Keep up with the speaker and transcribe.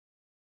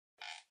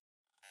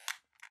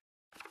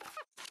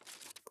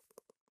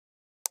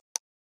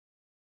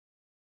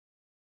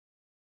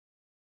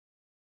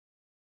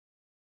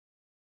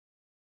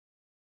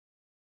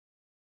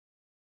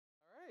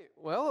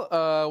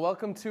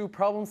Welcome to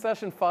problem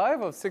session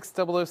 5 of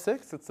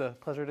 6006. It's a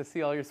pleasure to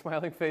see all your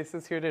smiling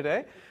faces here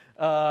today.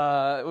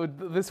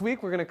 This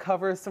week we're going to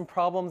cover some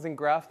problems in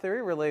graph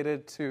theory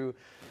related to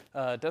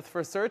depth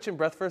first search and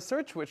breadth first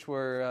search, which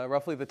were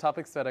roughly the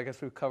topics that I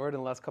guess we've covered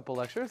in the last couple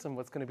lectures and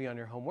what's going to be on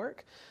your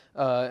homework.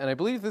 And I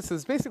believe this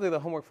is basically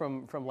the homework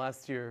from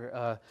last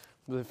year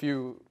with a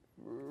few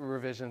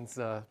revisions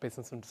based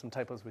on some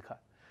typos we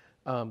caught.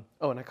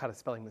 And I caught a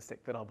spelling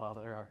mistake that I'll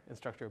bother our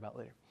instructor about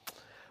later.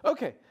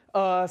 Okay,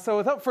 so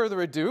without further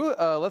ado,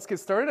 let's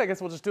get started. I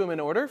guess we'll just do them in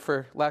order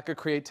for lack of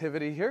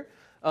creativity here.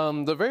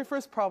 The very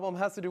first problem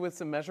has to do with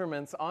some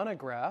measurements on a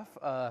graph,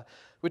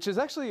 which is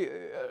actually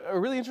a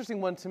really interesting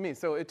one to me.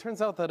 So it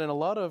turns out that in a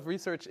lot of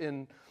research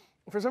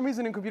for some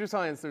reason in computer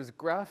science, there's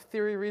graph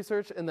theory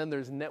research and then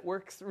there's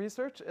networks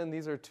research, and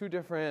these are two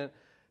different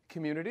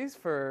communities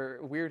for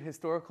weird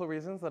historical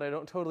reasons that I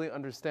don't totally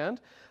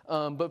understand.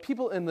 But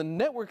people in the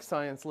network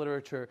science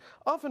literature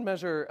often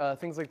measure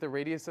things like the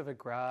radius of a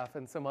graph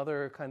and some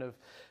other kind of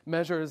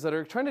measures that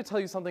are trying to tell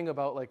you something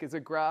about, like, is a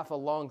graph a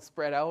long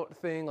spread out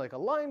thing like a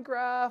line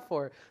graph,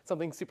 or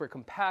something super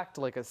compact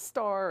like a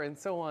star, and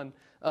so on.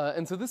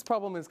 And so this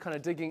problem is kind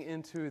of digging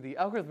into the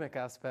algorithmic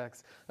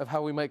aspects of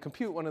how we might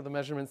compute one of the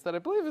measurements that I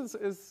believe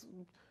is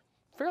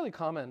fairly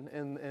common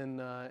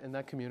in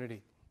that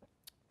community.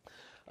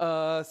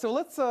 So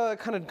let's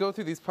kind of go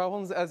through these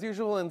problems. As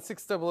usual in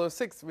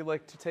 6006, we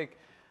like to take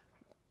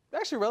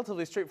actually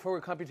relatively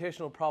straightforward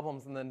computational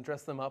problems and then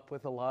dress them up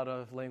with a lot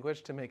of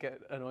language to make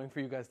it annoying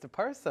for you guys to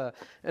parse.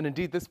 And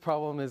indeed, this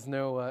problem is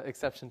no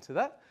exception to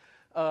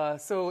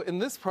that. So in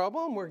this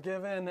problem, we're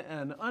given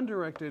an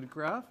undirected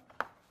graph.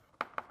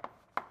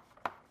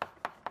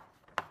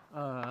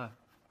 And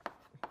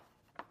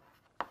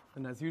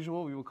as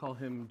usual, we will call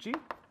him G.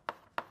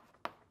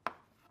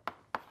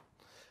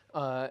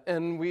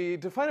 And we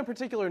define a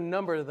particular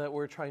number that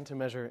we're trying to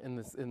measure in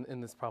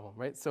this problem,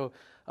 right? So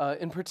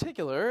in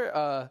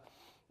particular,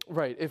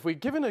 if we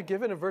given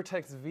a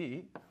vertex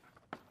V,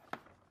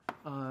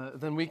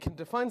 then we can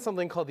define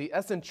something called the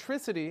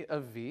eccentricity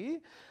of V,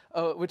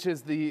 which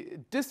is the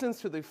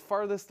distance to the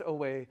farthest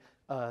away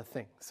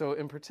thing. So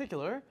in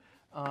particular,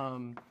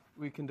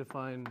 we can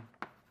define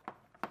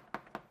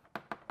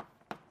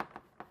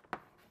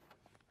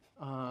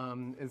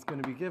is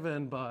going to be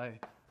given by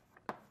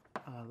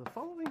the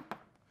following,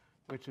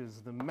 which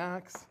is the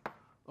max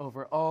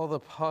over all the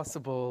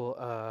possible,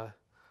 I'll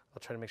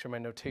try to make sure my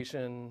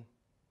notation,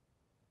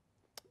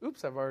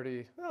 oops,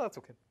 that's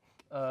okay.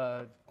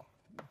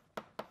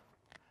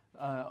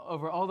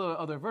 Over all the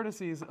other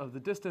vertices of the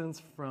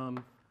distance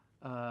from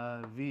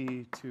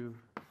V to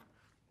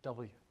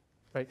W,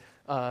 right?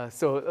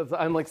 So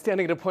I'm like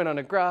standing at a point on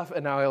a graph,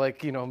 and now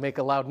I make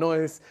a loud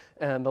noise,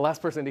 and the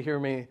last person to hear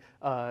me,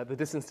 the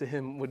distance to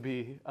him would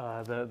be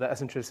the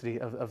eccentricity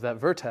of that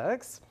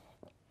vertex.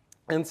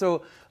 And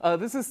so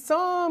this is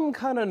some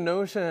kind of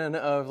notion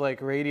of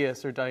like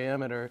radius or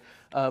diameter,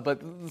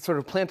 but sort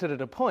of planted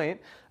at a point.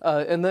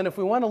 And then if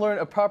we want to learn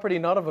a property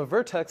not of a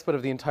vertex, but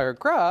of the entire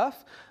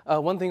graph,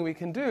 one thing we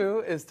can do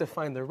is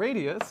define the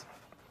radius.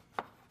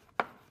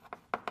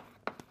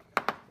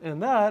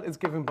 And that is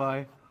given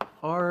by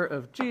R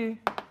of G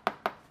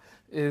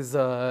is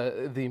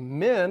the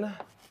min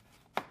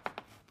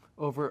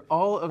over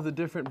all of the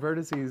different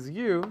vertices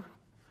U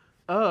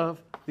of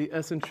the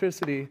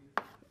eccentricity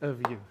of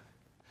U.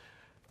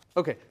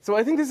 Okay, so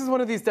I think this is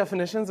one of these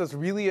definitions that's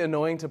really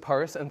annoying to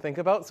parse and think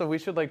about, so we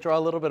should draw a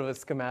little bit of a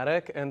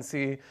schematic and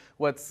see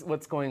what's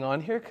going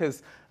on here,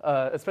 because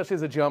especially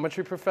as a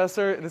geometry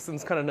professor, this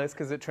is kind of nice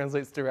because it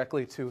translates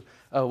directly to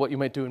what you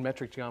might do in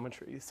metric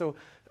geometry. So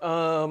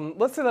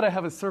let's say that I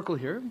have a circle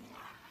here,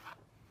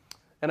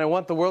 and I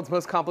want the world's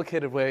most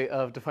complicated way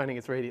of defining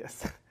its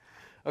radius.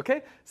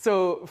 Okay,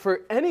 so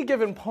for any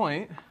given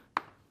point,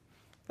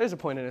 there's a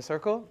point in a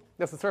circle.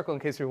 That's a circle, in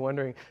case you're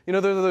wondering. You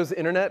know, there's those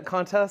internet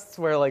contests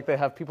where they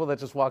have people that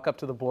just walk up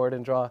to the board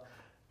and draw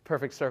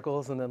perfect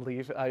circles and then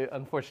leave. I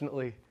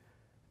unfortunately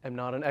am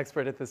not an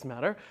expert at this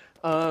matter.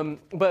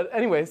 But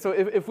anyway, so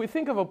if we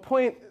think of a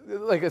point,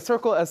 like a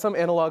circle, as some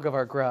analog of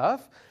our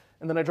graph,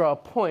 and then I draw a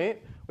point,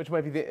 which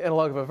might be the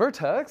analog of a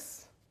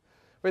vertex,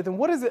 right? Then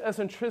what is the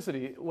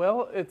eccentricity?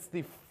 Well, it's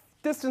the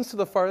distance to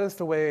the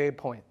farthest away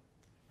point,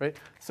 right?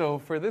 So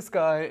for this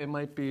guy, it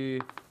might be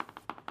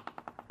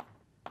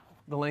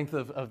the length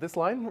of this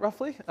line,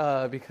 roughly,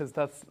 because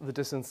that's the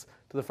distance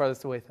to the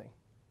farthest away thing.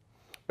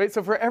 Right?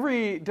 So for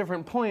every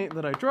different point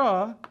that I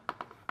draw,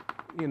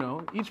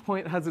 each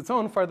point has its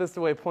own farthest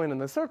away point in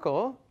the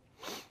circle.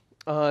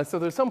 So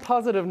there's some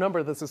positive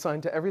number that's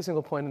assigned to every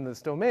single point in this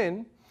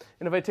domain.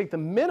 And if I take the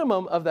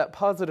minimum of that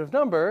positive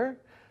number,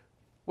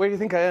 where do you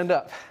think I end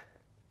up?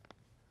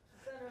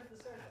 The center of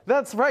the circle.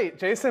 That's right,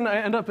 Jason. I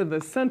end up in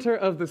the center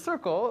of the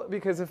circle,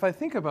 because if I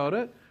think about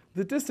it,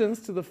 the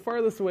distance to the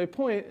farthest away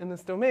point in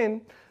this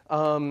domain,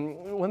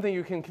 one thing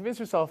you can convince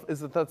yourself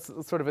is that that's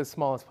sort of as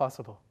small as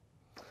possible.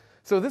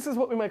 So this is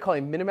what we might call a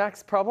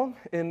minimax problem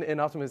in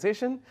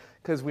optimization,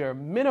 because we are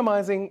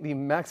minimizing the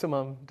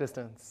maximum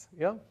distance.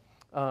 Yeah?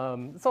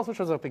 This also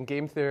shows up in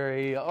game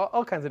theory,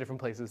 all kinds of different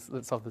places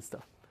that solve this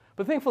stuff.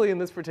 But thankfully, in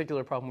this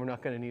particular problem, we're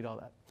not going to need all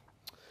that.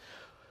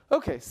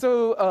 OK,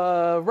 so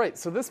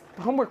so this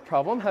homework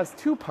problem has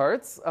two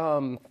parts.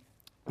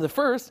 The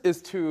first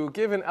is to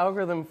give an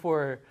algorithm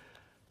for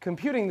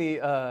computing the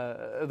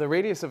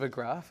radius of a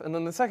graph. And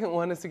then the second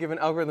one is to give an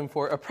algorithm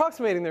for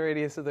approximating the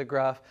radius of the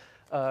graph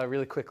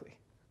really quickly,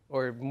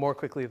 or more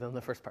quickly than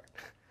the first part.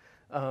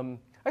 I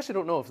actually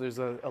don't know if there's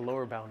a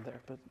lower bound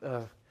there, but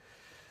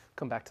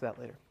come back to that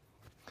later.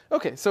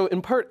 OK, so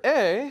in part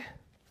A,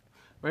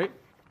 right,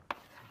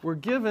 we're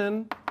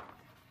given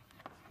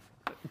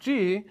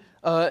G.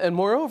 And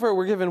moreover,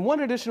 we're given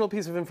one additional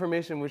piece of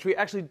information, which we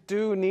actually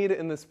do need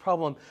in this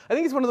problem. I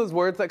think it's one of those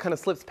words that kind of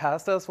slips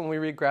past us when we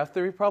read graph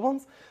theory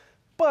problems.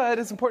 But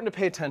it's important to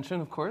pay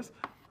attention, of course.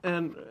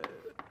 And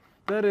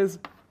that is,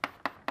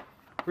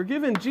 we're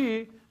given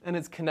G, and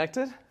it's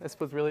connected. I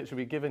suppose really it should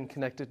be given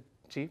connected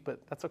G, but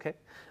that's OK.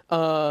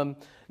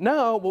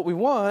 Now, what we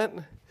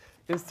want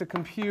is to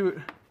compute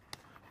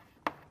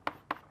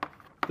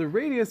the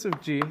radius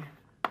of G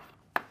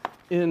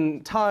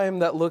in time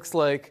that looks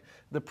like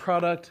the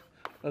product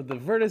of the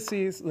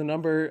vertices, the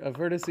number of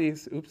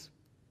vertices,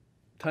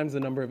 times the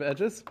number of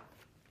edges,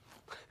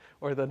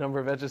 or the number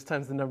of edges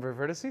times the number of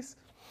vertices.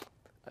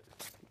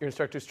 Your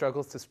instructor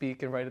struggles to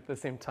speak and write at the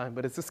same time,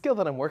 but it's a skill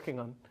that I'm working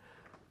on.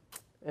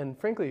 And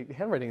frankly,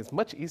 handwriting is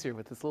much easier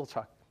with this little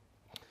chalk.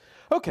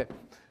 OK,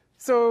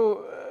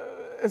 so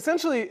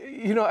essentially,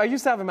 I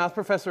used to have a math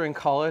professor in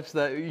college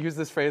that used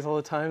this phrase all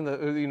the time. That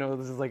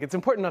this is like, it's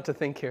important not to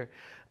think here.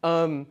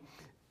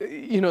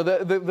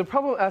 The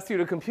problem asks you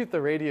to compute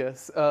the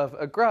radius of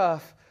a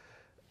graph.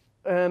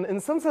 And in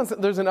some sense,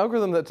 there's an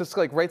algorithm that just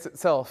like writes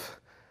itself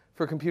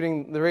for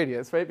computing the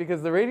radius, right?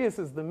 Because the radius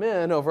is the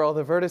min over all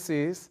the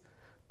vertices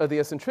of the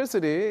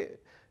eccentricity.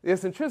 The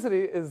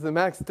eccentricity is the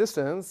max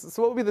distance.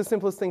 So what would be the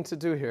simplest thing to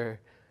do here?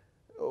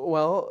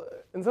 Well,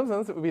 in some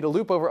sense, it would be to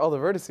loop over all the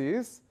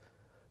vertices,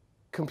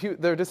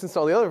 compute their distance to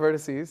all the other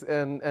vertices,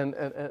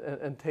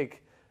 and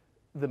take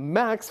the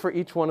max for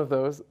each one of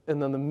those,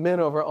 and then the min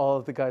over all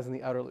of the guys in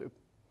the outer loop.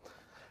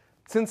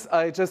 Since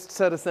I just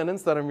said a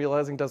sentence that I'm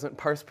realizing doesn't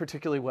parse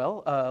particularly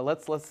well,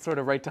 let's sort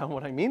of write down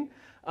what I mean,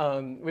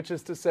 which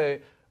is to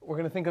say we're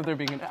going to think of there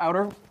being an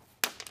outer,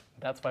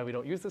 that's why we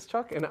don't use this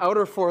chalk, an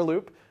outer for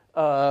loop,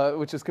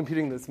 which is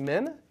computing this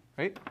min,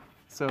 right?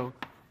 So,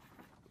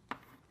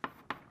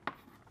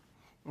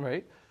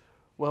 right?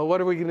 Well,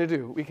 what are we going to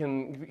do? We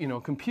can,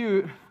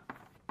 compute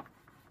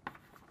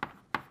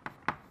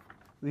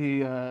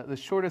the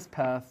shortest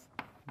path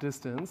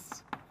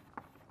distance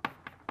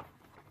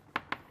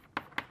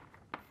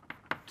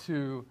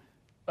to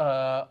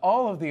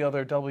all of the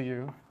other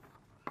W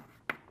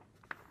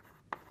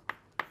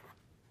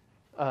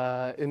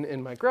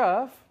in my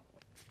graph,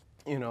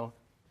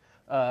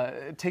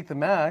 take the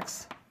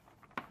max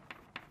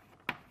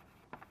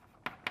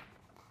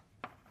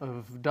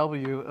of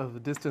W of the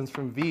distance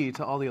from V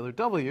to all the other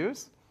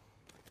W's.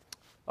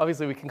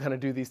 Obviously, we can kind of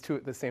do these two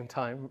at the same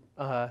time.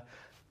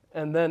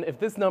 And then if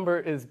this number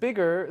is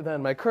bigger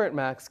than my current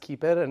max,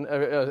 keep it.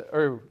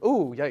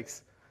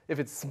 Yikes. If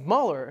it's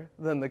smaller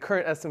than the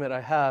current estimate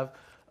I have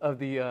of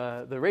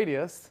the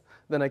radius,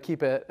 then I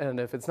keep it.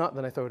 And if it's not,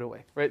 then I throw it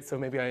away, right? So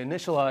maybe I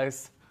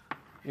initialize,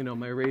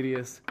 my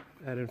radius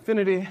at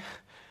infinity.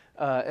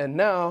 And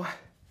now,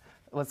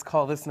 let's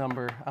call this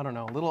number, I don't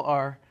know, little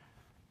r.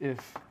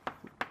 If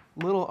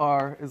little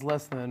r is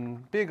less than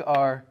big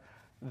R,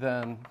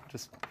 then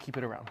just keep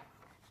it around,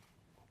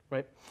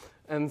 right?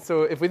 And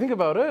so if we think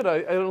about it,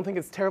 I don't think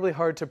it's terribly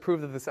hard to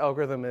prove that this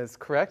algorithm is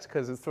correct,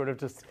 because it's sort of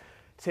just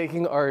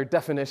taking our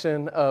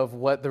definition of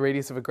what the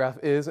radius of a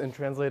graph is and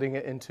translating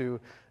it into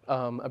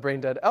a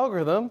brain-dead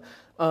algorithm.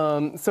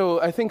 So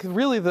I think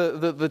really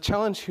the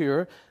challenge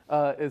here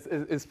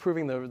is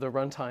proving the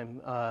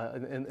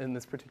runtime in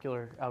this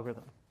particular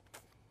algorithm.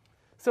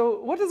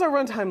 So what does our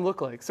runtime look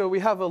like? So we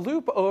have a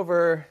loop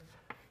over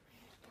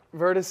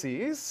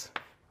vertices,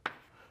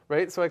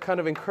 right? So I kind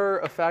of incur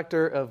a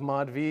factor of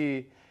mod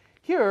v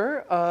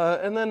here,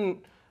 and then,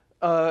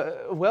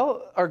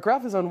 our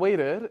graph is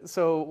unweighted.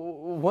 So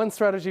one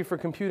strategy for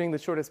computing the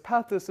shortest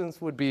path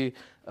distance would be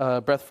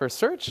breadth first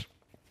search.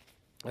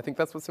 I think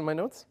that's what's in my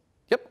notes.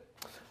 Yep.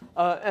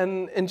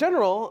 And in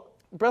general,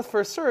 breadth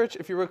first search,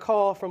 if you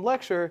recall from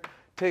lecture,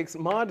 takes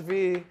mod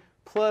v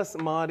plus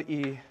mod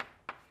e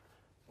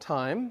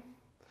time.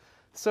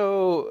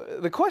 So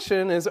the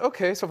question is,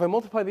 OK, so if I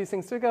multiply these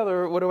things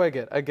together, what do I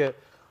get? I get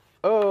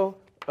O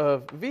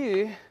of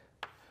v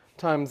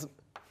times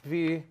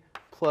v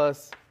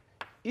plus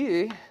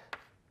e,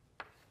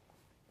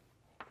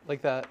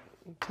 like that,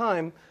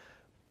 time.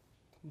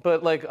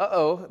 But like,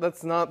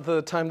 that's not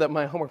the time that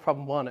my homework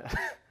problem wanted,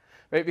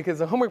 right? Because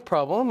the homework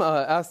problem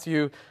asked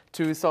you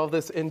to solve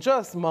this in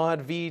just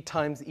mod v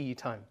times e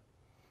time.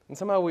 And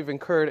somehow we've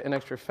incurred an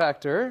extra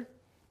factor.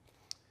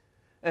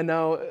 And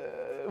now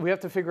we have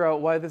to figure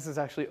out why this is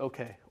actually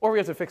OK. Or we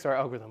have to fix our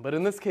algorithm. But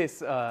in this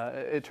case,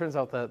 it turns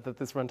out that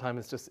this runtime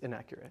is just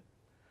inaccurate.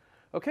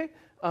 OK?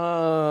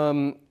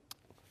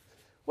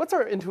 What's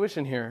our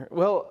intuition here?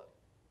 Well,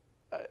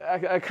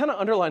 I kind of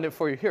underlined it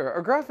for you here.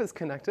 Our graph is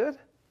connected.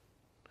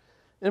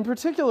 In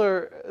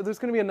particular, there's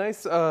going to be a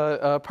nice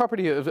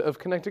property of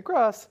connected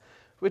graphs,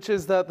 which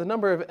is that the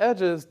number of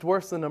edges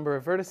dwarfs the number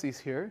of vertices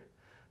here.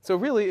 So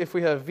really, if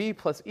we have v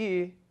plus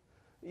e,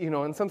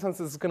 in some sense,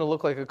 this is going to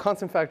look like a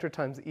constant factor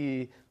times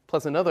e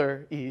plus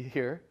another e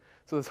here.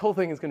 So this whole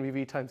thing is going to be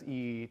v times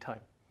e time.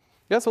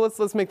 Yeah, so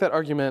let's make that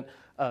argument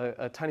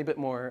a tiny bit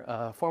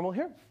more formal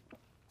here.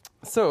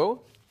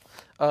 So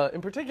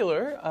in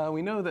particular,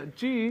 we know that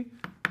G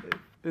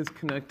is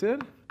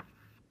connected.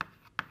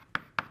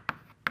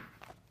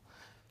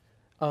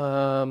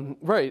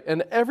 Right,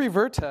 and every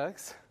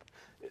vertex,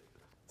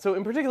 so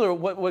in particular,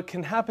 what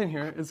can happen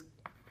here is,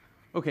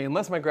 okay,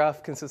 unless my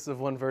graph consists of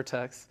one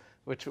vertex,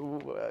 which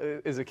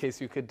is a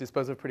case you could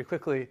dispose of pretty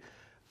quickly,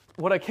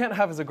 what I can't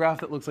have is a graph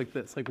that looks like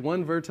this, like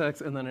one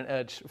vertex and then an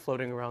edge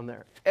floating around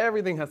there.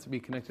 Everything has to be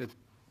connected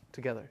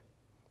together.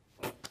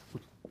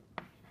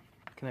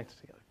 Connected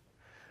together.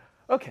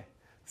 Okay,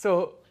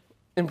 so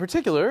in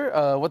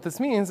particular, what this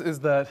means is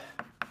that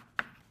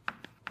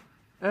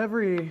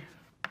every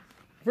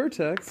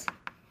vertex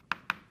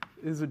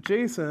is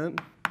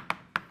adjacent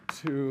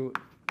to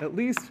at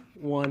least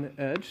one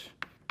edge.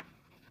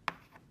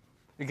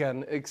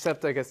 Again,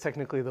 except I guess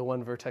technically the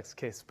one vertex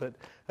case, but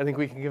I think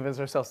we can convince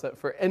ourselves that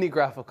for any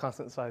graph of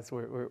constant size,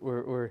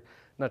 we're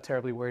not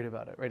terribly worried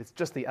about it, right? It's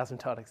just the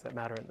asymptotics that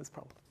matter in this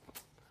problem.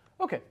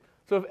 Okay,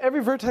 so if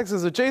every vertex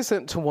is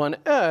adjacent to one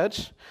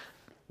edge,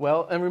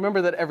 well, and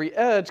remember that every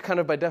edge,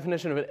 kind of by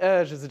definition of an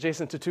edge, is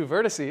adjacent to two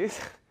vertices,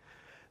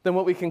 then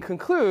what we can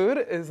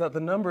conclude is that the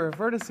number of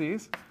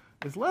vertices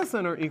is less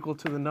than or equal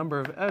to the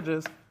number of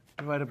edges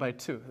divided by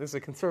 2. This is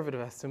a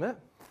conservative estimate.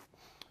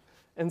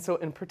 And so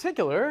in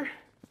particular,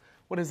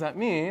 what does that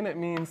mean? It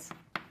means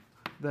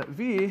that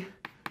V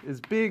is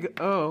big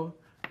O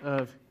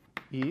of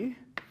E.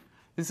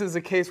 This is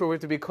a case where we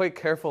have to be quite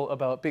careful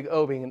about big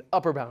O being an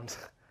upper bound,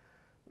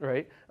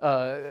 right?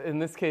 In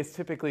this case,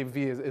 typically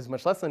V is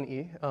much less than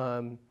E.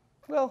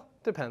 Well,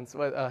 depends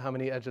how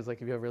many edges,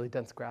 like if you have a really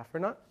dense graph or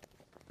not.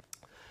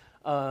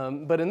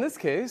 But in this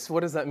case, what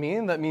does that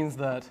mean? That means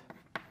that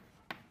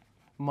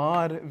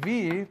mod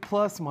V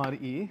plus mod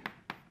E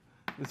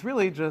is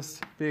really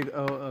just big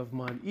O of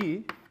mod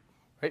E,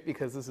 right?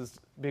 Because this is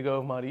big O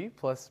of mod E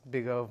plus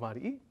big O of mod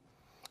E.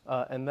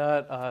 And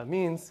that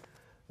means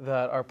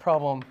that our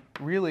problem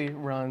really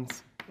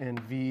runs in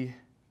V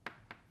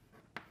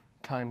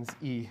times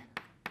E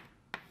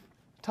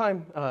time,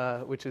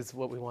 which is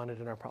what we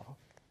wanted in our problem.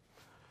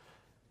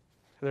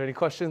 Are there any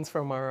questions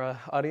from our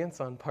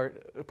audience on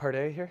part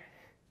A here?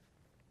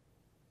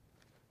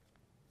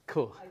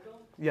 Cool. I don't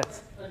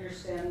Yes.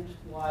 understand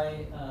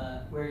why,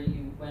 where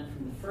you went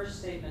from the first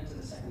statement to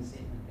the second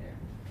statement there.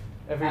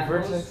 Every At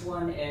vertex. most,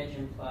 one edge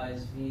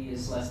implies V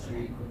is less than or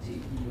equal to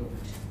E over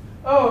 2.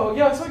 Oh,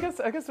 yeah, so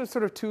I guess there's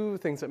sort of two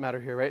things that matter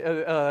here, right?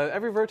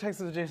 Every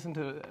vertex is adjacent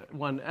to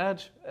one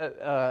edge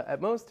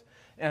at most,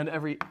 and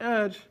every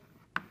edge,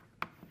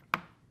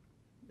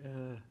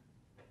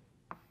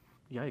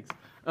 yikes,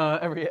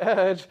 every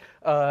edge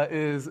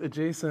is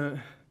adjacent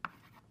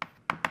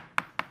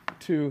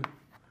to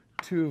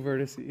two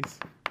vertices.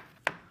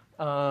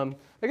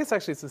 I guess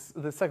actually it's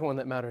the second one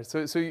that matters.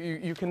 So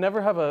you can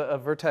never have a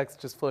vertex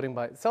just floating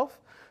by itself.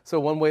 So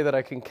one way that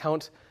I can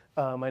count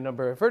my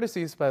number of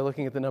vertices by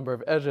looking at the number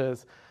of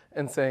edges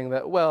and saying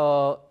that,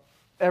 well,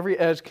 every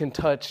edge can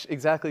touch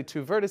exactly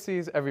two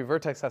vertices. Every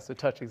vertex has to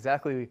touch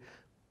exactly,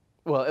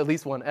 well, at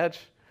least one edge.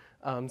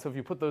 So if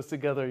you put those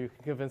together, you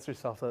can convince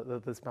yourself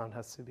that this bound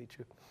has to be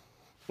true.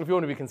 If you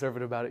want to be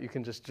conservative about it, you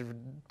can just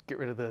get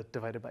rid of the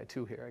divided by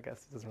 2 here, I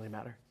guess. It doesn't really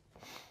matter.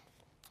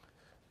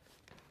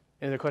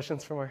 Any other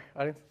questions from our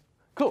audience?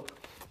 Cool.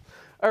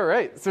 All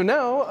right, so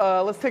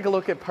now let's take a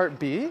look at part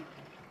B.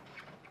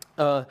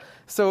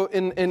 So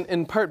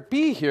in part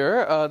B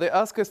here, they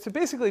ask us to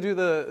basically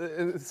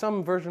do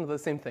some version of the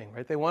same thing,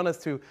 right? They want us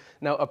to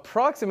now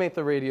approximate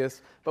the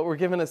radius, but we're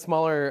given a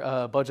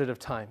smaller budget of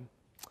time.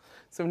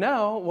 So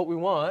now what we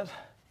want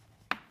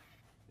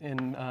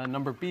in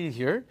number B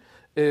here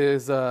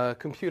is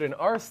compute an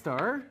R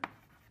star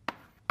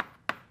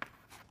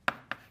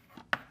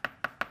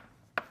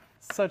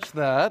such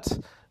that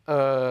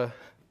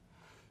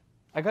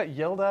I got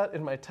yelled at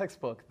in my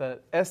textbook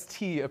that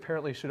ST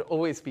apparently should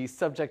always be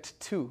subject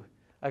to.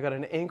 I got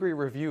an angry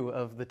review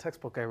of the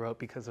textbook I wrote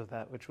because of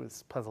that, which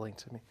was puzzling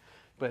to me.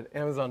 But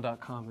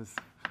Amazon.com is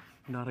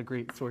not a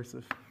great source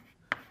of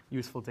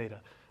useful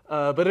data.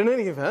 But in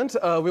any event,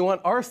 we want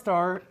R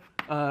star,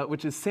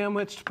 which is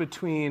sandwiched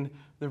between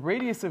the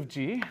radius of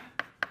G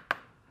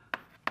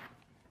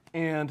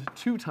and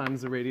 2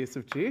 times the radius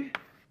of G,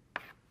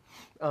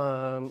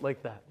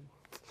 like that.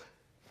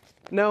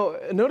 Now,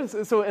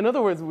 notice, so in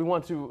other words,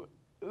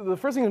 the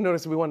first thing to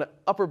notice is we want to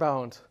upper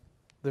bound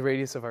the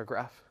radius of our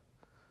graph.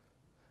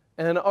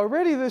 And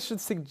already this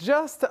should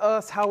suggest to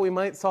us how we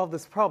might solve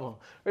this problem,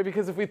 right?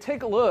 Because if we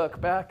take a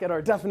look back at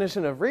our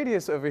definition of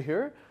radius over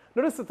here,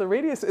 notice that the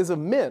radius is a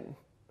min,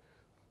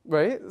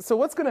 right? So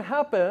what's going to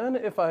happen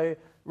if I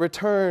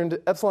returned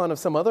epsilon of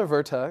some other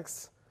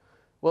vertex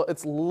Well,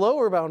 it's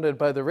lower bounded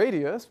by the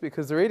radius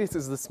because the radius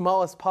is the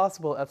smallest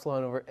possible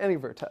epsilon over any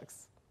vertex.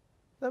 Does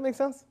that make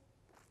sense?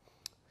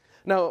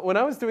 Now, when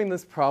I was doing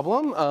this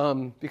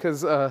problem,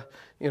 because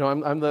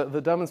I'm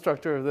the dumb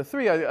instructor of the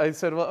three, I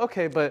said, well,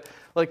 okay, but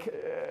like,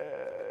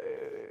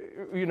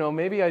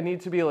 maybe I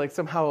need to be like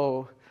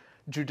somehow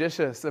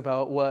judicious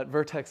about what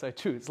vertex I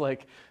choose.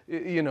 Like,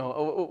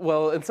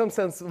 well, in some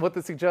sense, what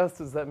this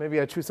suggests is that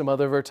maybe I choose some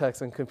other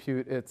vertex and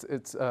compute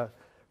its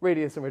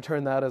radius and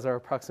return that as our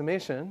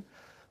approximation.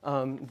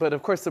 But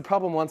of course, the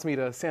problem wants me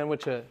to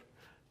sandwich it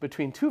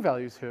between two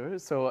values here.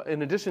 So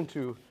in addition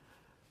to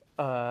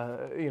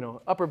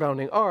upper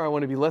bounding r, I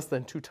want to be less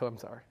than 2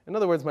 times r. In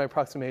other words, my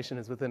approximation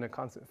is within a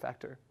constant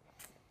factor.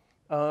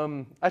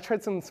 I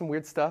tried some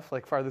weird stuff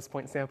like farthest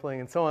point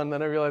sampling and so on.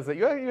 Then I realized that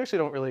you actually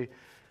don't really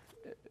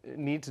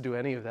need to do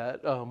any of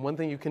that. One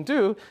thing you can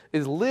do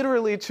is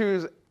literally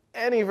choose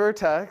any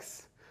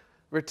vertex,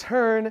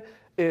 return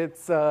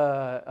its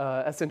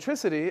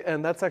eccentricity,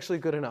 and that's actually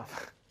good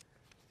enough.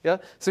 Yeah.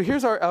 So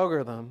here's our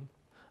algorithm.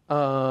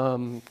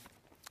 Right.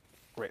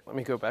 Let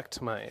me go back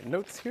to my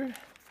notes here.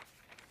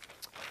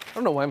 I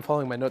don't know why I'm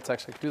following my notes.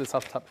 Actually, I could do this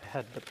off the top of my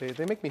head, but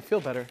they make me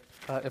feel better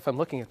if I'm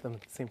looking at them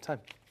at the same time.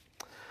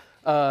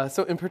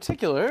 So in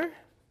particular,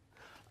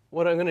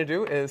 what I'm going to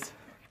do is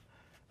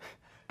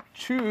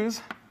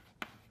choose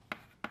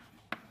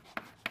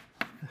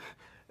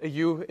a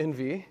u in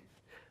v.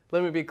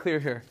 Let me be clear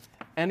here.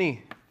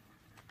 Any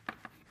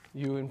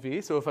u in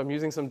v. So if I'm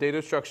using some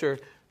data structure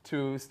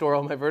to store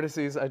all my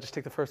vertices, I just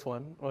take the first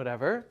one,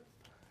 whatever.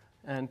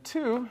 And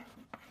 2,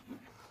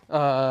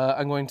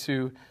 I'm going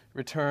to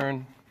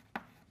return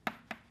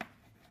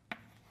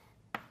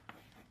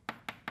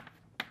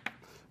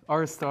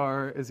r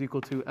star is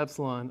equal to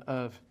epsilon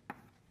of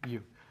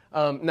u.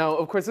 Now,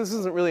 of course, this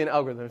isn't really an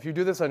algorithm. If you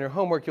do this on your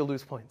homework, you'll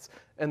lose points.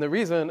 And the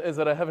reason is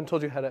that I haven't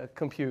told you how to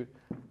compute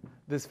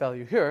this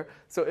value here.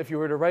 So if you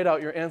were to write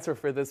out your answer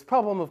for this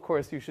problem, of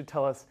course, you should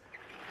tell us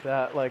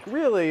that, like,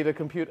 really, to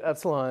compute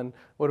epsilon,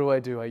 what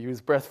do? I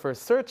use breadth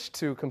first search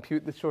to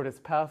compute the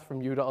shortest path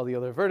from u to all the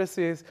other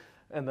vertices.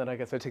 And then I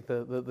guess I take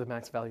the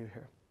max value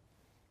here.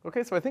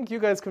 OK, so I think you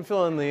guys can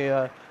fill in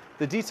the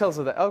details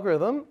of the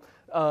algorithm.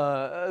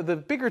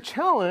 The bigger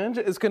challenge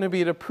is going to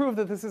be to prove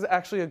that this is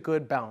actually a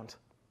good bound.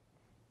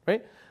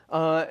 Right?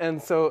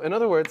 And so, in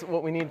other words,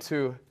 what we need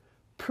to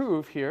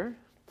prove here,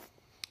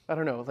 I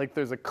don't know, like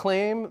there's a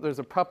claim, there's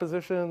a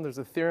proposition, there's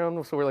a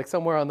theorem, so we're like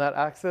somewhere on that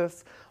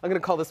axis. I'm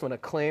going to call this one a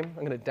claim.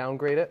 I'm going to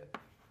downgrade it.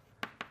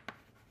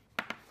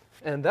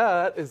 And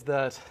that is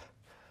that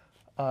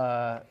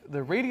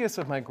the radius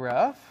of my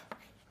graph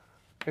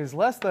is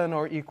less than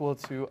or equal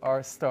to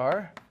r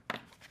star,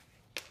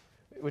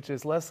 which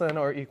is less than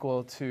or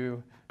equal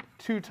to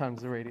 2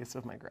 times the radius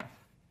of my graph.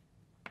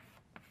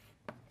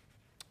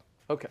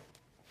 Okay,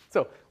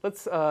 so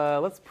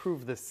let's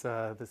prove this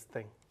this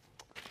thing.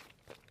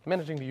 I'm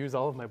managing to use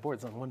all of my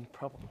boards on one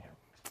problem here.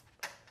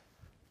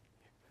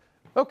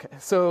 Okay,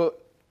 so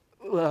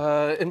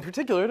in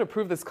particular, to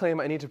prove this claim,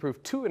 I need to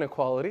prove 2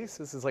 inequalities.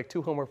 This is like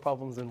 2 homework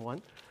problems in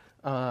one.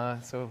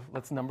 So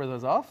let's number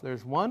those off.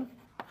 There's 1,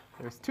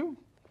 there's 2.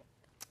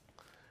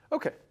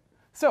 Okay,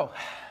 so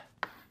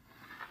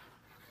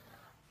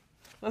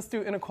let's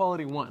do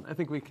inequality 1. I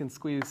think we can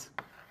squeeze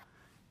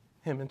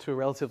him into a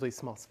relatively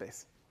small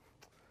space.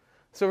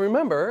 So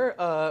remember,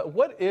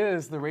 what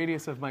is the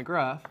radius of my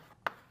graph?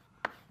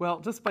 Well,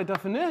 just by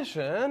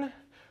definition,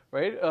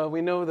 right,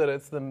 we know that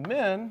it's the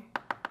min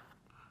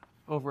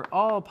over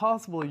all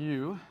possible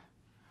u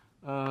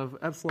of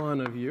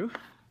epsilon of u.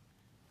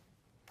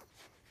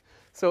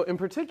 So in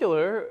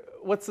particular,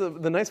 what's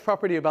the nice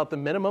property about the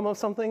minimum of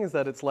something is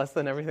that it's less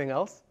than everything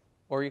else,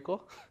 or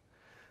equal.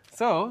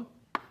 So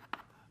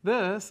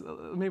this,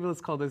 maybe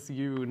let's call this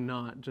u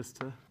naught, just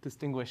to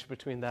distinguish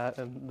between that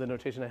and the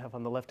notation I have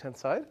on the left-hand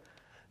side.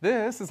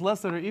 This is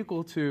less than or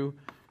equal to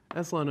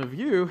epsilon of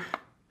u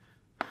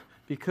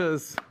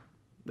because,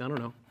 I don't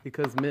know,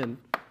 because min,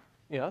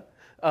 yeah.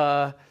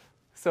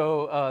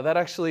 So that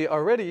actually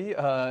already,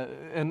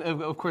 and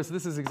of course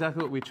this is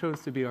exactly what we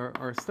chose to be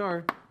our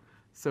star.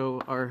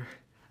 So our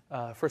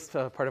first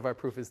part of our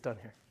proof is done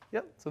here.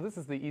 Yep, so this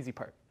is the easy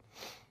part.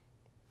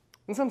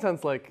 In some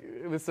sense, like,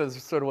 this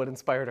is sort of what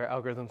inspired our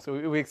algorithm,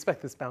 so we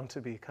expect this bound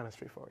to be kind of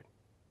straightforward.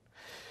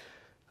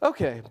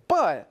 Okay,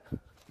 but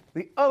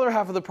the other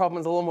half of the problem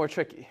is a little more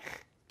tricky.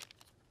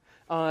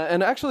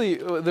 And actually,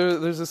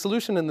 there's a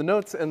solution in the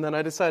notes, and then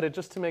I decided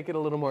just to make it a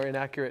little more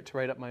inaccurate to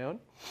write up my own.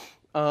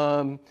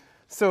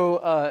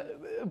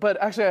 But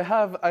actually, I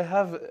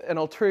have an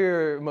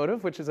ulterior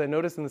motive, which is I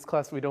noticed in this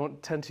class we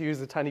don't tend to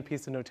use a tiny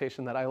piece of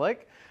notation that I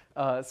like.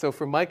 So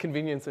for my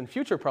convenience in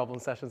future problem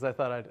sessions, I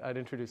thought I'd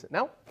introduce it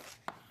now.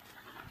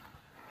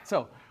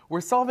 So we're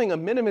solving a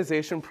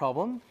minimization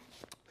problem.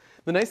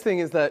 The nice thing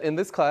is that in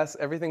this class,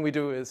 everything we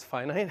do is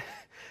finite.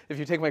 If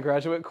you take my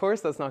graduate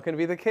course, that's not going to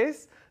be the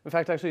case. In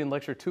fact, actually in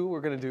lecture 2,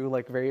 we're going to do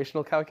like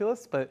variational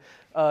calculus. But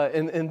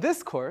in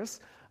this course,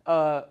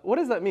 what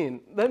does that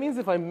mean? That means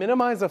if I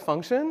minimize a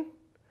function,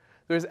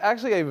 there's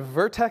actually a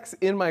vertex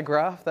in my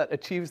graph that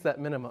achieves that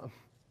minimum.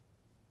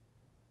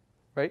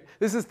 right?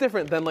 This is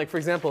different than, like, for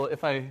example,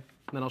 if I,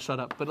 then I'll shut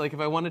up, but like if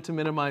I wanted to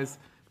minimize,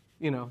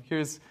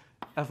 here's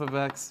f of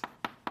x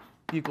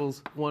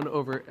equals 1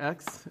 over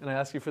x, and I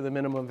ask you for the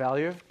minimum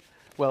value,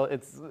 well,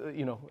 it's,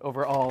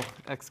 over all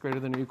x greater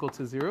than or equal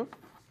to 0.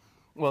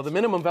 Well, the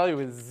minimum value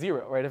is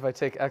 0, right, if I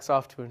take x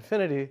off to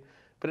infinity,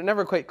 but it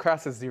never quite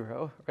crosses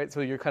 0, right?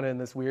 So you're kind of in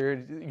this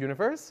weird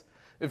universe.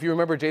 If you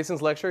remember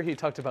Jason's lecture, he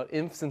talked about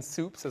infs and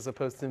soups as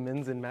opposed to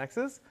mins and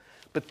maxes.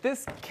 But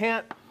this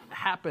can't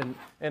happen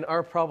in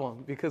our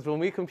problem, because when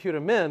we compute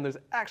a min, there's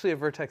actually a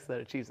vertex that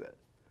achieves it.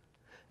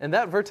 And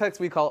that vertex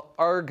we call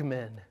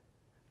argmin,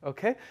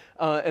 okay?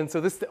 And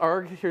so this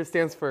arg here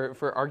stands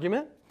for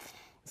argument.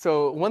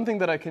 So one thing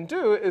that I can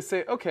do is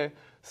say, okay,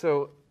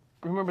 so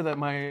remember that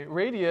my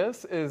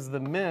radius is the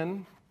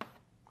min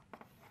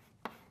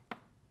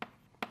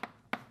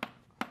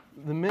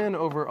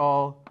over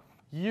all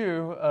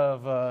u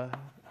of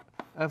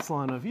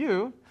epsilon of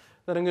u,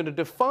 that I'm going to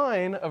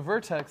define a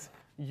vertex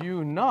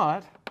u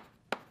naught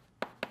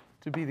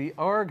to be the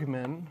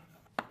argmin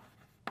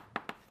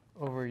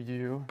over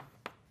u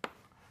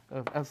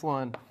of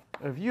epsilon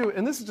of u.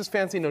 And this is just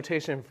fancy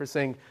notation for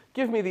saying,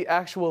 give me the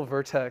actual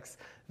vertex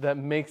that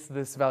makes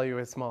this value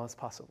as small as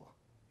possible.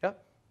 Yeah?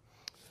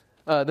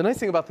 The nice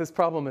thing about this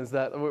problem is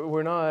that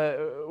we're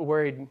not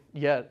worried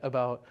yet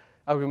about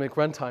algorithmic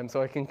runtime,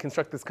 so I can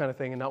construct this kind of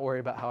thing and not worry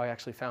about how I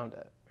actually found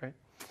it, right?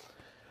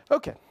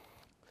 Okay,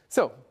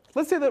 so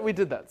let's say that we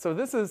did that. So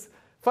this is,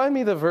 find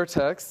me the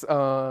vertex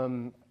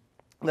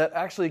that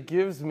actually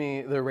gives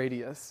me the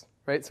radius,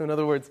 right? So in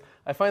other words,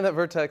 I find that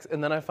vertex,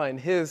 and then I find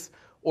his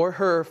or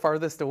her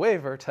farthest away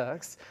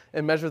vertex,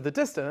 and measure the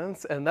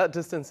distance, and that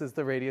distance is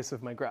the radius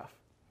of my graph,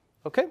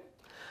 okay?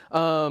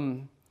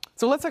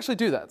 So let's actually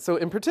do that. So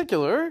in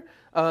particular,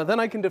 then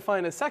I can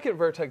define a second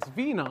vertex,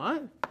 v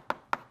naught.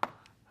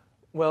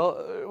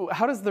 Well,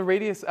 how does the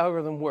radius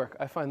algorithm work?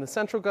 I find the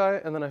central guy,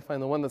 and then I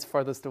find the one that's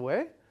farthest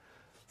away.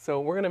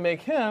 So we're going to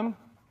make him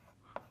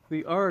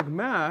the arg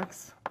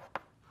max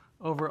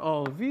over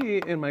all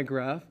v in my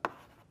graph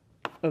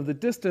of the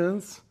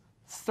distance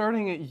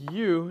starting at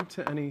u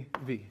to any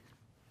v.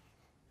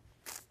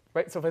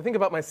 Right? So if I think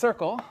about my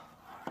circle,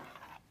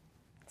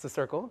 it's a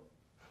circle,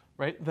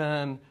 right?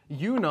 Then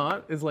u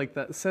naught is like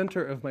that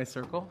center of my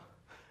circle,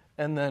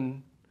 and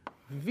then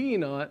v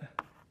naught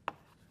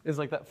is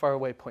like that far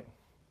away point.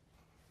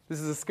 This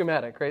is a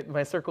schematic, right?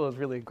 My circle is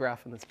really a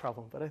graph in this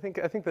problem, but I think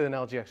the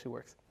analogy actually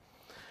works.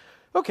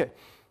 Okay,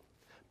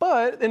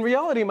 but in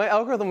reality, my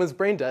algorithm was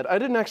brain dead. I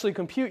didn't actually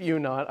compute u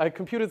naught. I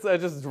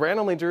just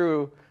randomly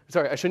drew,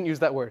 sorry, I shouldn't use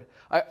that word.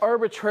 I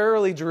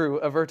arbitrarily drew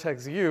a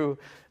vertex u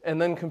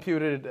and then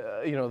computed,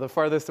 the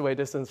farthest away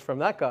distance from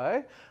that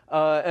guy.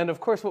 And of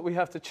course, what we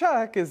have to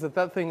check is that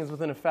that thing is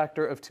within a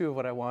factor of 2 of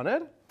what I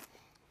wanted.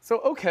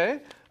 So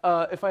okay,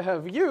 if I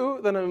have u,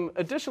 then I'm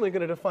additionally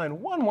going to define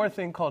one more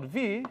thing called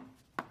v,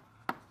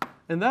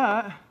 and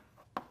that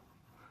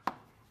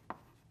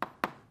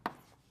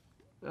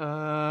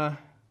oh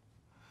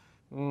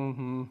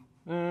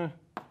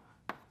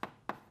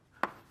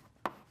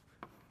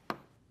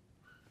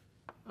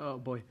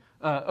boy.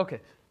 Okay,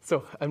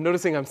 so I'm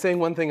noticing I'm saying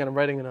one thing and I'm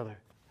writing another.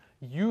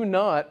 U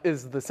naught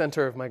is the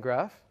center of my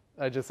graph.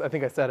 I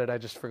think I said it, I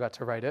just forgot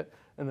to write it.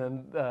 And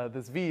then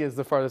this v is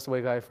the farthest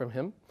away guy from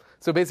him.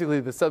 So basically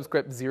the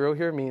subscript 0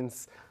 here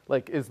means,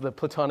 like, is the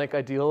Platonic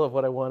ideal of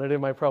what I wanted in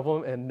my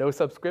problem, and no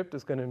subscript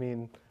is going to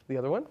mean the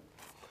other one.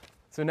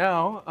 So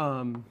now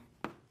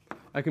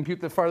I compute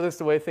the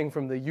farthest away thing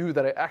from the u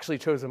that I actually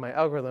chose in my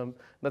algorithm.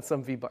 That's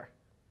some v bar,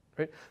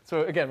 right?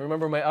 So again,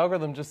 remember my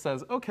algorithm just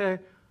says, okay,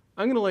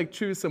 I'm going to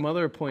choose some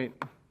other point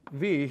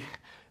v,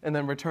 and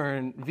then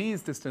return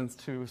v's distance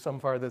to some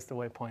farthest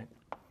away point.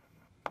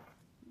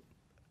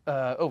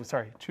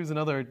 Choose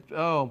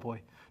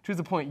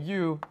a point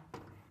u,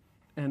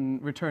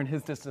 and return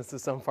his distance to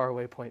some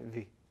faraway point v.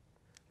 I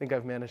think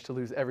I've managed to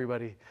lose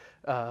everybody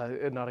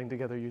nodding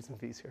together using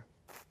v's here.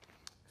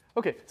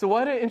 Okay, so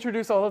why did I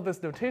introduce all of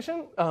this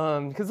notation?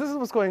 Because this is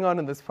what's going on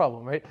in this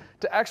problem, right?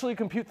 To actually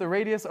compute the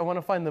radius, I want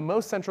to find the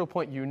most central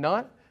point u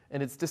naught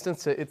and its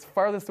distance to its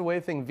farthest away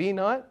thing v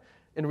naught.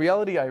 In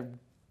reality, I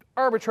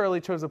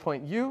arbitrarily chose a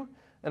point u,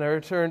 and I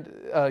returned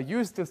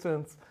u's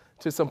distance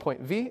to some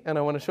point v, and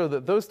I want to show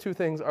that those two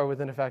things are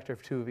within a factor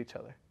of 2 of each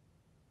other.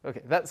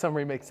 Okay, that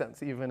summary makes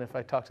sense, even if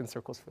I talked in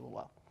circles for a little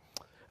while.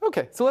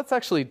 Okay, so let's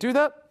actually do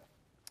that.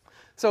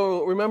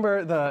 So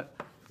remember that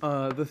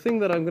the thing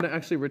that I'm going to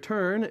actually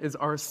return is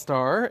r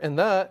star, and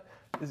that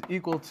is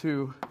equal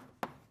to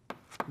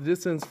the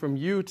distance from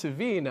u to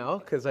v now,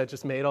 because I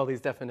just made all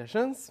these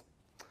definitions.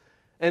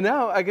 And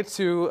now I get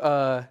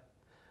to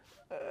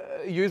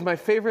use my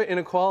favorite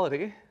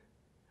inequality.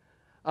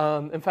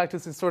 In fact,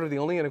 this is sort of the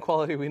only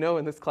inequality we know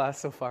in this class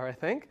so far, I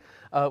think,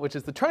 which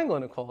is the triangle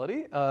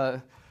inequality,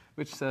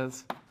 which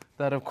says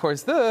that, of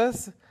course,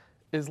 this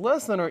is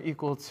less than or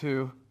equal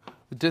to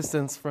the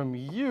distance from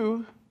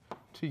u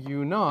to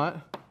u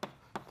naught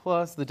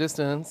plus the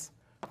distance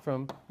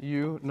from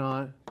u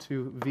naught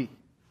to v,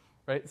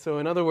 right? So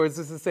in other words,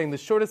 this is saying the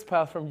shortest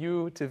path from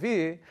u to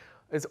v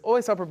is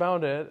always upper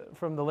bounded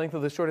from the length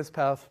of the shortest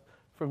path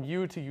from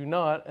u to u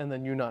naught, and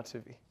then u naught to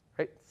v,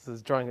 right? This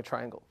is drawing a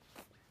triangle.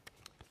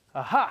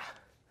 Aha!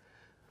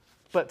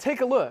 But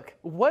take a look.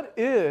 What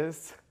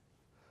is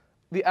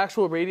the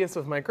actual radius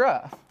of my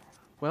graph?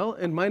 Well,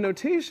 in my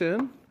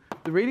notation,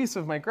 the radius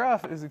of my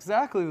graph is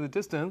exactly the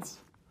distance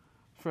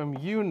from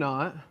u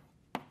naught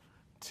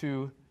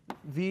to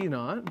v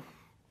naught.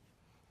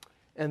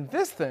 And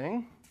this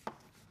thing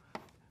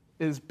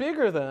is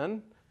bigger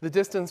than the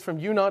distance from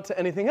u naught to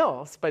anything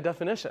else by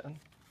definition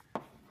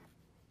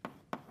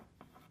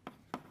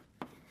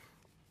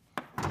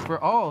for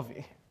all of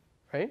v,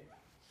 right?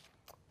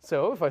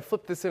 So if I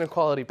flip this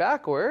inequality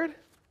backward,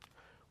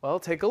 well,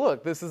 take a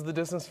look. This is the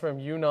distance from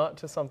u naught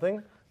to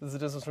something. This is the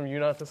distance from u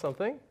naught to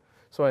something.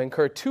 So I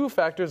incur 2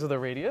 factors of the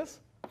radius,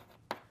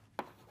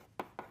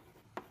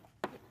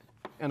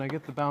 and I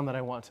get the bound that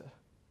I wanted.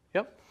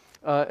 Yep.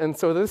 And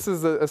so this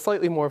is a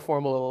slightly more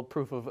formal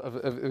proof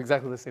of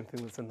exactly the same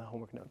thing that's in the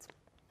homework notes.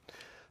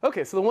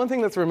 OK, so the one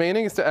thing that's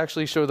remaining is to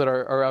actually show that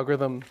our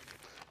algorithm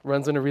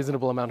runs in a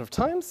reasonable amount of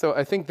time. So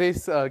I think they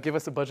give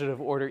us a budget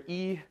of order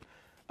E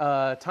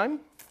time.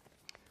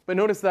 But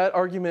notice that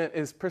argument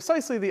is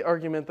precisely the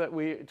argument that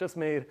we just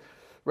made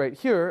right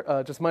here,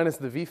 just minus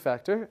the v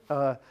factor.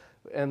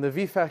 And the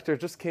v factor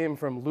just came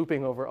from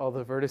looping over all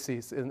the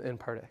vertices in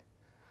part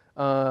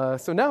A.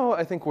 So now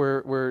I think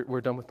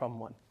we're done with problem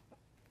 1.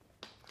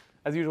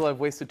 As usual, I've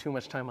wasted too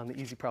much time on the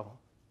easy problem.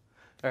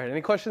 All right,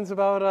 any questions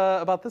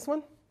about this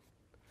one?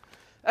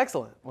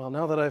 Excellent. Well,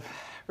 now that I've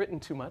written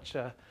too much,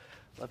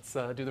 let's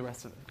do the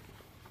rest of it.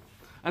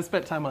 I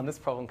spent time on this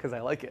problem because I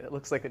like it. It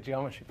looks like a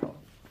geometry problem.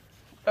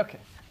 OK.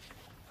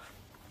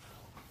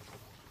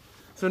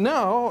 So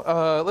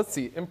now, let's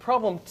see. In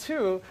problem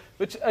 2,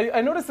 which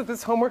I noticed that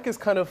this homework is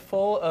kind of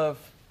full of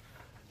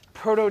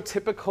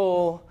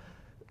prototypical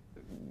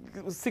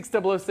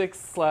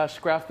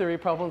 6006/graph theory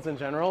problems in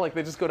general. Like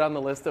they just go down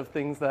the list of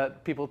things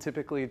that people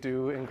typically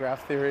do in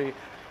graph theory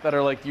that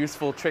are like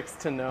useful tricks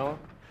to know.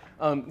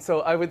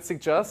 So I would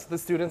suggest the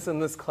students in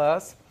this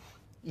class,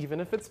 even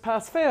if it's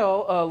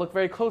pass-fail, look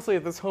very closely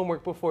at this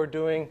homework before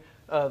doing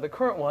the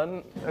current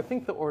one. I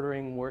think the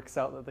ordering works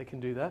out that they can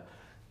do that.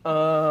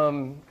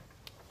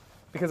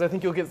 Because I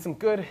think you'll get some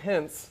good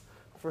hints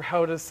for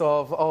how to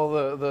solve all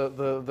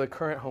the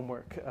current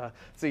homework.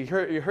 So you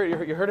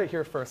heard it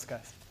here first,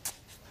 guys.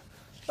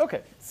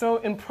 OK, so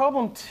in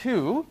problem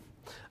 2,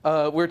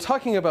 we're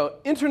talking about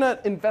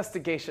internet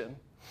investigation.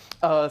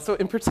 So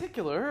in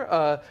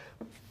particular,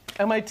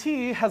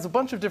 MIT has a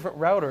bunch of different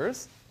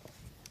routers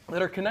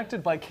that are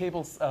connected by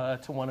cables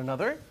to one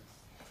another.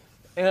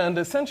 And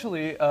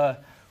essentially,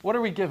 what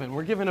are we given?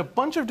 We're given a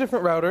bunch of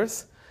different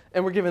routers,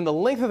 and we're given the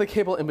length of the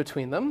cable in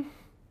between them.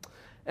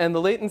 And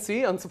the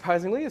latency,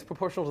 unsurprisingly, is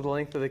proportional to the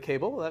length of the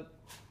cable. That,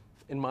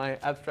 in my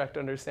abstract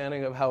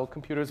understanding of how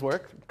computers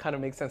work, kind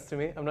of makes sense to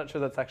me. I'm not sure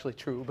that's actually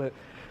true, but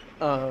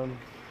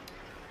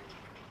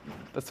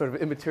that's sort of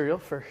immaterial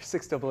for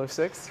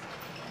 6006.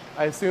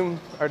 I assume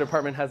our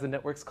department has a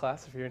networks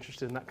class if you're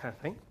interested in that kind of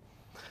thing.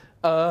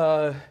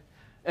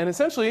 And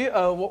essentially,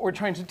 what we're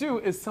trying to do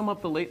is sum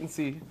up the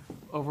latency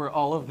over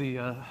all of the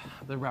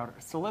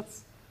routers. So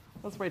let's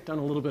write down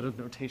a little bit of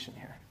notation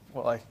here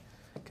while I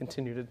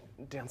continue to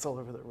dance all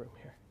over the room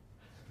here.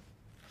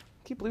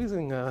 Keep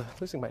losing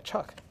my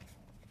chalk.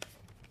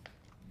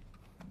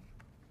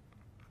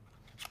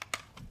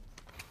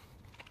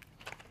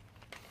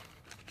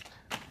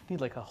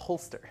 Need like a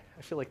holster.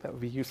 I feel like that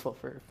would be useful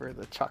for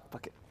the chalk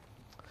bucket.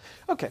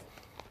 OK.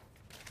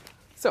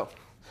 So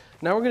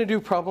now we're going to do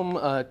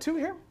problem 2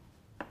 here.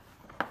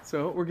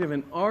 So we're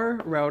given R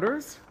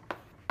routers.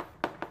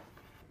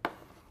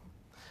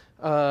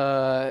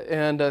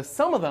 And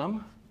some of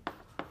them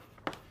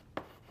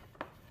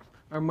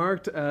are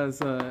marked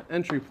as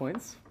entry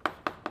points.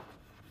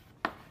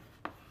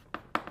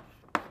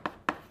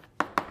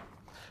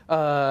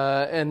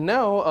 And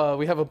now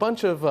we have a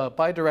bunch of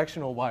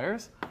bidirectional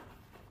wires.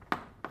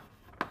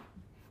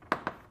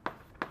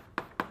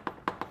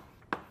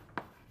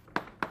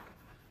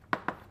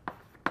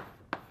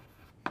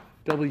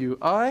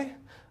 WI,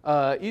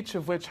 each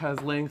of which has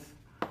length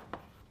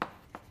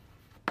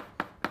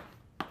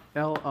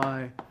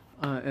LI,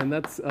 and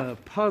that's a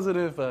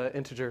positive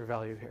integer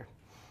value here.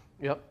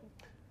 Yep.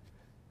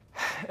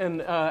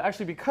 And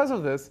actually, because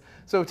of this,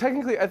 so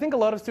technically, I think a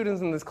lot of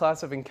students in this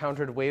class have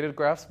encountered weighted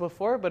graphs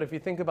before. But if you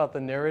think about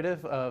the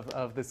narrative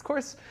of this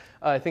course,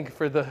 I think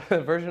for the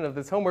version of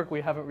this homework,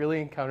 we haven't really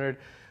encountered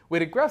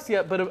weighted graphs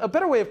yet. But a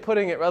better way of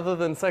putting it, rather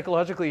than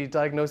psychologically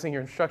diagnosing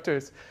your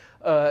instructors,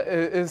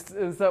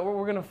 is that what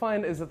we're going to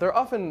find is that there are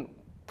often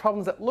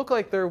problems that look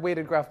like they're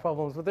weighted graph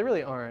problems, but they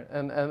really aren't.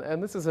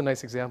 And this is a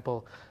nice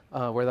example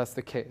where that's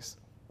the case.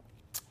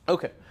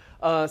 OK,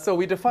 so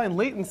we define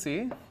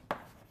latency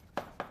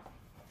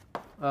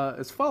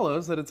as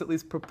follows, that it's at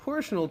least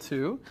proportional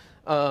to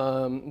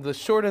the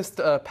shortest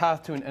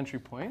path to an entry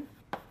point.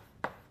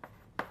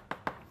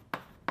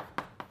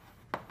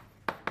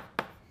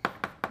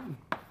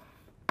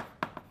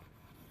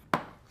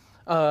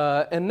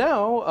 And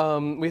now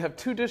we have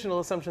 2 additional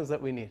assumptions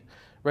that we need,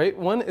 right?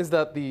 One is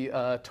that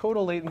the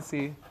total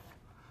latency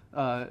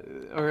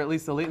or at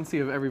least the latency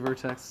of every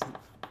vertex,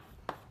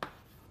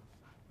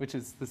 which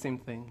is the same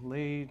thing,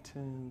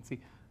 latency,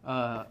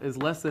 is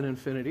less than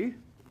infinity.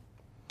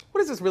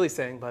 What is this really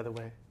saying, by the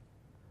way?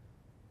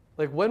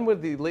 Like, when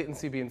would the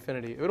latency be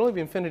infinity? It would only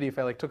be infinity if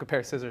I like took a pair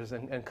of scissors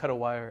and cut a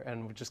wire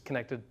and just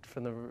connected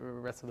from the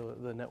rest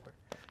of the network.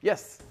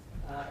 Yes?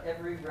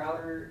 Every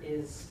router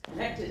is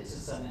connected to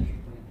some entry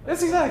point.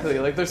 That's exactly.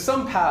 Like, there's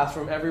some path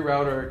from every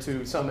router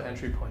to some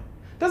entry point.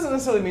 Doesn't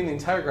necessarily mean the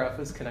entire graph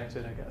is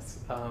connected, I guess.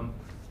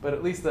 But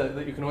at least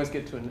that you can always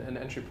get to an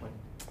entry point.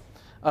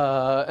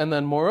 And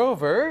then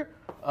moreover,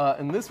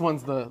 and this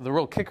one's the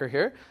real kicker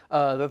here,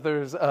 that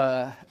there's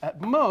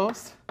at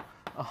most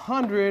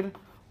 100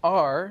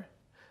 R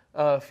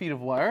feet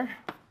of wire.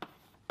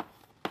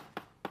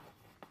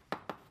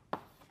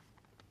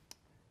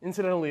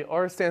 Incidentally,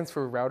 R stands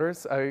for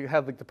routers. I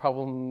had like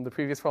the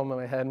previous problem in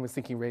my head and was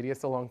thinking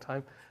radius a long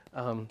time.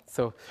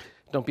 So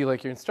don't be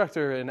like your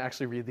instructor and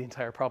actually read the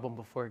entire problem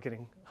before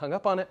getting hung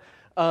up on it.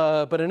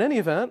 But in any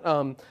event,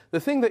 the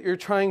thing that you're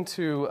trying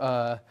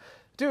to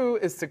do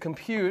is to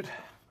compute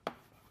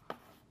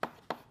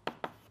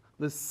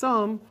the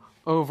sum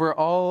over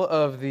all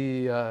of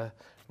the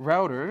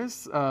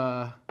routers,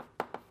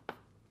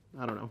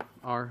 I don't know,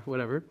 R,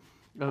 whatever,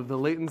 of the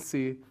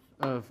latency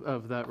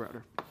of that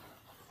router.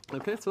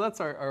 Okay, so that's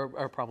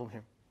our problem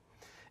here.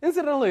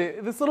 Incidentally,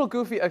 this little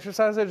goofy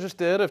exercise I just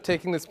did of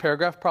taking this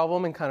paragraph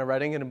problem and kind of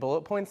writing it in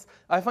bullet points,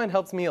 I find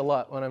helps me a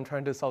lot when I'm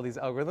trying to solve these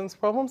algorithms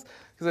problems,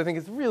 because I think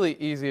it's really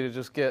easy to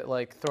just get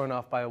like thrown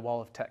off by a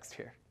wall of text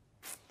here.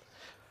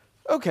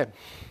 Okay,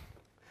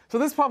 so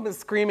this problem is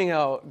screaming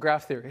out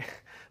graph theory.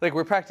 Like,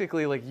 we're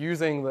practically like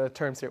using the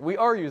terms here. We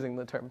are using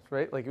the terms,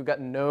 right? Like, we've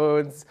got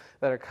nodes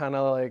that are kind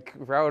of like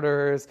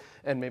routers,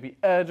 and maybe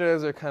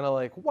edges are kind of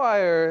like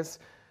wires.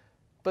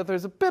 But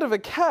there's a bit of a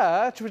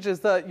catch, which is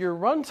that your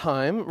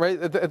runtime,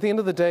 right? At the end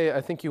of the day,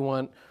 I think you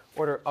want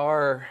order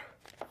R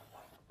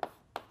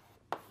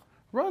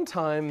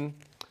runtime.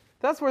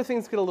 That's where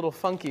things get a little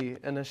funky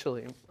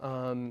initially.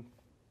 And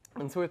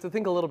so we have to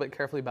think a little bit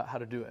carefully about how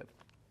to do it.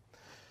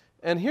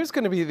 And here's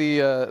going to be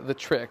the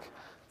trick.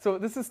 So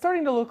this is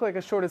starting to look like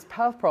a shortest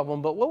path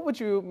problem, but what would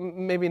you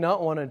maybe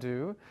not want to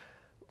do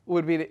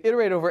would be to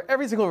iterate over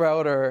every single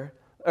router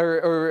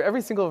or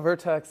every single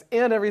vertex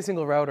and every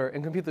single router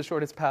and compute the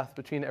shortest path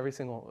between every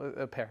single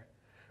pair.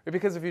 Right?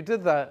 Because if you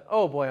did that,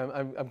 oh boy,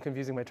 I'm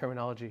confusing my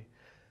terminology.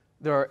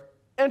 There are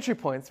entry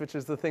points, which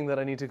is the thing that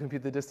I need to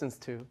compute the distance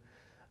to.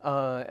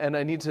 And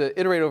I need to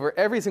iterate over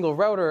every single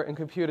router and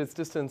compute its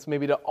distance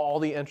maybe to all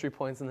the entry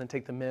points and then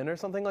take them in or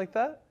something like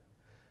that.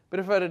 But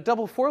if I had a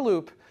double for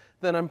loop,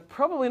 then I'm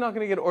probably not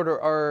going to get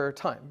order R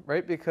time,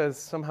 right? Because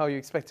somehow you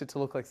expect it to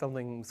look like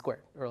something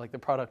squared or like the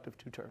product of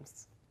two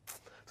terms.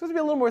 So it's going to be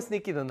a little more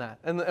sneaky than that.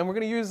 And we're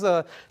going to use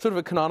sort of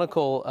a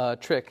canonical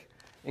trick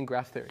in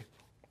graph theory.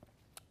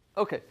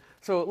 OK,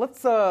 so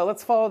let's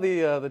follow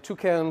the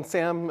Toucan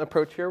Sam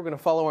approach here. We're going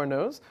to follow our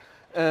nose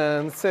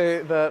and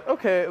say that,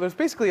 OK, there's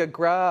basically a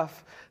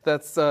graph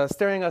that's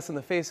staring us in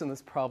the face in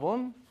this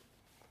problem.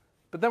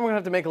 But then we're going to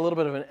have to make a little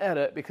bit of an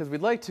edit because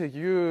we'd like to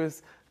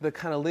use the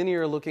kind of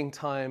linear looking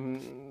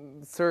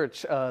time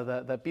search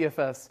that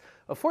BFS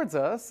affords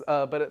us.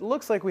 But it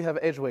looks like we have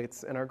edge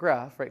weights in our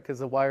graph, right? Because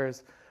the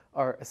wires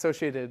are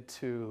associated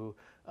to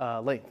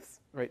lengths,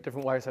 right?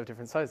 Different wires have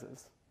different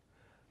sizes.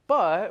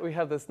 But we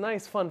have this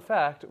nice fun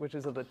fact, which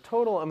is that the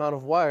total amount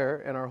of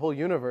wire in our whole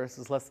universe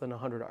is less than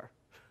 100 R.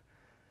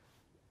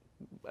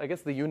 I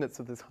guess the units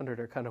of this 100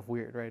 are kind of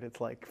weird, right?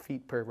 It's like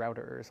feet per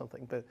router or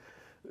something, but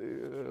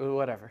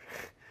whatever.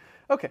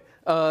 OK,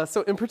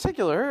 so in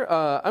particular,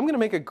 I'm going to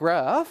make a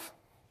graph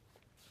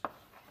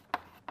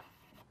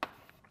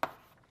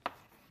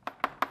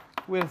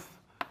with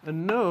a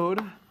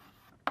node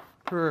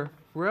per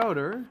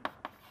router,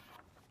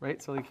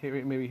 right? So like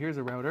maybe here's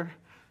a router.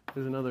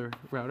 There's another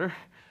router.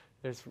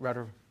 There's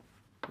router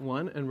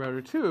 1 and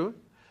router 2.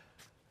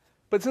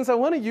 But since I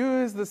want to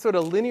use the sort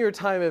of linear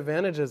time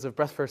advantages of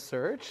breadth-first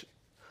search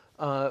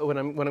when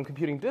I'm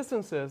computing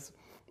distances,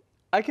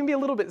 I can be a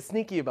little bit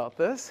sneaky about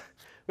this,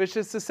 which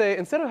is to say,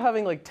 instead of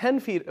having like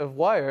 10 feet of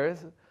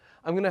wires,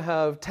 I'm going to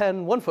have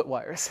 10 1-foot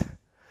wires.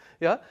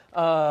 Yeah?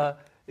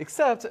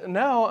 Except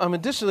now I'm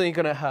additionally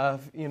going to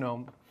have, you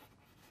know,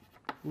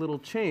 little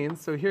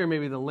chains. So here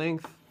maybe the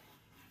length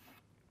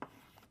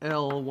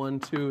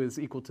L12 is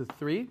equal to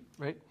 3,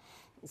 right?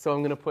 So I'm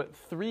going to put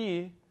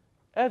 3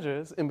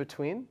 edges in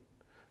between.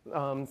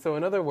 So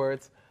in other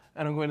words,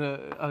 and I'm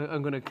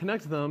going to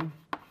connect them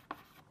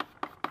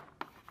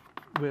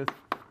with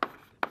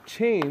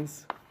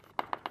chains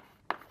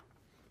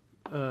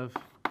of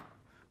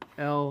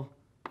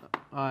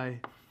Li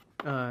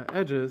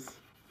edges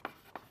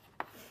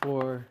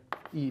for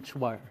each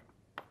wire.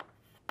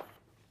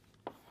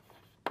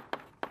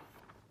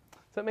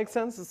 Does that make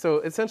sense? So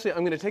essentially,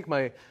 I'm going to take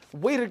my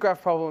weighted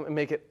graph problem and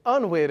make it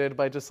unweighted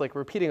by just like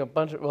repeating a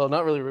bunch of, well,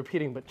 not really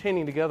repeating, but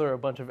chaining together a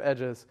bunch of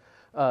edges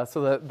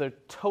so that the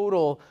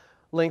total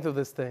length of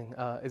this thing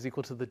is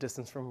equal to the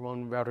distance from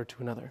one router to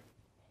another.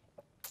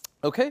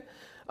 OK?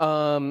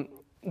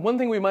 one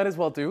thing we might as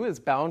well do is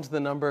bound the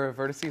number of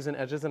vertices and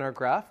edges in our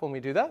graph when we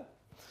do that.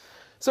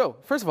 So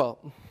first of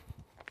all,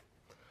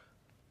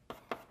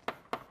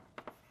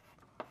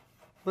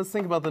 let's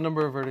think about the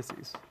number of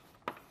vertices.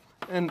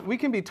 And we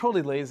can be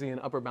totally lazy and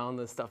upper bound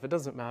this stuff. It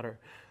doesn't matter.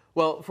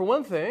 Well, for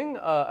one thing,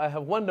 I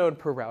have one node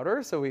per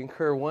router, so we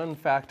incur one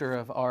factor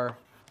of r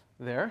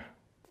there.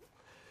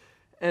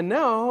 And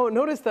now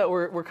notice that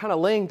we're kind of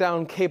laying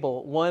down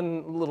cable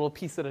one little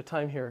piece at a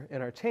time here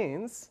in our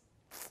chains.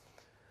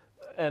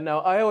 And now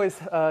I always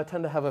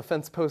tend to have a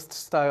fence post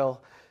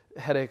style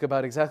headache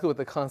about exactly what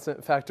the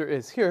constant factor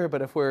is here,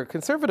 but if we're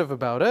conservative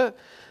about it,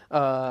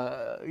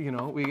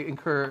 we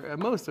incur at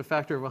most a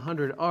factor of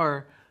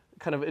 100r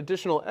kind of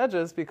additional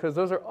edges because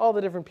those are all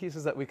the different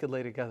pieces that we could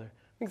lay together.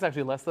 I think it's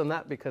actually less than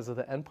that because of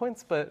the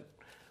endpoints, but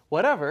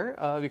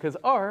whatever, because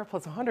r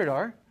plus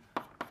 100r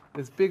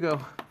is big O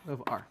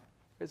of r.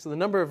 Right, so the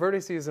number of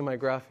vertices in my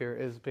graph here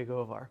is big O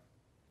of r.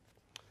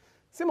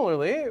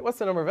 Similarly, what's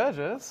the number of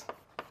edges?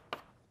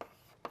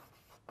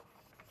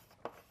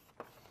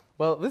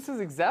 Well, this is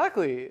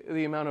exactly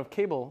the amount of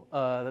cable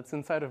that's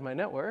inside of my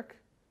network,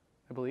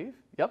 I believe.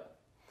 Yep.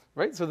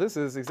 Right, so this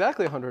is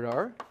exactly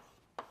 100r.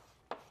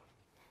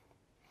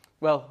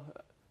 Well,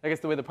 I guess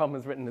the way the problem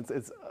is written,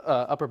 it's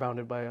upper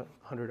bounded by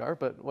 100r,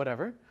 but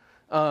whatever.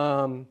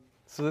 So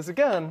this,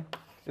 again,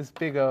 is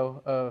big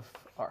O of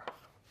r.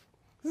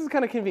 This is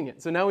kind of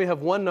convenient. So now we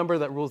have one number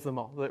that rules them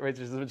all, right, which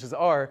is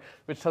r,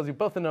 which tells you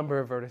both the number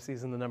of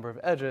vertices and the number of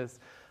edges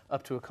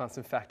up to a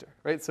constant factor.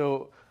 Right?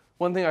 So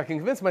one thing I can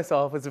convince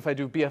myself is if I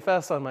do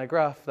BFS on my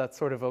graph, that's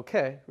sort of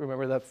OK.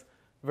 Remember, that's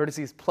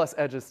vertices plus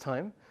edges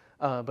time.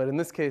 But in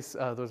this case,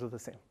 those are the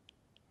same.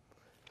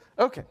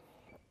 OK.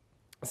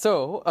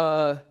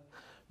 So,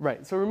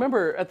 right. So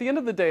remember, at the end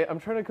of the day, I'm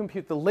trying to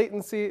compute the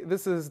latency.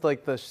 This is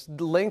like the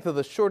length of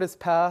the shortest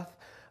path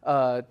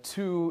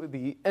to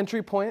the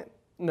entry point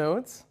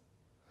nodes.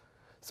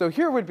 So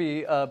here would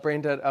be a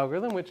brain-dead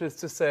algorithm, which is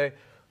to say,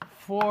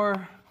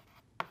 for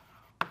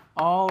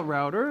all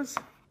routers,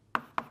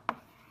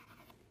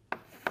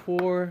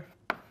 for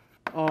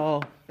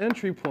all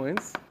entry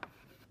points,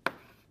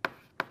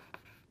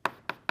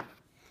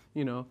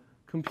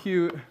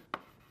 compute,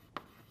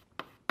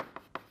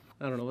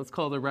 I don't know, let's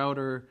call the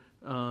router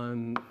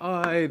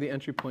I, the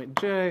entry point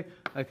j.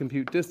 I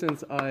compute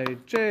distance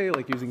ij,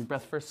 like using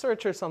breadth first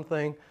search or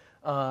something,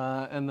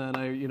 and then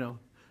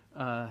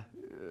I,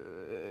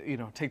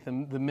 take the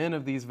min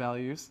of these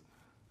values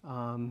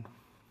and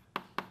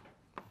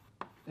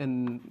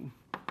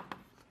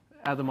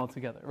add them all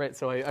together, right?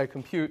 So I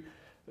compute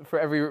for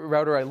every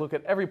router, I look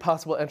at every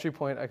possible entry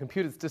point, I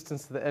compute its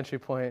distance to the entry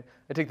point,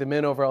 I take the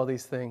min over all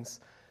these things,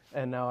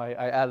 and now I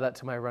add that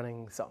to my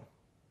running sum.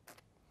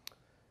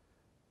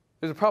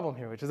 There's a problem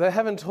here, which is I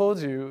haven't told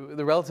you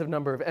the relative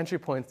number of entry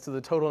points to the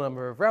total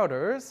number of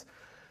routers.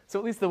 So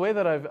at least the way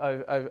that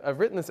I've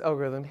written this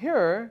algorithm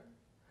here,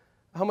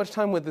 how much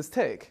time would this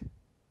take?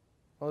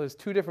 Well, there's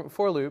two different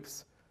for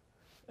loops.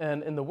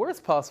 And in the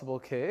worst possible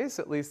case,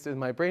 at least in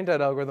my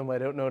brain-dead algorithm, I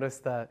don't notice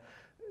that,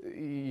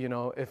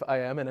 if I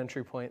am an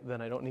entry point,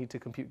 then I don't need to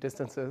compute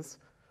distances.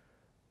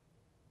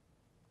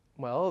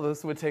 Well,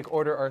 this would take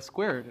order r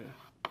squared.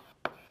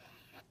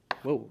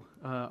 Whoa,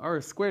 r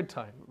squared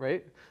time,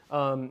 right?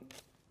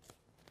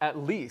 At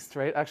least,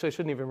 right? Actually, I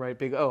shouldn't even write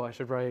big O. I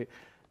should write,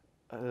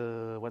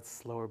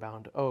 what's lower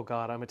bound? Oh,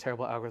 God, I'm a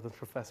terrible algorithms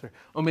professor.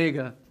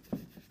 Omega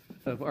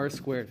of r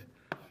squared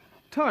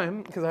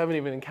time, because I haven't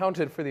even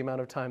accounted for the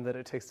amount of time that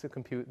it takes to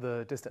compute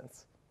the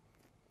distance,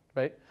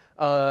 right?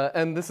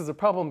 And this is a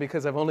problem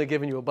because I've only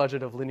given you a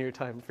budget of linear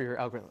time for your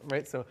algorithm,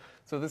 right? So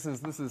this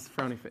is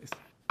frowny face.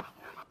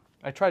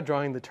 I tried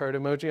drawing the turd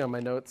emoji on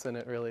my notes, and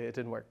it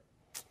didn't work.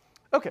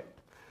 OK,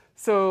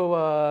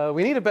 so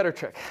we need a better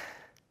trick.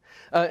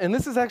 And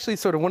this is actually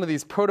sort of one of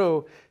these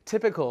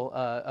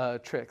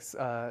prototypical tricks,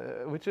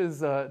 which is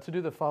to do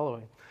the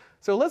following.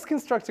 So let's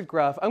construct a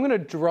graph. I'm going to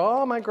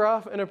draw my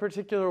graph in a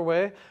particular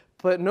way,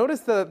 but notice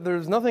that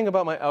there's nothing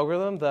about my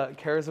algorithm that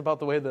cares about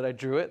the way that I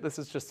drew it. This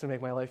is just to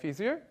make my life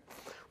easier,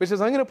 which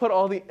is I'm going to put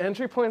all the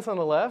entry points on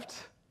the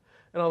left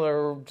and all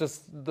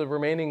the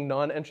remaining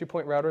non-entry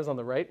point routers on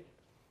the right,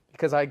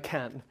 because I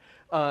can.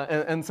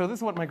 And so this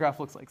is what my graph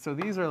looks like. So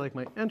these are like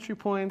my entry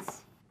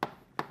points.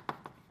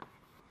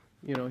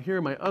 Here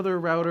are my other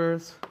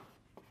routers.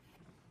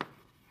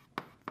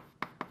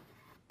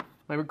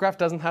 My graph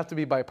doesn't have to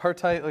be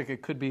bipartite. Like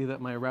it could be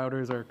that my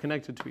routers are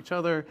connected to each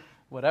other,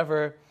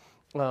 whatever.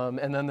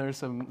 And then there's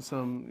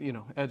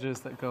some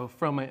edges that go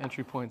from my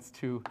entry points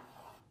to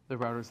the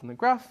routers in the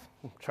graph.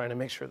 I'm trying to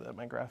make sure that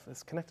my graph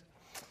is connected.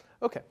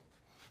 OK,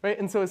 right.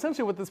 And so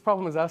essentially what this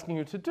problem is asking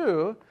you to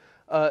do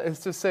is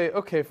to say,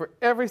 OK, for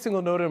every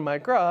single node in my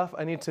graph,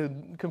 I need to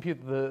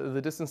compute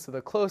the distance to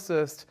the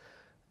closest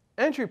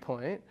entry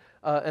point,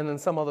 and then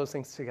sum all those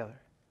things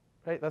together.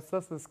 Right? That's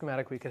the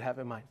schematic we could have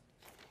in mind.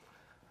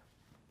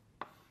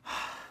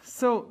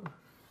 So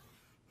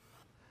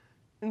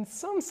in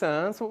some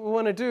sense, what we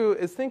want to do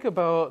is think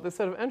about the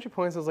set of entry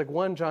points as like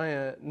one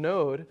giant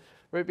node,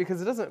 right?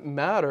 Because it doesn't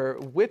matter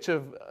which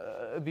of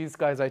these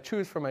guys I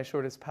choose for my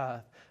shortest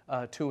path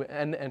to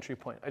an entry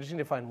point. I just need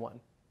to find one.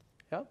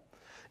 Yeah?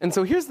 And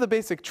so here's the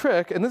basic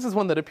trick, and this is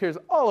one that appears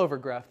all over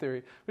graph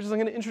theory, which is I'm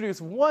going to introduce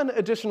one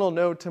additional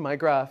node to my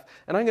graph,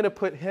 and I'm going to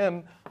put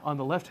him on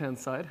the left-hand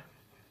side.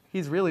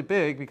 He's really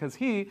big because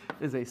he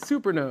is a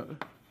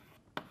supernode,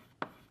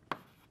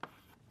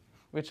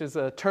 which is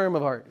a term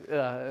of art.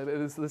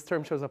 This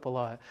term shows up a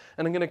lot.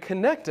 And I'm going to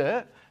connect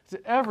it to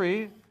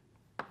every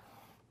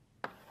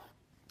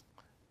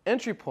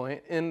entry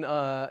point in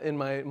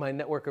my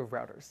network of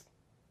routers.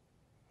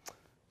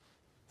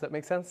 Does that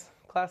make sense,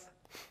 class?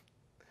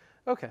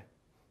 OK.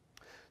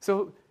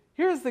 So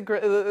here's the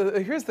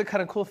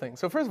kind of cool thing.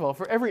 So first of all,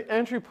 for every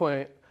entry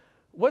point,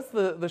 what's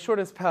the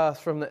shortest path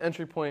from the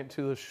entry point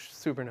to the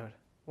supernode?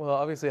 Well,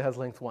 obviously it has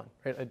length 1,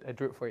 right? I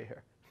drew it for you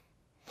here.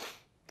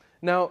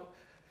 Now,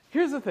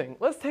 here's the thing.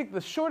 Let's take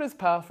the shortest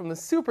path from the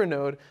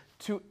supernode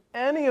to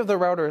any of the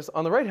routers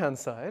on the right-hand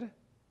side.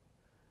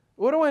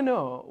 What do I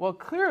know? Well,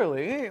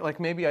 clearly, like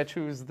maybe I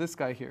choose this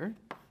guy here.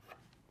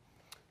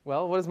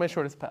 Well, what is my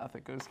shortest path?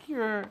 It goes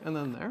here and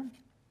then there.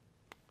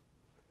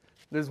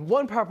 There's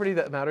one property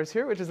that matters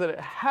here, which is that it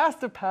has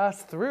to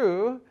pass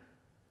through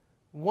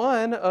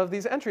one of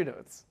these entry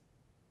nodes.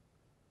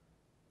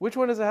 Which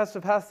one does it have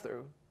to pass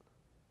through?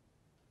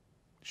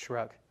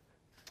 Shrug.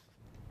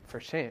 For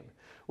shame.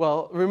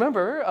 Well,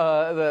 remember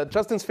that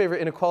Justin's favorite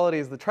inequality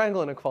is the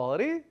triangle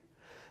inequality.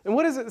 And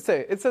what does it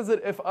say? It says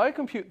that if I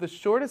compute the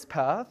shortest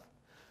path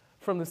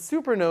from the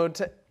supernode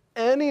to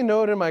any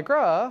node in my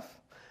graph,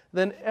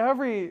 then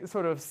every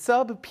sort of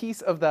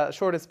sub-piece of that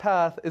shortest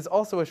path is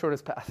also a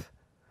shortest path.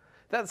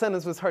 That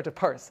sentence was hard to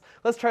parse.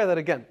 Let's try that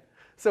again.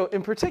 So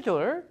in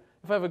particular,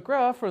 if I have a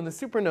graph from the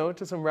supernode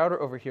to some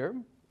router over here,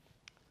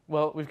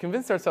 well, we've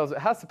convinced ourselves it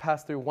has to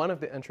pass through one of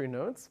the entry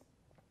nodes.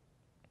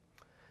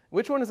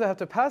 Which one does it have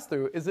to pass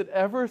through? Is it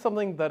ever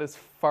something that is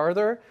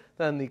farther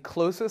than the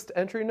closest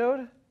entry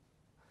node?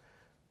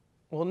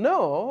 Well,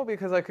 no,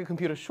 because I could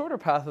compute a shorter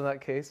path in that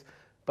case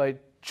by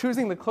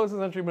choosing the closest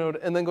entry node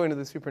and then going to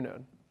the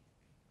supernode.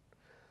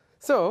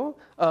 So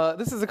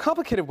this is a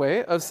complicated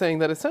way of saying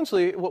that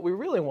essentially what we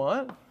really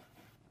want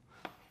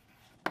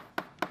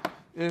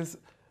is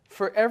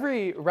for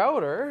every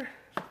router,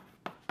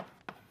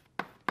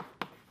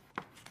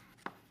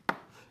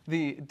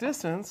 the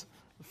distance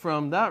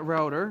from that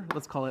router,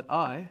 let's call it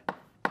I,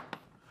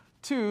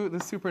 to the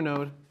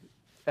supernode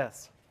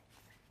S.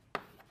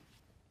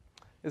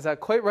 Is that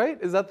quite right?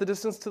 Is that the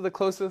distance to the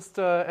closest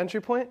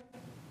entry point?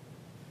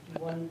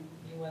 You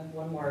went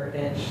one more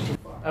edge too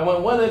far. I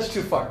went one edge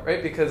too far,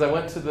 right? Because I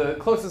went to the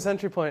closest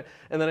entry point,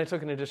 and then I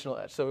took an additional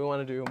edge. So we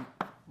want to do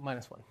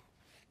 -1.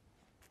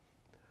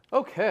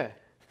 OK.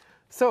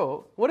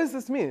 So what does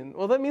this mean?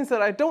 Well, that means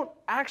that I don't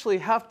actually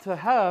have to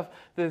have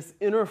this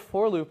inner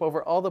for loop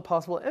over all the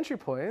possible entry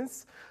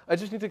points. I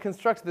just need to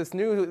construct this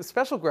new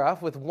special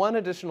graph with one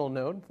additional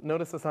node.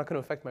 Notice that's not going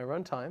to affect my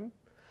runtime.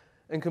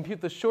 And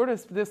compute the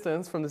shortest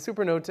distance from the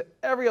supernode to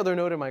every other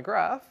node in my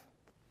graph.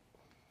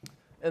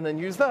 And then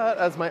use that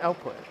as my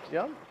output.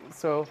 Yeah?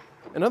 So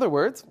in other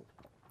words,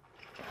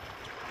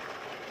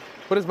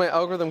 what is my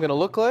algorithm going to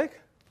look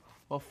like?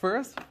 Well,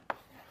 first,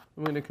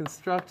 I'm going to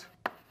construct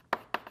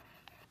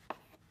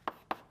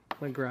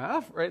my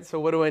graph, right? So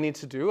what do I need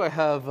to do? I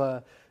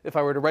have, if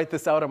I were to write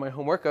this out on my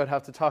homework, I would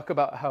have to talk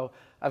about how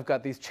I've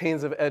got these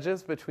chains of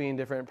edges between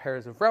different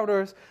pairs of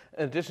routers.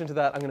 In addition to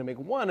that, I'm going to make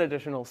one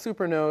additional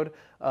supernode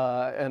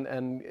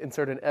and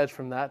insert an edge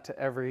from that to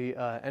every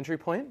entry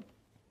point.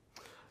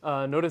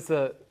 Notice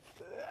that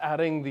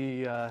adding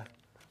the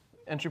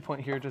entry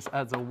point here just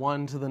adds a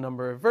 1 to the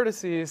number of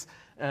vertices,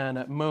 and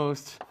at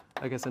most,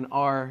 I guess, an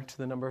r to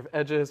the number of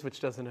edges, which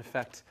doesn't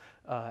affect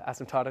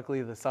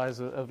asymptotically the size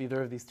of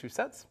either of these two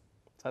sets.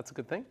 So that's a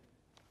good thing.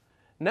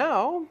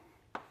 Now,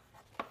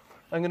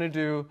 I'm going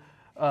to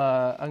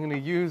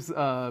use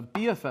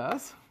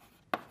BFS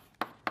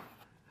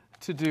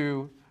to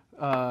do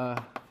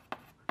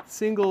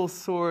single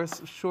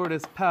source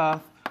shortest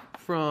path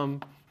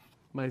from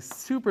my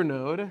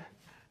supernode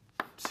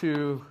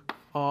to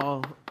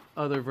all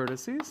other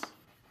vertices.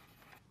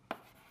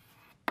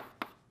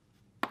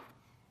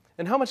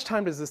 And how much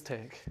time does this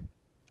take?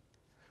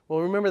 Well,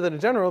 remember that in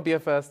general,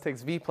 BFS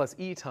takes v plus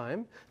e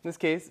time. In this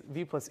case,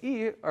 v plus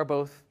e are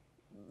both,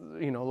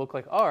 look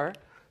like r.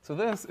 So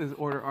this is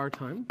order r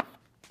time.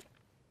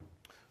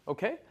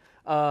 OK.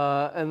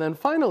 And then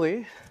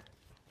finally,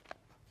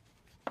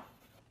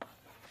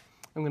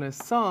 I'm going to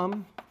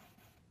sum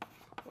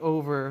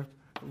over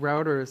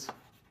routers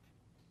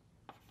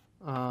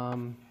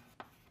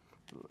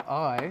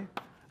I,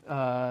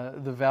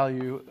 the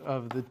value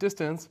of the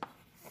distance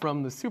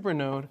from the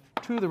supernode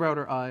to the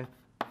router I,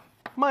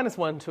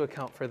 -1 to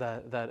account for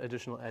that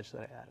additional edge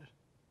that I added.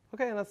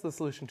 OK, and that's the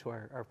solution to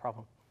our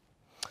problem.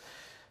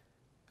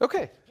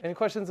 OK, any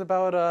questions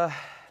about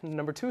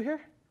number 2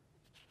 here?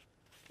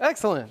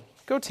 Excellent.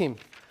 Go team.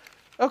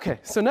 OK,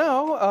 so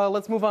now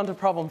let's move on to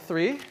problem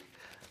 3.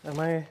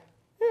 Yeah,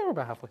 we're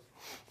about halfway.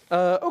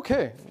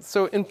 OK,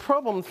 so in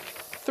problem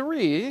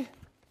 3,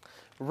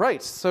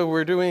 Right, so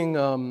we're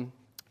doing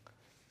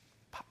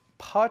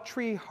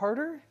Pottery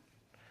Harder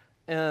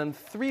and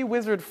 3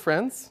 wizard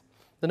friends.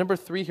 The number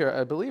 3 here,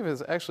 I believe,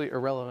 is actually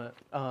irrelevant.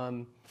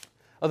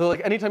 Although, like,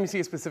 anytime you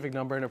see a specific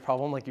number in a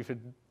problem, like, you should,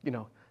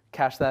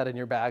 cache that in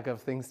your bag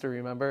of things to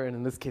remember. And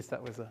in this case,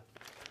 that was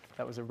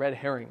a red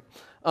herring.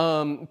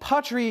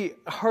 Pottery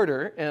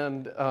Harder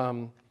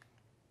and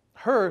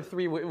her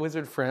 3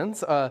 wizard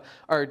friends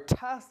are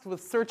tasked with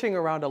searching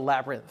around a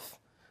labyrinth.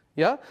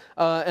 Yeah,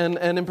 and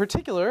in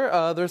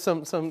particular, there's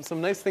some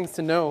nice things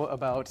to know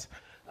about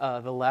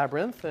the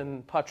labyrinth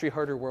and Pottery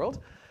Harder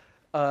world.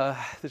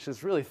 This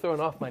is really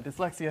throwing off my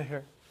dyslexia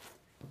here,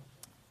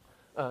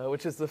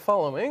 which is the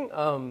following.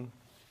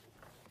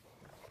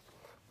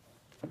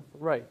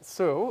 Right,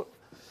 so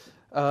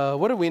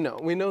what do we know?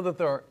 We know that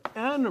there are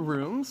n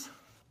rooms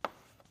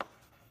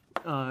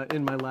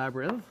in my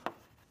labyrinth,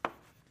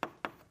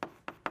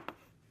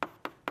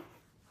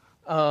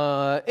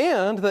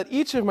 and that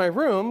each of my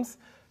rooms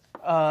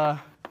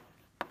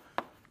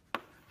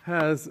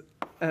has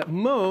at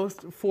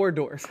most 4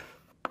 doors.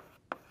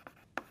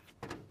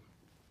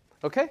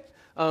 Okay?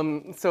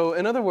 So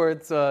in other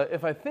words,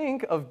 if I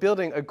think of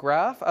building a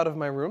graph out of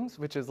my rooms,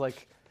 which is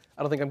like,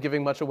 I don't think I'm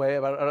giving much away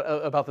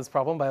about this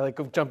problem by like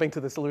jumping to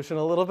the solution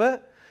a little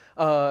bit.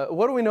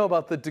 What do we know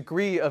about the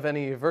degree of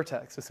any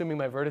vertex, assuming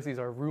my vertices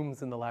are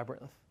rooms in the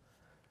labyrinth?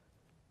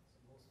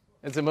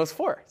 It's at most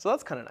 4, so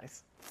that's kind of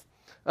nice.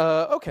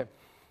 Okay,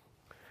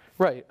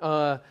 right,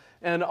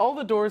 and all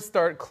the doors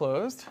start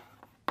closed.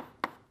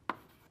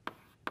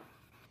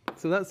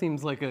 So that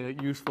seems like a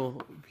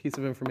useful piece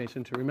of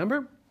information to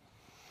remember.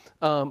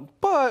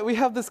 But we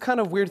have this kind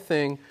of weird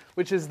thing,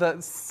 which is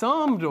that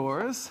some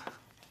doors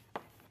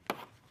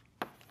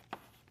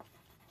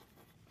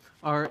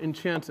are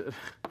enchanted.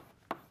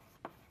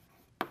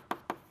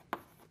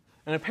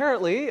 And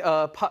apparently,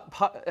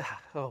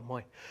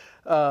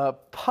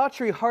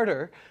 Pottery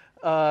Harder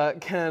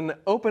can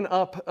open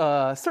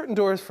up certain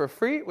doors for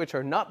free, which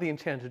are not the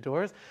enchanted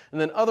doors, and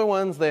then other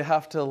ones they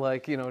have to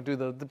do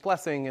the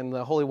blessing and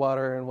the holy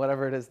water and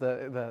whatever it is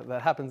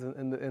that happens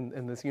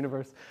in this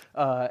universe,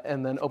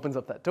 and then opens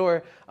up that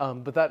door.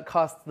 But that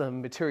costs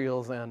them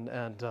materials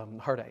and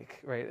heartache,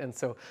 right? And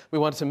so we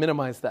want to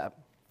minimize that,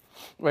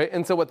 right?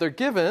 And so what they're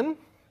given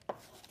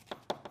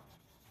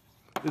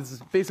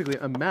is basically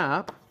a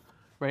map.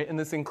 Right, and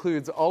this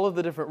includes all of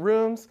the different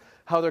rooms,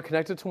 how they're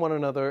connected to one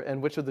another, and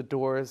which of the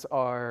doors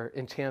are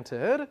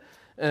enchanted.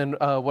 And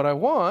what I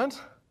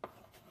want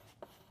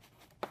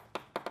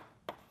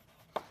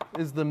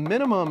is the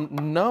minimum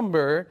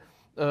number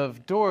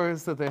of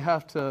doors that they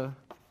have to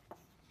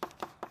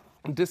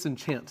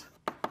disenchant.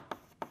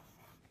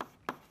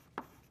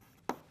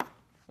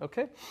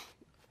 Okay?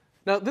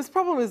 Now, this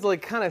problem is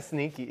like kind of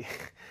sneaky.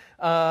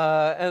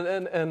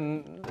 And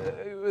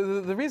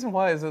the reason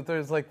why is that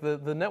there's like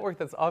the network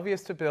that's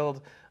obvious to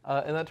build,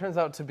 and that turns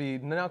out to be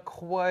not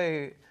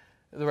quite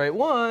the right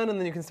one, and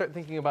then you can start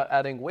thinking about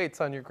adding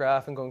weights on your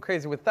graph and going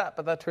crazy with that,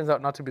 but that turns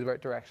out not to be the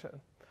right direction.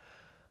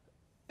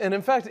 And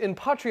in fact, in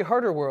Pottery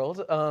Harder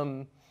world,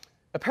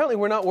 apparently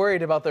we're not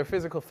worried about their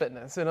physical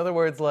fitness. In other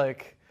words,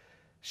 like,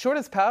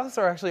 shortest paths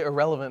are actually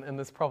irrelevant in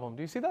this problem.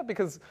 Do you see that?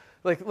 Because,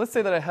 like, let's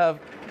say that I have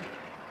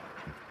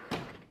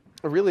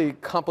a really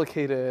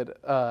complicated,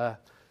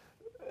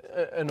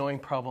 annoying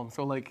problem.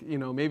 So like,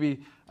 maybe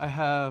I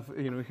have,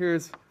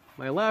 here's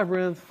my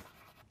labyrinth,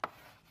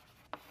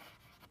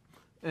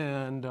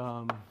 and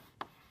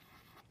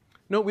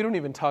no, we don't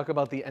even talk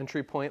about the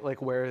entry point,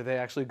 like where they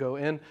actually go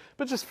in,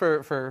 but just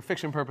for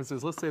fiction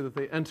purposes, let's say that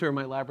they enter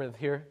my labyrinth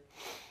here,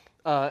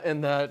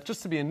 and that,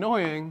 just to be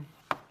annoying,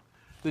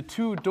 the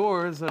 2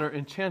 doors that are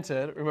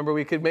enchanted, remember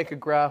we could make a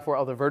graph where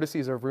all the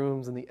vertices are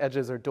rooms and the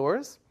edges are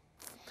doors,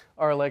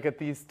 are like at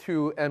these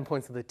 2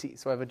 endpoints of the T.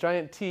 So I have a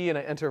giant T and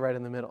I enter right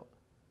in the middle.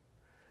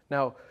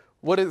 Now,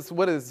 what is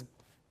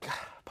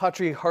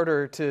Pottery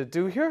Harder to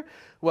do here?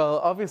 Well,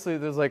 obviously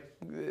there's like,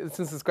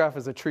 since this graph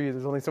is a tree,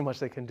 there's only so much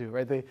they can do,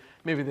 right?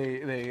 Maybe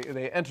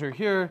they enter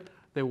here,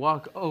 they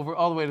walk over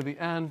all the way to the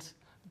end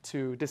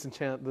to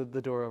disenchant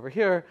the door over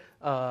here,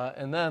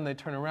 and then they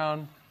turn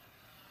around,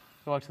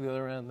 they walk to the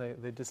other end,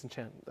 they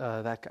disenchant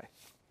that guy.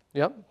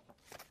 Yep.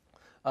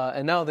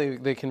 And now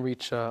they can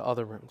reach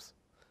other rooms.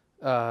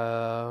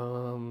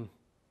 Yeah,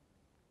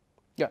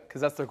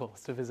 because that's their goal,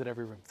 is to visit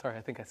every room. Sorry,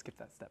 I think I skipped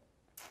that step.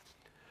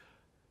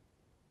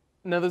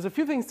 Now, there's a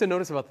few things to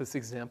notice about this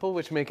example,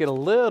 which make it a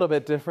little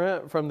bit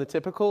different from the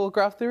typical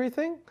graph theory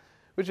thing,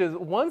 which is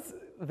once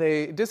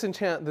they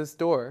disenchant this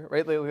door,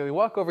 right, they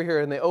walk over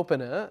here and they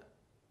open it,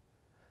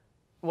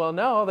 well,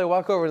 now they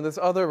walk over to this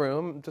other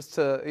room just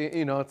to,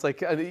 it's like,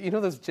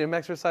 those gym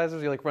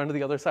exercises, you like run to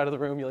the other side of the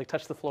room, you like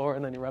touch the floor,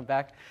 and then you run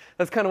back.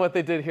 That's kind of what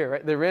they did here,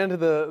 right? They ran to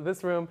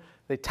this room,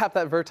 they tap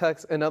that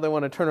vertex, and now they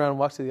want to turn around and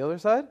walk to the other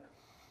side.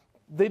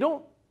 They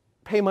don't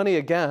pay money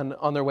again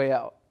on their way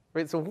out,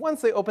 right? So once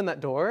they open that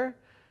door,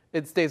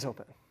 it stays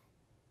open,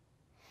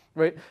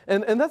 right?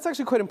 And that's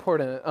actually quite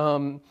important,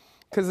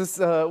 because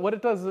what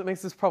it does is it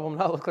makes this problem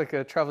not look like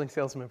a traveling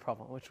salesman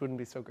problem, which wouldn't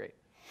be so great.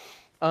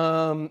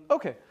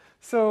 Okay.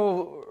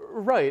 So,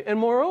 right, and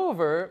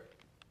moreover,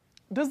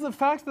 does the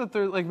fact that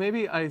they're, like,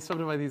 maybe I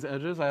subdivide these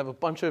edges, I have a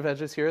bunch of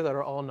edges here that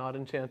are all not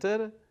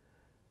enchanted,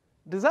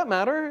 does that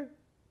matter?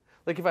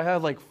 Like if I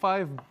had like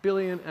 5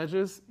 billion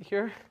edges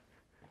here?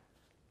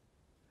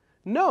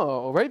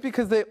 No, right?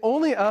 Because they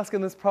only ask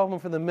in this problem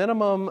for the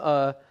minimum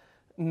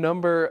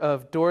number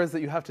of doors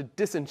that you have to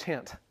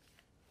disenchant.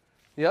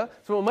 Yeah?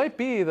 So it might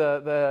be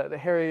the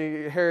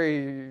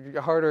Harry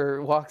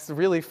Harder walks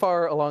really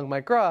far along my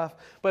graph,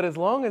 but as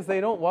long as they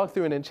don't walk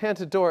through an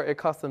enchanted door, it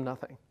costs them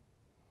nothing.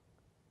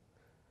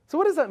 So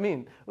what does that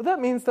mean? Well,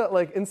 that means that,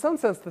 like, in some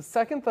sense, the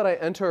second that I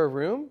enter a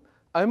room,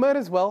 I might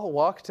as well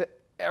walk to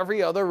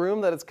every other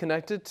room that it's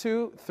connected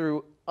to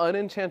through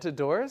unenchanted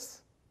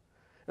doors,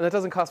 and that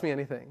doesn't cost me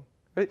anything.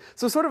 Right?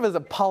 So sort of as a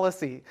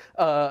policy,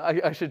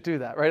 I should do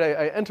that, right?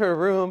 I enter a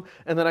room,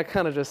 and then I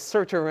kind of just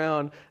search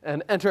around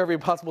and enter every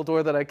possible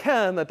door that I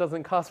can that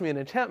doesn't cost me an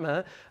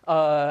enchantment,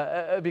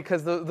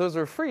 because those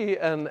are free,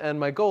 and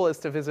my goal is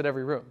to visit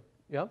every room.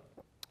 Yeah?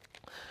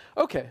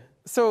 Okay,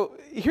 so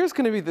here's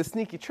going to be the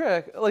sneaky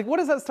trick. Like, what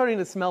is that starting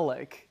to smell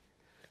like?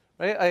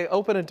 Right? I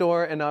open a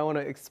door, and now I want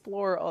to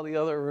explore all the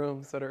other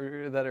rooms that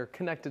are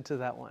connected to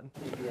that one.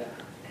 Maybe a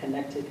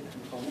connected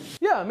component?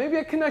 Yeah, maybe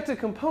a connected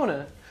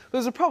component.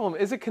 There's a problem.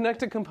 Is it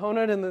connected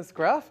component in this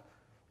graph?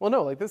 Well,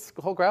 no, like this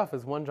whole graph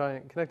is one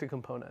giant connected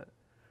component.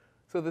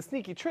 So the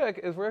sneaky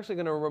trick is we're actually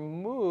going to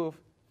remove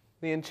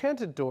the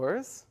enchanted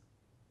doors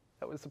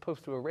that was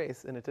supposed to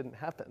erase, and it didn't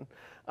happen.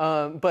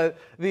 But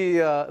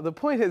the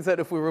point is that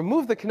if we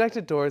remove the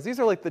connected doors, these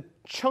are like the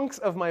chunks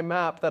of my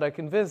map that I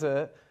can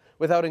visit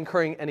without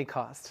incurring any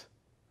cost.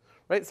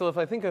 Right? So if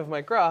I think of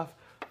my graph,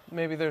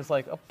 maybe there's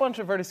like a bunch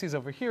of vertices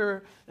over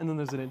here, and then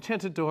there's an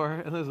enchanted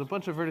door, and there's a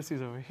bunch of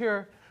vertices over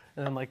here,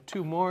 and then like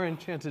 2 more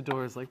enchanted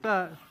doors like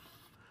that.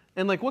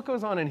 And like what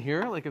goes on in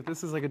here, like if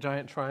this is like a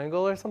giant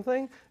triangle or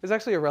something, is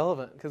actually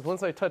irrelevant, because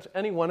once I touch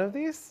any one of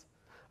these,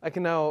 I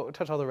can now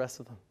touch all the rest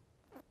of them.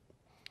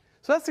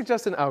 So that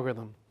suggests an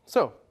algorithm.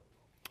 So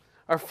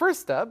our first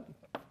step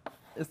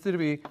is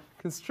to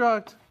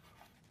construct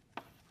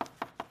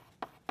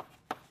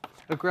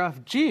a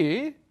graph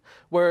G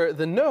where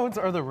the nodes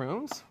are the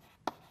rooms,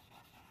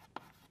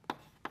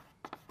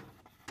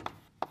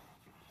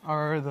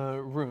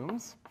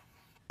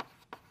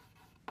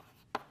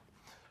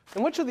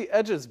 And what should the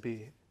edges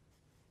be?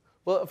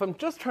 Well, if I'm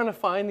just trying to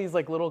find these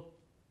like little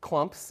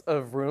clumps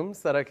of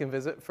rooms that I can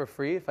visit for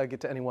free if I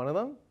get to any one of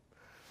them,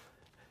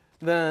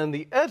 then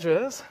the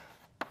edges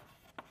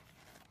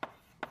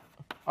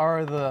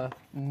are the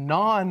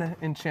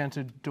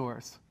non-enchanted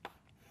doors.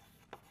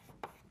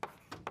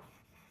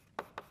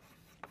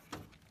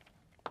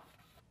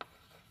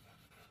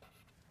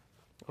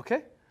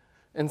 Okay?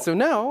 And so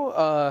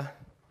now,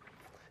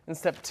 in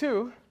step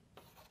 2,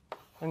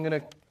 I'm going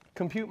to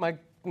compute my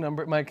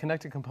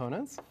connected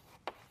components,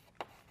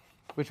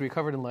 which we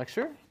covered in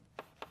lecture.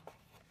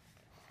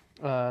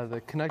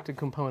 The connected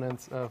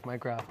components of my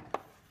graph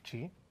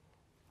G.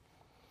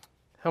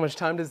 How much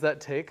time does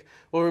that take?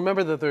 Well,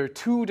 remember that there are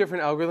 2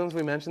 different algorithms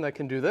we mentioned that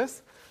can do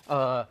this.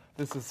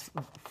 This is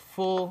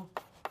full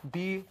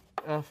BFS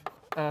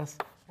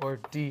or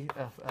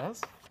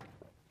DFS.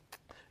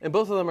 And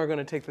both of them are going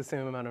to take the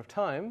same amount of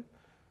time.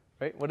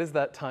 Right? What is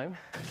that time?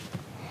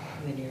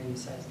 Linear in the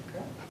size of the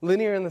graph.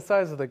 Linear in the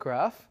size of the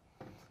graph.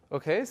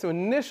 Okay, so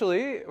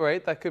initially,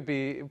 right, that could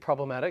be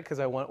problematic because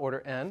I want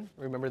order n.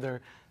 Remember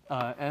there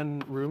are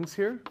n rooms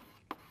here.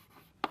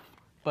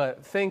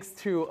 But thanks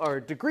to our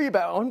degree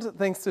bound,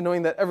 thanks to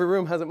knowing that every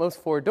room has at most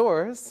 4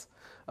 doors,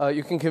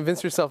 you can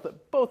convince yourself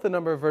that both the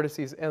number of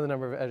vertices and the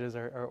number of edges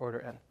are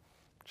order n,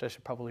 which I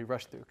should probably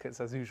rush through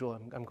because, as usual,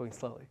 I'm going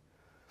slowly.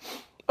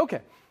 Okay,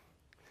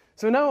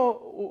 so now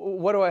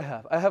what do I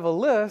have? I have a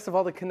list of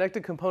all the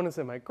connected components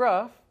in my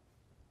graph,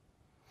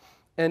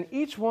 and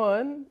each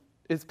one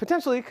is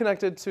potentially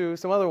connected to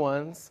some other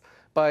ones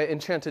by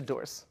enchanted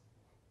doors.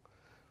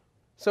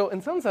 So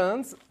in some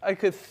sense, I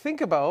could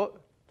think about,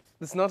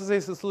 this is not to say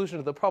it's the solution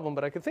to the problem,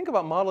 but I could think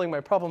about modeling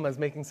my problem as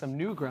making some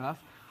new graph,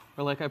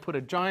 where like I put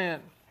a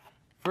giant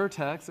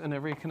vertex in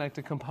every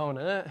connected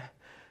component,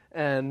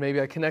 and maybe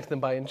I connect them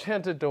by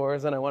enchanted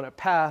doors, and I want a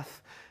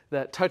path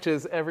that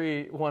touches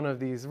every one of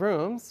these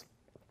rooms.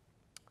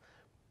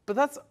 But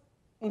that's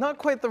not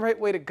quite the right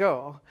way to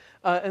go.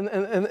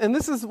 And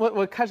this is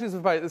what catches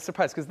me by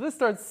surprise, because this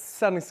starts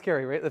sounding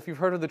scary, right? If you've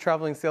heard of the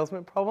traveling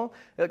salesman problem,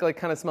 it like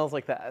kind of smells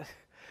like that.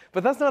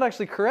 But that's not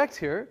actually correct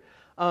here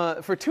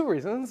for 2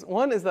 reasons.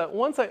 One is that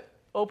once I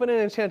open an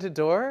enchanted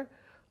door,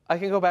 I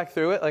can go back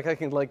through it. Like I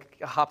can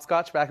like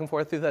hopscotch back and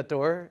forth through that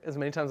door as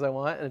many times as I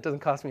want, and it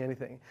doesn't cost me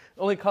anything. It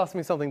only costs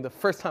me something the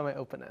first time I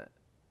open it.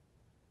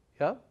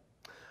 Yeah?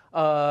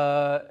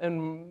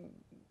 And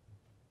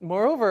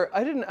moreover,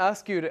 I didn't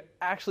ask you to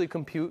actually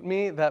compute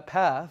me that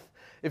path.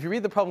 If you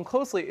read the problem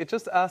closely, it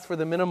just asks for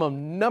the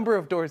minimum number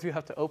of doors you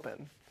have to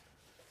open.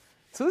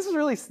 So this is a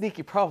really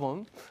sneaky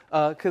problem,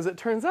 because it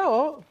turns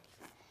out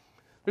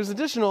there's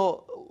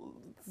additional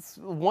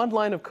 1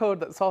 line of code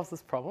that solves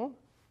this problem.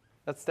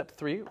 That's step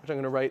 3, which I'm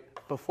going to write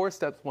before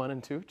steps 1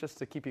 and 2, just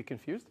to keep you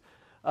confused.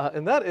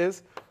 And that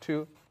is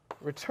to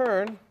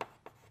return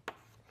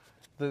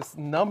this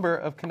number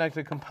of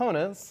connected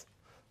components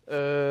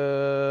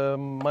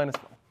minus 1.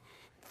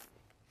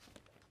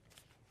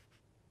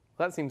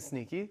 That seems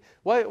sneaky.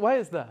 Why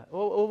is that?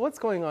 Well, what's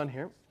going on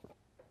here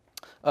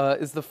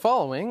is the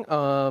following,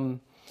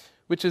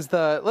 which is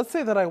that, let's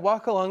say that I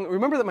walk along,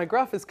 remember that my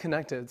graph is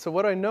connected, so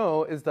what I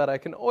know is that I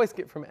can always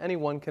get from any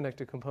one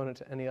connected component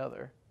to any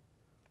other,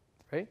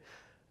 right?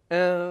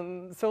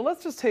 And so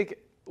let's just take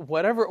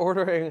whatever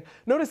ordering.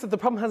 Notice that the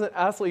problem hasn't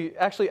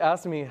actually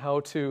asked me how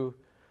to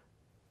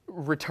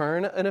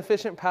return an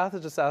efficient path.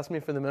 It just asked me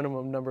for the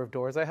minimum number of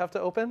doors I have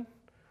to open.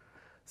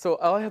 So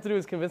all I have to do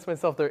is convince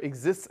myself there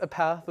exists a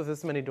path with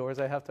this many doors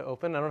I have to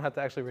open. I don't have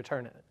to actually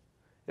return it.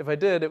 If I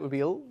did, it would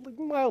be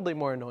mildly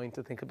more annoying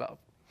to think about.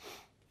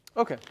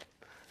 Okay.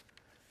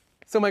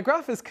 So my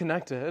graph is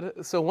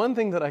connected. So one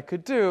thing that I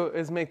could do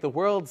is make the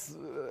worlds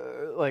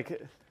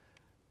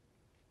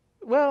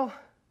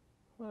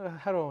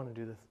how do I want to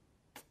do this?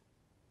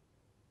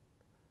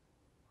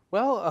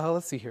 Well,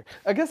 let's see here.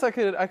 I guess I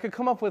could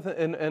come up with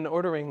an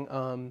ordering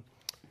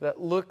that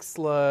looks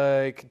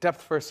like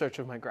depth first search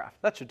of my graph.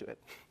 That should do it.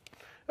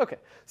 Okay,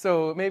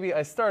 so maybe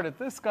I started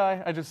this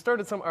guy. I just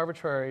started some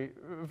arbitrary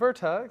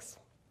vertex.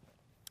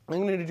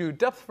 I'm going to do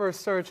depth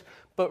first search,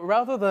 but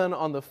rather than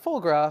on the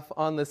full graph,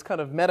 on this kind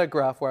of meta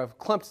graph where I've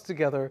clumped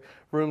together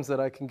rooms that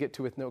I can get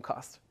to with no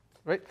cost,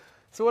 right?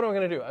 So what am I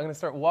going to do? I'm going to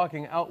start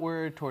walking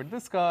outward toward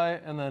this guy,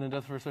 and then in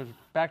depth first search,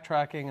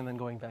 backtracking, and then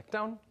going back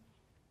down.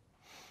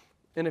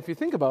 And if you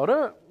think about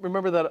it,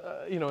 remember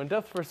that in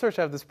depth first search,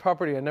 I have this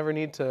property. I never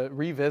need to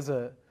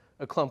revisit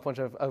a clump once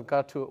I've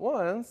got to it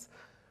once.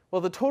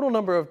 Well, the total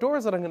number of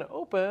doors that I'm going to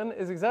open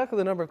is exactly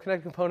the number of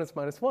connected components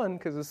minus 1,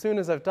 because as soon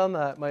as I've done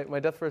that, my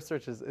depth first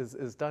search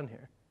is done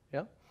here.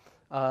 Yeah.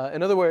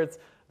 In other words,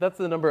 that's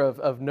the number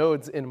of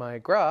nodes in my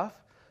graph.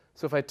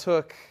 So if I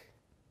took,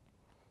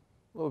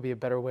 what would be a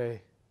better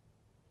way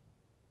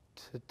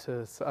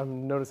so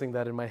I'm noticing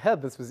that in my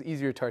head this was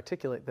easier to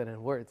articulate than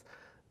in words.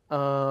 Here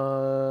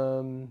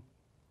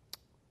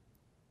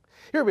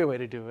would be a way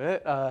to do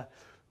it.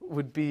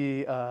 Would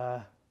be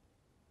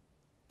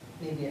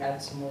maybe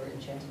add some more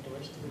enchanted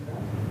doors to the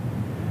graph.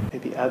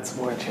 Maybe add some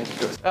more enchanted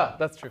doors.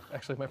 That's true.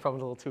 Actually, my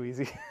problem's a little too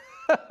easy.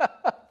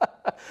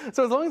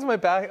 So as long as my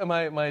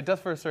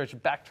depth first search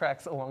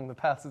backtracks along the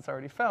paths it's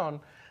already found,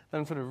 then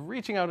I'm sort of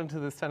reaching out into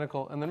this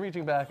tentacle and then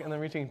reaching back and then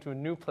reaching into a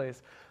new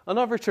place. I'll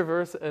never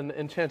traverse an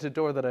enchanted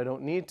door that I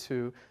don't need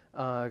to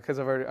because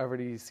I've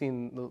already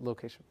seen the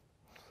location.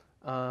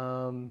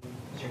 You're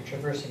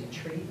traversing a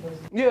tree?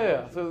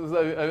 Yeah.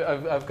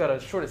 So I've got a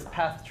shortest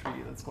path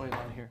tree that's going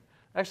on here.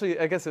 Actually,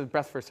 I guess a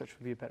breadth first search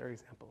would be a better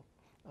example.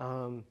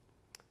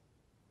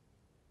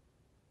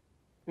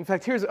 In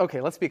fact,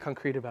 okay, let's be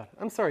concrete about it.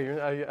 I'm sorry,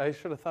 I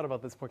should have thought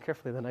about this more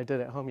carefully than I did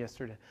at home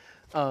yesterday.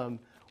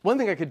 One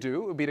thing I could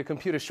do would be to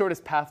compute a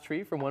shortest path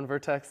tree from one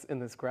vertex in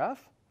this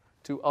graph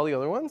to all the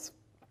other ones.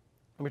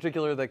 In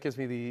particular, that gives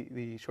me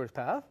the shortest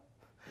path.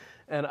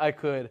 And I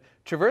could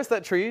traverse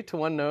that tree to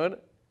one node,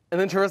 and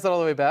then traverse it all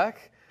the way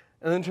back,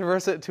 and then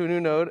traverse it to a new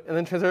node, and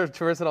then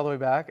traverse it all the way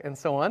back, and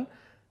so on.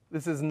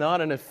 This is not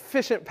an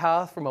efficient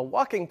path from a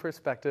walking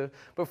perspective,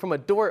 but from a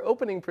door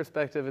opening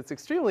perspective, it's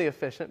extremely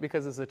efficient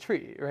because it's a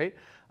tree, right?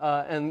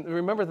 And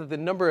remember that the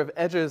number of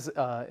edges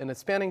in a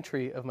spanning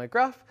tree of my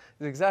graph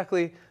is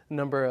exactly the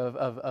number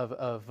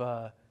of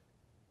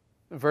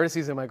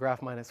vertices in my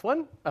graph minus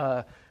 1,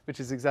 which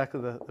is exactly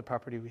the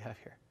property we have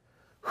here.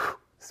 Whew,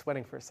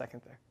 sweating for a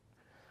second there.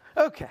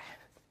 Okay.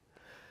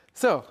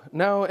 So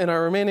now in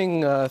our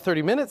remaining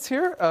 30 minutes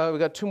here, we've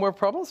got 2 more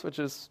problems, which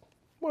is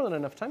more than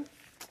enough time.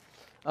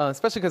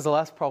 Especially because the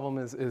last problem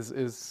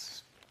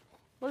is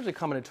largely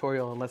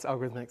combinatorial and less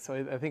algorithmic, so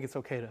I think it's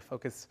okay to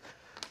focus,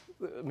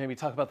 maybe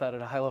talk about that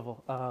at a high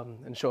level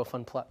and show a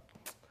fun plot.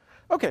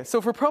 Okay,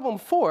 so for problem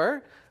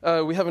 4,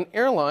 we have an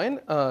airline,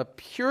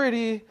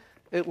 Purity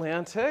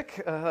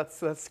Atlantic.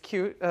 That's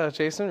cute,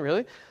 Jason,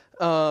 really.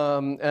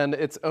 And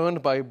it's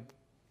owned by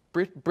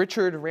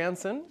Richard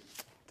Ranson.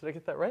 Did I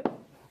get that right?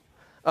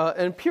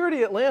 And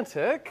Purity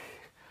Atlantic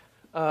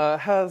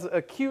has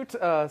a cute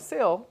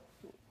sail.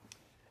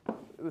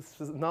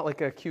 This is not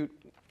like a cute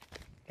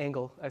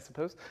angle, I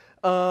suppose,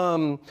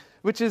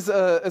 which is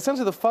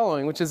essentially the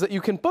following, which is that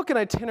you can book an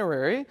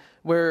itinerary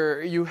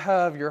where you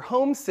have your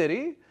home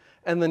city,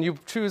 and then you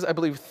choose, I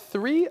believe,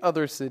 3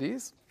 other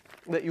cities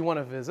that you want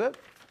to visit.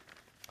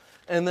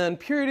 And then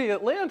Purity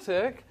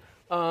Atlantic,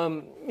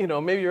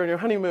 maybe you're on your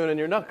honeymoon and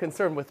you're not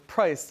concerned with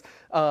price,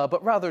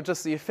 but rather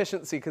just the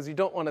efficiency because you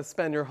don't want to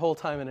spend your whole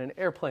time in an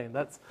airplane.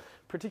 That's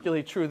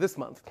particularly true this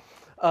month.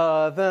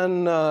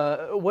 Then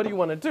what do you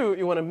want to do?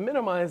 You want to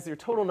minimize your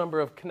total number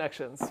of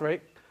connections,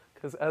 right?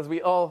 Because as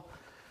we all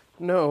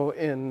know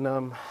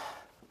in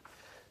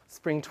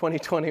spring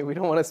 2020, we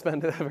don't want to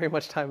spend very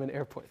much time in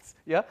airports,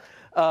 yeah?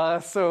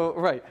 So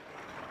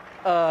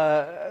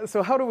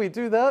how do we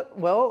do that?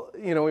 Well,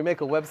 we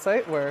make a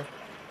website where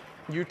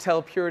you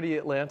tell Purity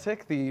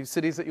Atlantic the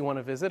cities that you want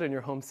to visit in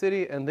your home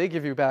city, and they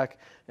give you back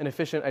an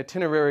efficient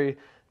itinerary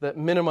that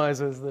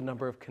minimizes the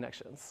number of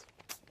connections.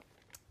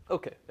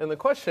 Okay, and the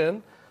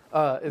question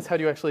is how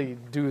do you actually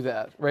do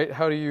that, right?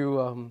 How do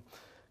you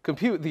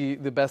compute the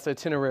best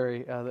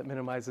itinerary that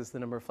minimizes the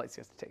number of flights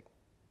you have to take?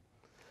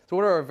 So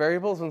what are our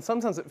variables? And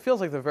sometimes it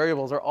feels like the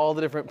variables are all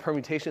the different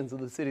permutations of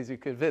the cities you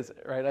could visit,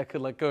 right? I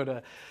could like go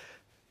to,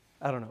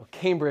 I don't know,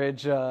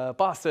 Cambridge,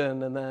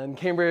 Boston, and then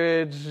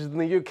Cambridge in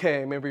the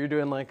UK. Maybe you're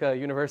doing like a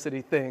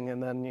university thing,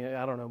 and then,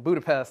 I don't know,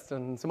 Budapest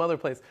and some other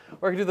place.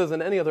 Or I could do those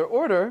in any other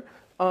order.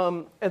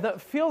 And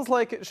that feels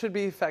like it should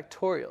be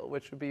factorial,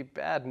 which would be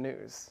bad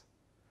news.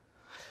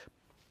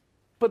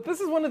 But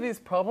this is one of these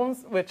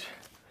problems which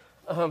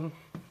I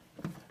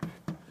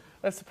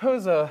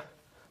suppose a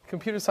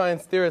computer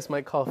science theorists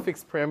might call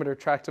fixed parameter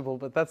tractable,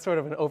 but that's sort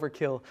of an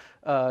overkill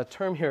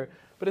term here.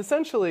 But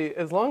essentially,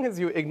 as long as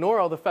you ignore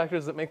all the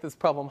factors that make this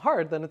problem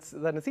hard, then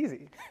it's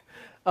easy.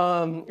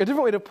 A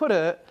different way to put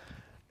it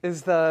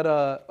is that,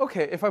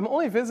 okay, if I'm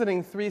only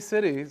visiting 3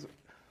 cities,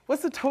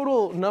 what's the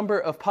total number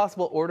of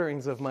possible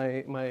orderings of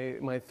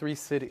my 3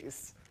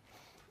 cities?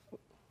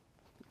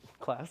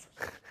 Class.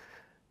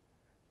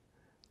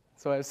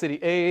 So I have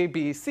city A,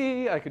 B,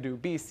 C. I could do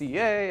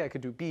BCA. I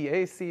could do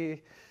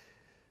BAC.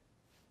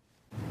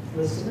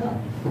 Listen up.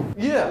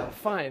 Yeah,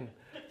 fine,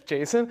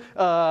 Jason.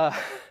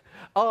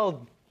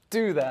 I'll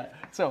do that.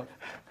 So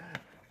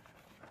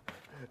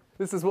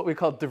this is what we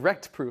call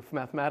direct proof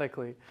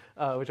mathematically,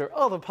 which are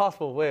all the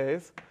possible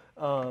ways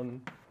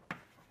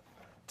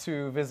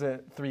to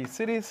visit 3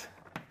 cities.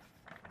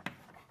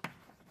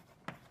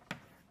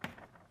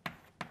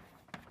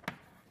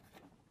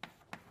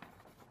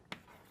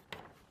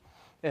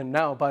 And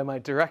now, by my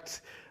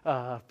direct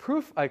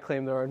proof, I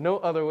claim there are no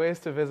other ways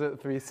to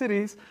visit 3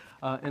 cities.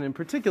 And in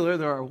particular,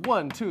 there are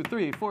 1, 2,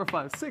 3, 4,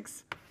 5,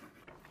 6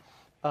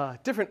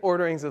 different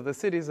orderings of the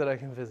cities that I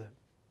can visit.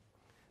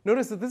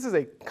 Notice that this is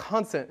a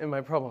constant in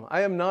my problem.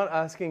 I am not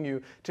asking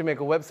you to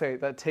make a website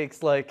that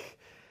takes like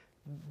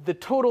the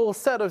total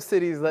set of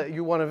cities that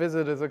you want to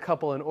visit as a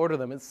couple and order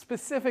them. It's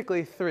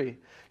specifically 3.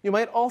 You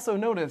might also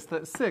notice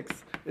that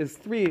 6 is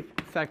 3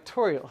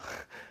 factorial,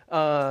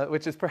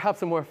 which is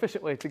perhaps a more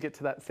efficient way to get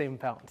to that same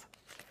bound.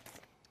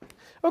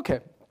 Okay.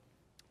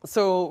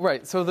 So,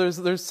 right, so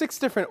there's 6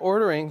 different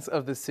orderings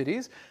of the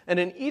cities, and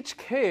in each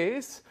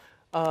case,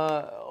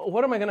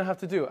 what am I going to have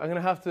to do? I'm going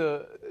to have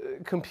to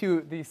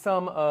compute the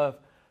sum of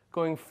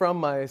going from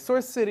my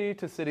source city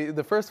to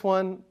the first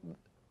one,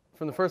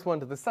 from the first one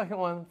to the second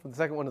one, from the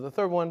second one to the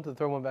third one, to the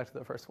third one back to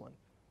the first one.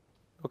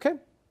 Okay?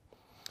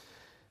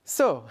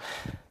 So,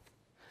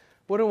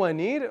 what do I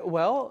need?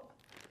 Well,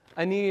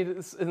 I need,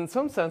 in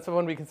some sense, I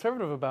want to be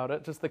conservative about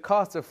it, just the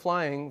cost of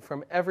flying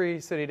from every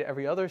city to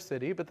every other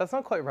city, but that's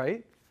not quite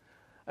right.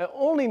 I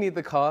only need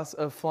the cost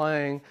of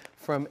flying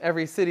from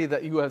every city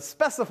that you have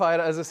specified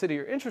as a city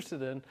you're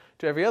interested in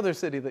to every other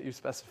city that you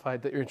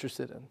specified that you're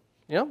interested in.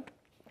 Yeah?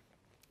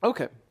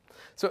 Okay.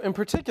 So in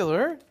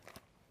particular,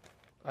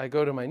 I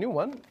go to my new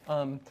one.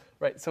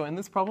 Right, so in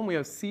this problem we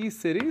have C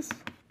cities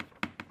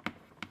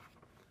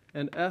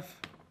and F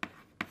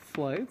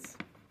flights.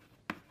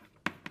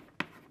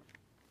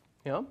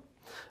 Yeah.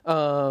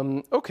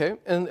 Okay,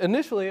 and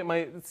initially it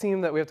might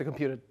seem that we have to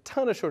compute a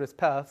ton of shortest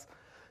paths,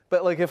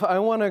 but like if I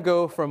want to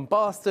go from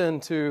Boston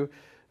to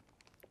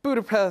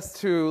Budapest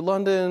to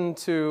London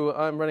to,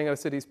 I'm running out of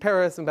cities,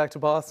 Paris and back to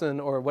Boston,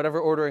 or whatever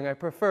ordering I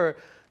prefer,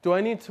 do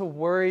I need to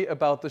worry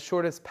about the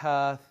shortest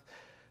path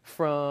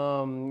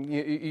from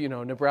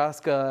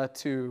Nebraska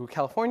to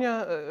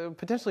California?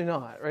 Potentially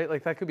not, right?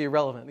 Like that could be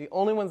irrelevant. The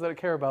only ones that I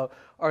care about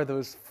are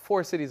those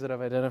 4 cities that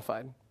I've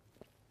identified.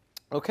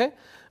 Okay,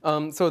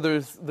 so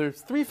there's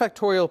 3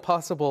 factorial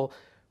possible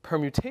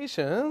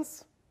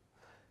permutations,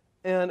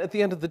 and at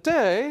the end of the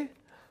day,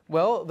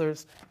 well,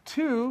 there's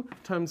 2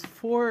 times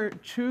 4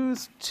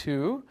 choose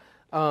 2.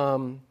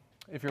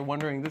 If you're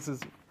wondering, this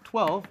is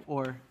 12,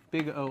 or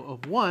big O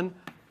of 1,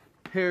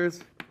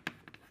 pairs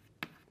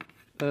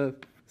of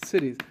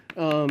cities.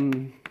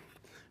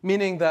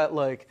 Meaning that,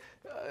 like,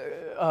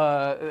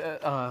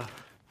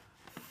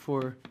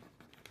 for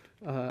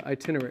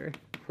itinerary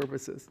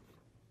purposes.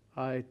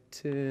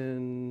 Itinerary.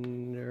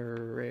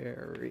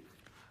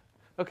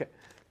 Okay,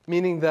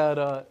 meaning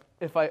that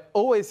if I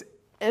always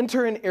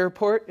enter an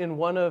airport in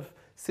one of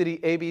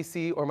city A, B,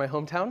 C, or my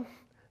hometown,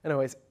 and I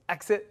always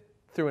exit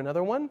through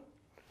another one,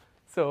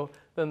 so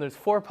then there's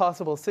 4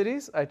 possible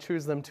cities. I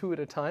choose them 2 at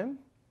a time.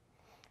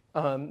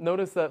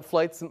 Notice that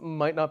flights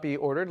might not be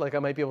ordered. Like I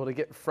might be able to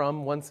get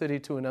from one city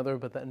to another,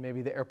 but then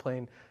maybe the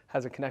airplane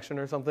has a connection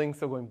or something,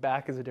 so going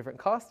back is a different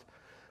cost.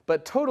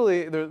 But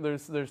totally,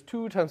 there's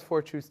 2 times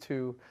 4 choose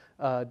 2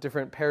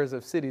 different pairs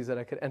of cities that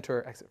I could enter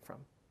or exit from.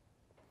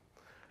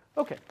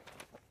 Okay,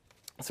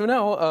 so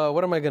now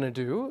what am I going to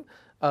do?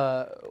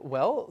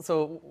 Well,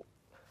 so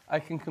I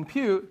can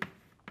compute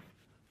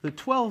the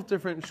 12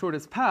 different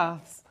shortest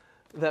paths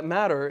that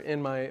matter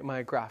in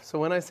my graph. So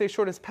when I say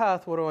shortest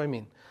path, what do I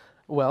mean?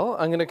 Well,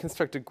 I'm going to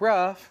construct a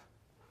graph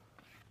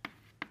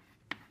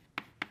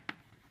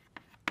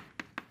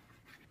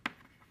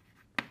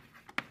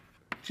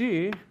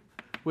G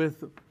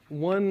with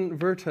 1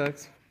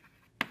 vertex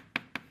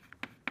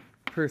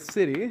per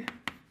city,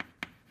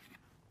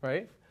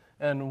 right?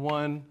 and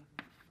 1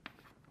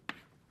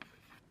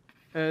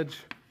 edge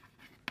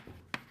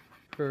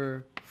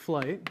per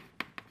flight.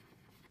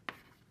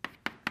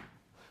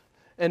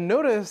 And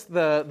notice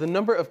the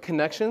number of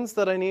connections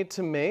that I need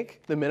to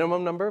make, the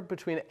minimum number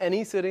between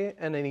any city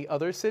and any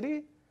other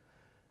city,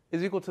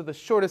 is equal to the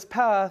shortest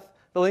path,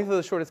 the length of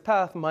the shortest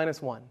path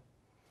minus 1.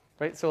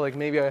 Right? So like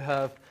maybe I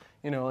have,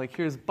 like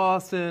here's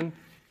Boston,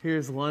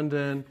 here's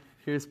London,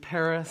 here's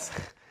Paris,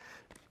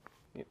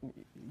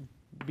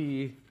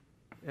 BLP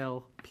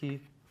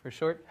for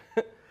short,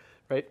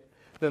 right?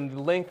 Then the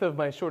length of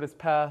my shortest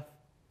path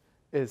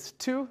is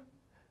 2,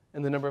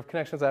 and the number of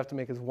connections I have to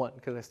make is 1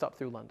 because I stopped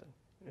through London.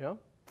 Yeah?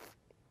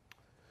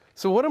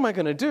 So what am I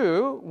going to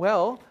do?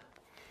 Well,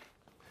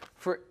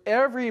 for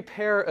every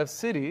pair of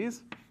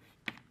cities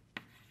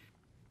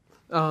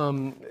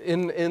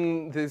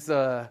in this,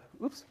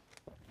 oops.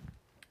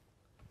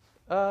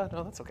 No,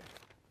 that's okay.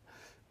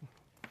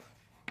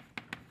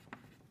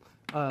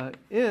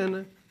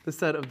 In the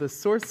set of the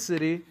source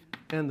city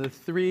and the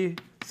 3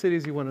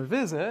 cities you want to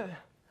visit,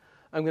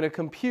 I'm going to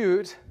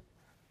compute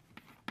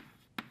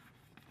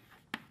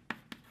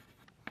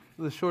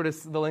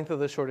the length of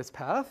the shortest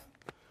path.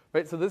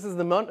 Right? So this is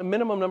the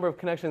minimum number of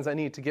connections I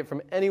need to get from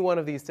any one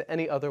of these to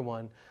any other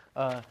one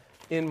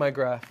in my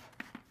graph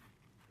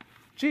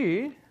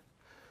G.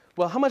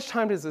 Well, how much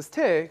time does this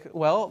take?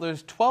 Well,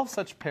 there's 12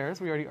 such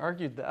pairs. We already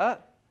argued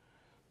that.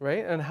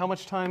 Right? And how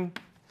much time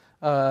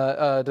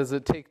does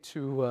it take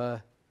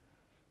to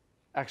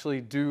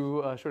actually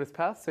do shortest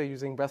path, say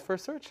using breadth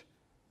first search?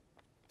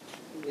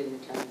 Linear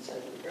time the size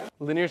of the graph.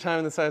 Linear time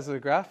and the size of the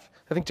graph.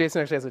 I think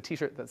Jason actually has a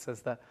t-shirt that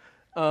says that.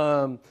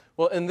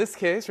 Well, in this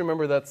case,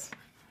 remember that's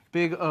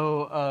big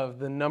O of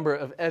the number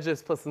of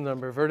edges plus the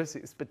number of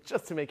vertices. But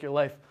just to make your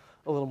life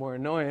a little more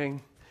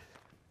annoying,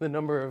 the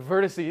number of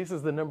vertices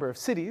is the number of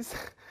cities,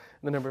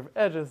 the number of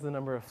edges is the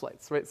number of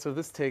flights, right? So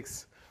this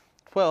takes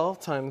 12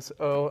 times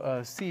O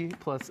of C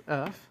plus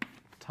F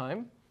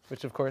time,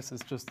 which of course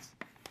is just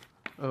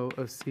O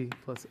of C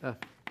plus F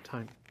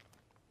time.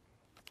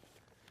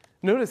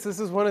 Notice this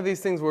is one of these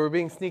things where we're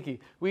being sneaky.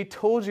 We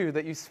told you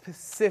that you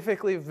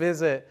specifically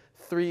visit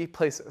 3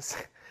 places,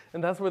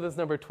 and that's where this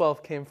number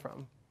 12 came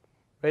from.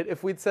 Right?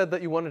 If we'd said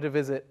that you wanted to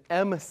visit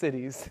M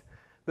cities,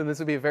 then this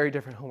would be a very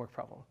different homework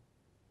problem.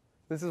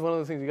 This is one of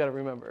those things you got to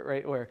remember,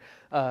 right? Where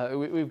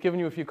we've given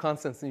you a few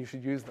constants and you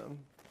should use them.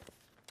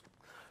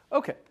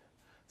 Okay,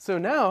 so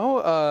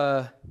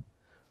now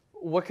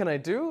what can I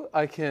do?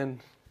 I can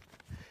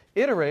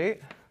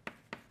iterate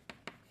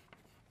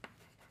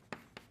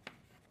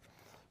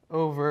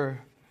over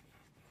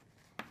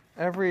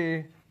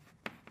every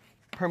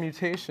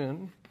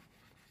permutation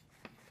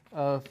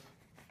of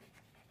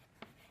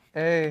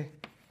A,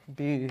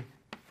 B,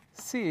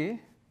 C,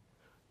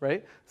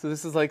 right? So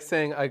this is like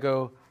saying I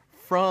go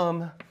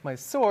from my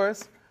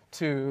source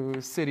to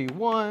city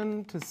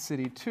 1, to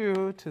city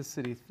 2, to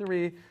city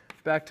 3,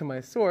 back to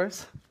my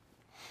source,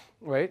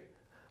 right?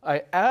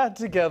 I add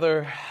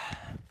together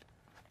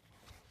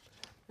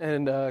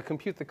and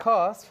compute the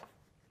cost.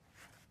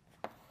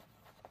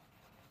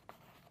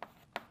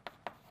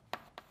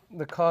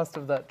 The cost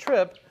of that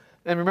trip.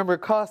 And remember,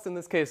 cost in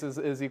this case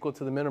is equal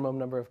to the minimum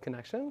number of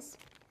connections.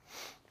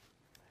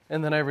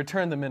 And then I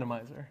return the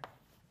minimizer.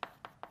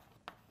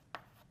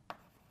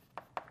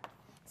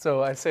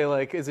 So I say,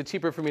 like, is it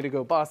cheaper for me to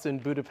go Boston,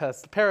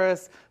 Budapest,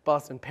 Paris,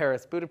 Boston,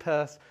 Paris,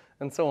 Budapest,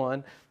 and so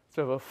on?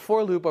 So I have a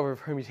for loop over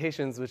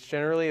permutations, which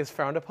generally is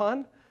frowned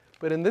upon.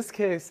 But in this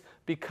case,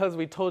 because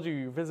we told you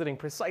you're visiting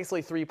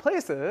precisely 3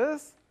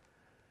 places,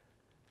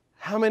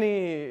 how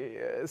many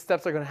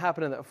steps are going to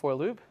happen in that for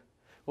loop?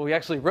 Well, we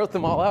actually wrote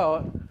them all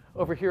out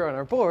over here on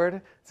our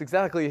board. It's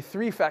exactly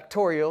 3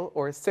 factorial,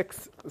 or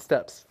 6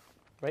 steps.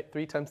 Right?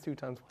 3 times 2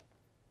 times 1,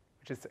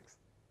 which is 6.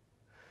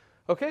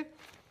 Okay?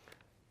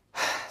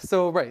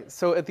 So, right.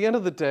 So at the end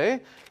of the day,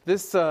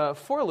 this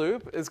for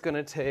loop is going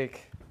to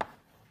take,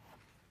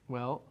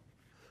 well,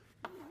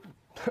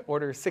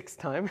 order 6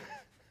 time,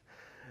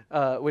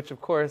 which of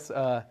course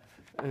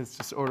is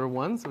just order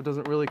 1, so it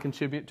doesn't really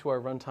contribute to our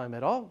runtime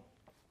at all.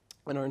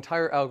 And our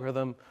entire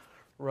algorithm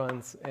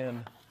runs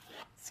in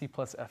C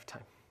plus F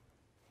time.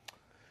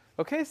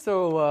 Okay,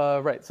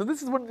 so right, so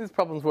this is one of these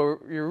problems where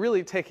you're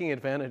really taking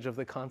advantage of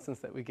the constants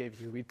that we gave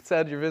you. We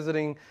said you're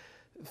visiting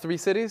 3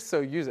 cities,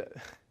 so use it.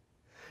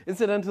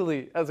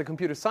 Incidentally, as a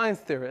computer science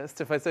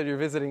theorist, if I said you're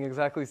visiting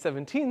exactly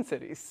 17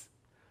 cities,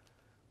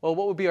 well,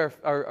 what would be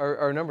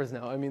our numbers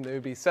now? I mean, they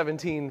would be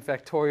 17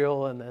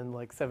 factorial and then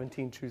like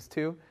 17 choose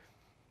 2.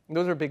 And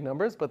those are big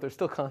numbers, but they're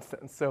still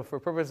constants. So for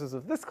purposes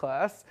of this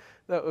class,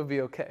 that would be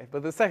okay.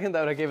 But the second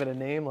that I gave it a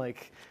name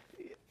like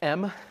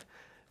M,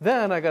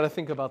 then I got to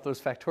think about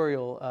those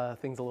factorial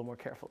things a little more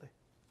carefully.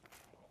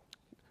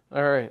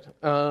 All right.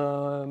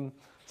 So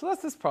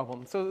that's this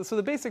problem. So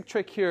the basic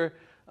trick here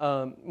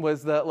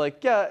was that,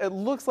 like, yeah, it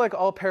looks like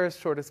all pairs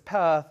shortest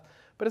path,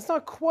 but it's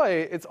not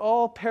quite. It's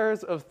all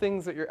pairs of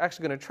things that you're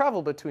actually going to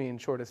travel between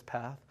shortest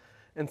path.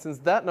 And since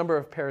that number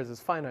of pairs is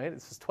finite,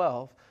 it's just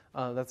 12,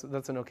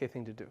 that's an okay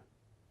thing to do.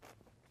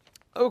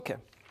 Okay.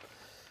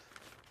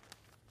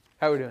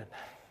 How are we doing?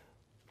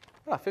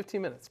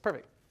 15 minutes,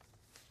 perfect.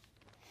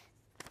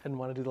 I didn't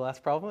want to do the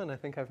last problem, and I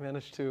think I've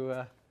managed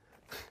to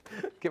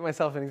get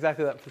myself in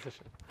exactly that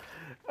position.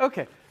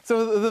 Okay,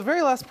 so the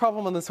very last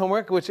problem on this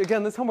homework, which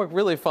again, this homework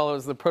really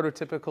follows the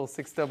prototypical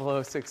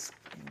 6006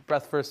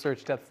 breadth first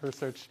search, depth first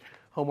search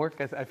homework.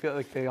 I feel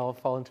like they all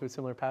fall into a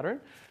similar pattern.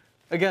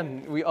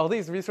 Again, all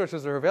these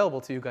resources are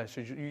available to you guys.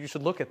 You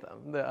should look at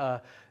them.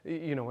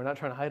 We're not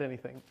trying to hide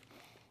anything.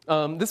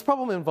 This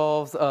problem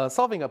involves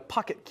solving a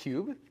pocket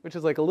cube, which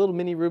is like a little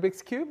mini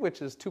Rubik's Cube,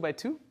 which is 2 by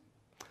 2.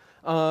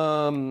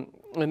 And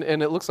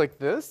it looks like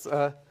this.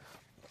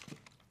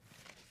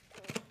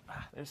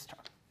 There's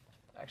chalk,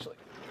 actually.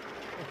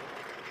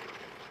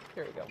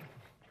 Here we go.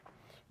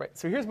 Right,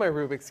 so here's my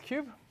Rubik's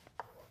Cube.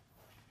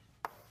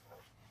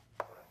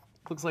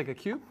 Looks like a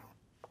cube,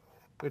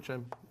 which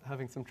I'm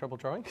having some trouble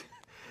drawing.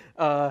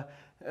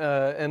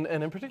 And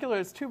in particular,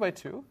 it's 2 by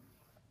 2,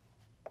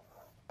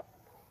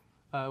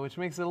 which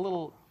makes it a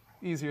little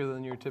easier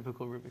than your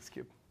typical Rubik's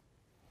Cube.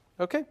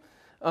 Okay?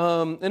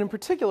 And in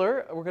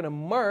particular, we're going to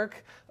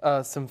mark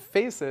some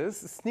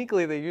faces.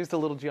 Sneakily, they used a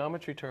little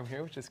geometry term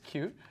here, which is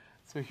cute.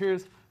 So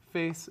here's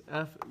face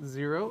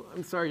F0.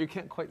 I'm sorry, you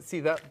can't quite see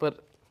that,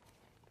 but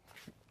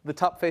the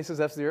top face is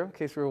F0, in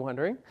case you were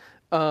wondering.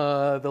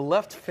 The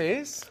left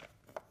face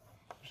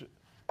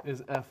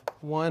is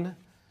F1,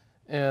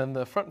 and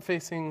the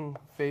front-facing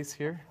face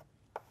here,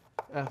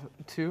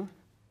 F2.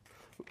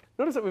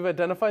 Notice that we've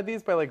identified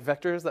these by like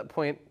vectors that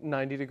point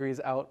 90 degrees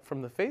out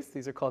from the face.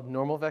 These are called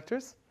normal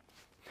vectors.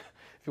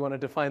 If you want to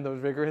define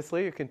those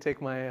rigorously, you can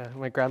take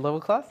my grad level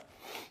class.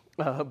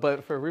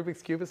 But for a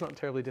Rubik's Cube, it's not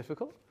terribly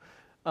difficult.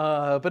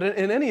 But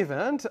in any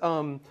event,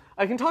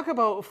 I can talk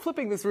about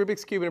flipping this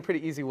Rubik's Cube in a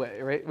pretty easy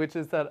way, right? Which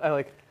is that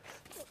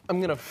I'm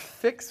going to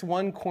fix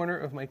one corner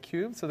of my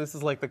cube. So this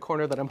is like the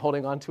corner that I'm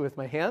holding onto with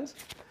my hand.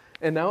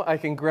 And now I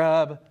can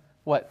grab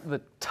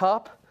the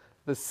top,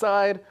 the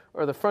side,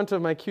 or the front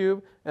of my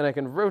cube, and I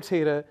can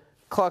rotate it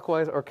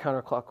clockwise or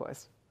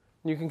counterclockwise.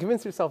 And you can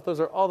convince yourself those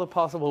are all the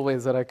possible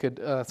ways that I could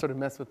sort of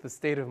mess with the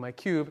state of my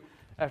cube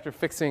after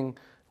fixing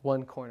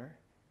one corner.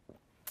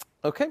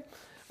 Okay?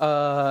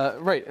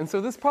 Right, and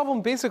so this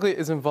problem basically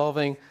is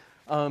involving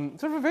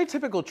sort of a very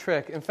typical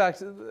trick. In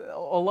fact, a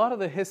lot of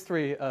the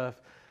history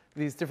of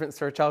these different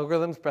search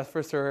algorithms, breadth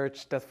first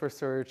search, depth first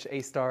search,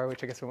 A*,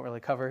 which I guess we won't really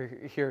cover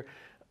here,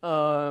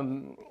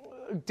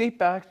 date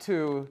back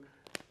to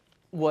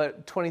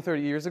what 20,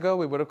 30 years ago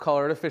we would have called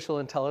artificial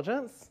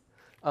intelligence.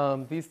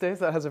 These days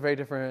that has a very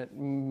different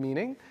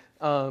meaning.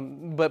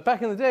 But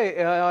back in the day,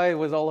 AI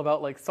was all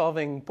about like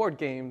solving board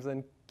games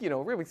and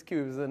Rubik's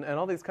Cubes and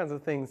all these kinds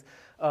of things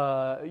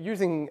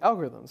using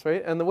algorithms,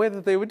 right? And the way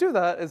that they would do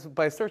that is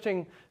by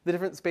searching the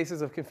different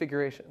spaces of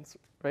configurations,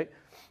 right?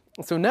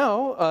 So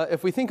now,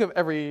 if we think of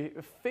every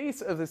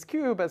face of this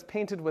cube as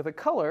painted with a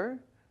color,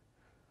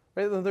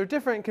 right, then there are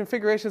different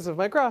configurations of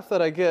my graph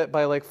that I get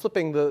by like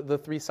flipping the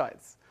three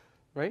sides,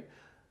 right?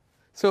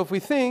 So if we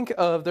think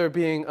of there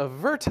being a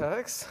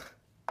vertex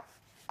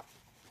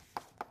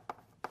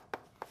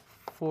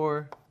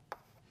for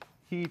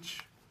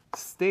each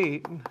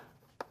state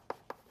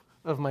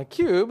of my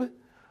cube,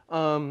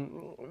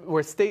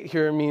 where state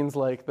here means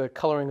like the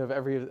coloring of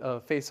every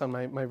face on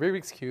my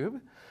Rubik's Cube,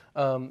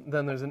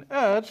 then there's an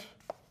edge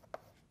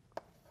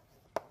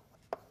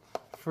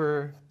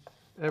for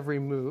every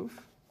move.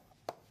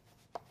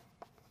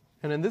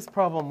 And in this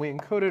problem, we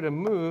encoded a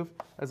move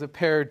as a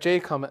pair j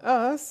comma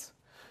s,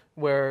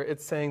 where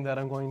it's saying that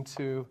I'm going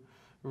to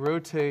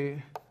rotate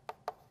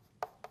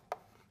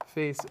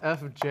face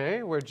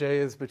fj, where j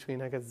is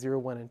between, I guess, 0,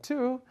 1, and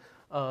 2,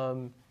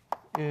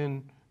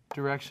 in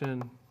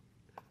direction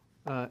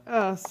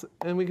s,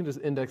 and we can just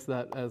index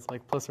that as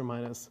like plus or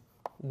minus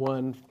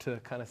 1 to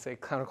kind of say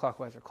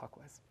counterclockwise or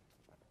clockwise,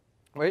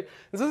 right?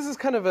 And so this is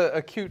kind of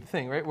a cute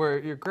thing, right, where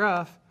your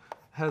graph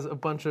has a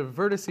bunch of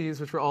vertices,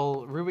 which are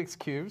all Rubik's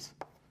Cubes.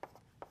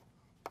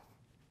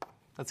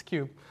 That's a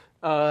cube.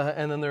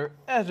 And then there are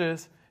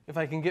edges, if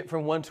I can get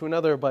from one to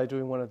another by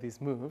doing one of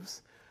these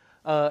moves.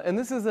 And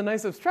this is a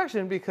nice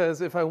abstraction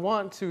because if I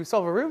want to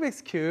solve a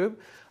Rubik's Cube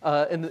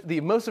in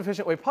the most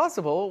efficient way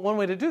possible, one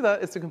way to do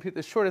that is to compute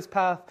the shortest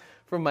path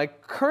from my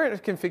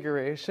current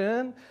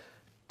configuration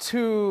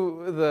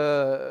to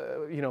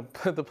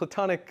the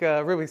Platonic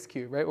Rubik's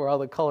Cube, right, where all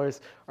the colors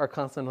are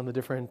constant on the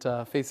different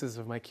faces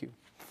of my cube.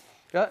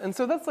 Yeah, and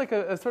so that's like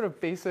a sort of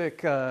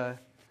basic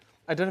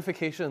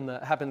identification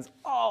that happens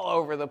all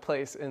over the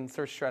place in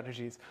search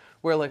strategies,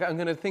 where like I'm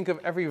going to think of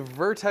every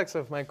vertex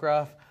of my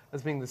graph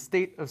as being the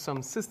state of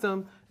some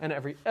system, and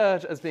every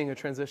edge as being a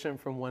transition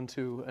from one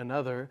to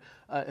another.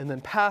 And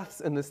then paths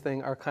in this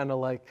thing are kind of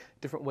like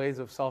different ways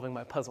of solving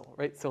my puzzle,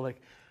 right? So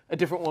like a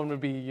different one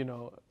would be,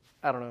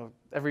 I don't know,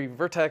 every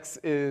vertex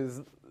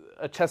is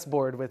a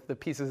chessboard with the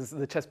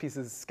chess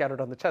pieces scattered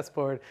on the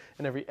chessboard,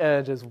 and every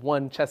edge is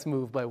one chess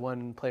move by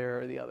one player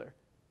or the other.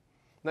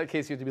 In that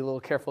case, you have to be a little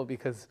careful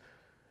because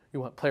you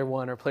want player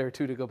 1 or player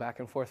 2 to go back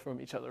and forth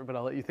from each other, but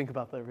I'll let you think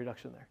about the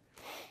reduction there.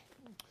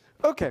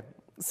 Okay,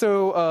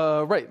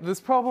 so right, this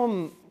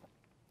problem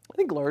I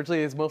think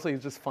largely it's mostly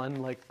just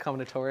fun, like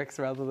combinatorics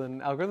rather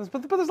than algorithms,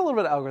 but there's a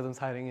little bit of algorithms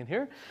hiding in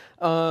here.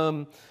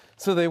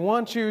 So they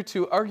want you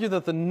to argue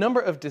that the number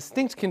of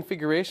distinct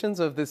configurations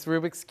of this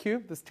Rubik's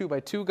Cube, this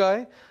 2x2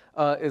 guy,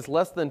 is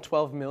less than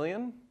 12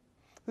 million.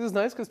 This is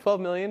nice because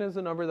 12 million is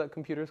a number that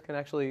computers can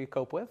actually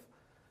cope with.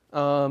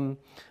 And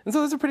so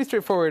there's a pretty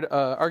straightforward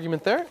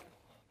argument there.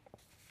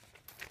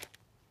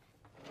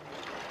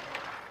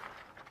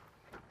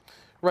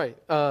 Right.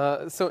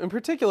 So in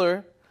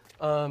particular,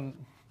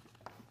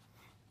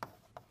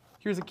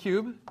 here's a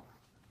cube.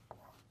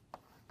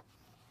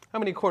 How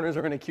many corners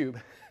are in a cube?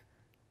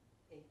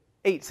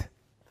 8.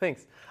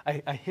 Thanks.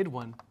 I hid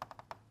one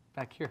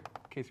back here,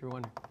 in case you're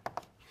wondering.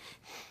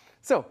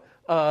 So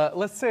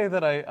let's say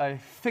that I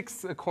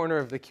fix a corner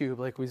of the cube,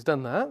 like we've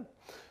done that,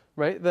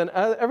 right? Then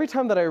every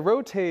time that I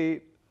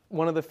rotate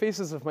one of the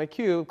faces of my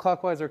cube,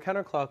 clockwise or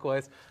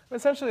counterclockwise, I'm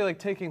essentially like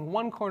taking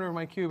one corner of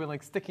my cube and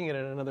like sticking it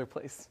in another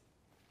place,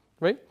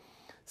 right?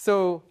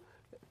 So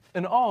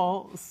in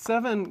all,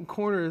 7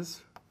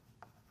 corners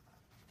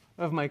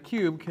of my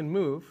cube can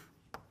move.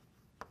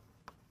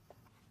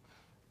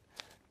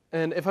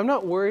 And if I'm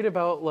not worried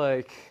about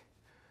like,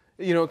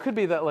 it could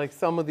be that like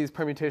some of these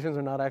permutations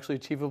are not actually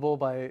achievable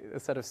by a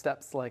set of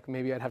steps, like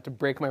maybe I'd have to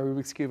break my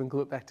Rubik's Cube and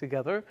glue it back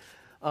together.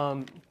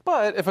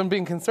 But if I'm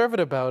being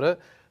conservative about it,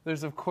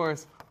 there's of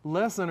course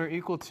less than or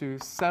equal to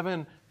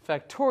 7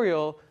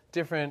 factorial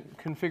different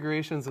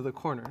configurations of the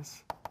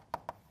corners.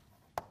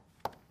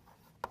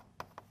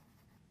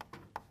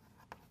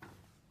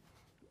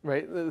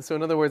 Right? So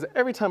in other words,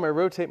 every time I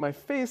rotate my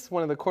face,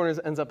 one of the corners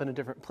ends up in a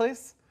different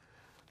place.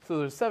 So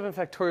there's 7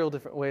 factorial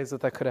different ways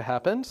that could have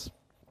happened.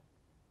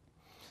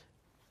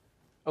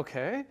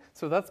 Okay,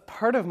 so that's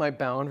part of my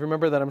bound.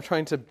 Remember that I'm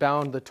trying to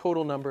bound the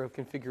total number of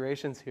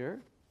configurations here.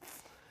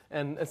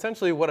 And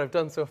essentially what I've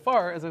done so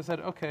far is I've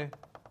said, okay,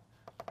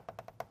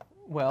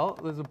 well,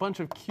 there's a bunch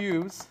of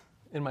cubes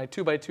in my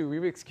 2x2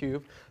 Rubik's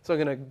Cube. So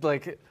I'm going to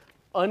like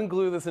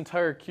unglue this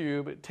entire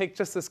cube, take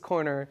just this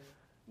corner,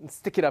 and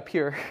stick it up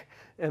here.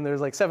 And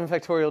there's like 7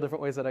 factorial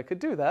different ways that I could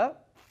do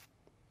that.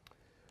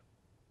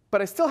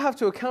 But I still have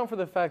to account for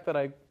the fact that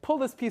I pull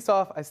this piece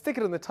off, I stick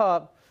it in the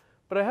top,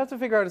 but I have to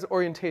figure out its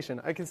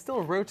orientation. I can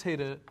still rotate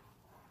it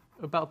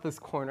about this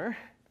corner.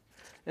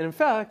 And in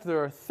fact,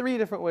 there are 3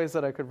 different ways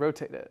that I could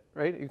rotate it,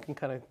 right? You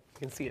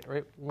can see it,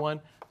 right? 1,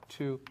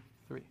 2,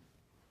 3.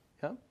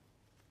 Yeah?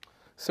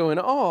 So in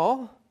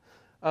all,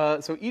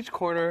 so each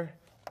corner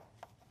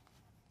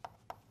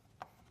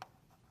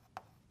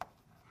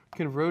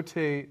can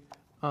rotate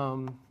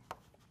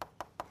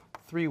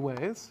 3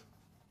 ways.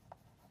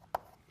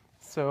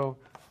 So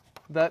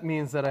that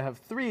means that I have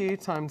 3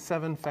 times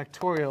 7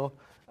 factorial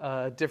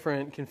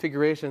different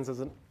configurations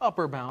as an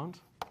upper bound.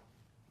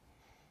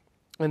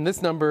 And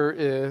this number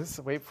is,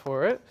 wait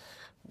for it,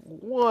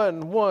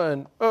 1,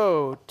 1,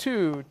 0,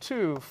 2,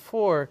 2,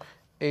 4,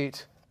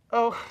 8,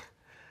 0.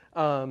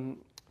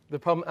 The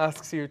problem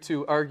asks you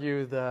to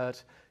argue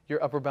that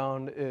your upper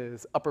bound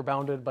is upper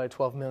bounded by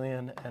 12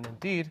 million, and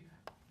indeed,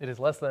 it is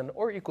less than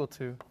or equal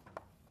to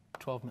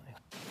 12 million.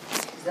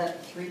 Is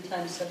that 3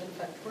 times 7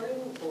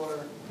 factorial,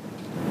 or?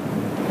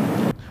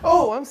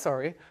 Oh, I'm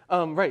sorry.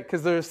 Right,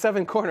 because there's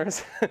 7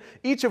 corners,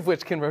 each of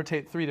which can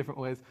rotate 3 different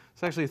ways.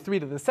 So actually 3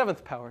 to the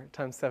 7th power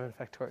times 7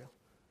 factorial.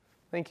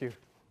 Thank you,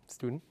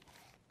 student.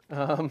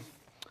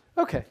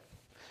 Okay,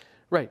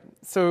 right.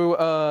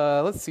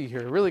 So let's see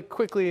here. Really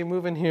quickly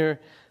move in here.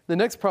 The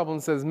next problem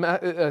says,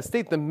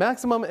 state the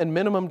maximum and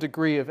minimum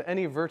degree of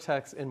any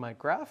vertex in my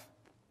graph.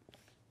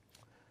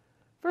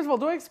 First of all,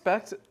 do I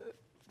expect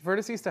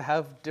vertices to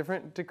have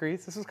different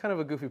degrees? This is kind of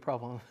a goofy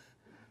problem.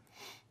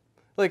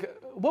 Like,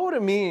 what would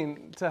it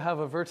mean to have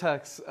a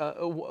vertex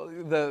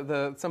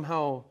that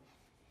somehow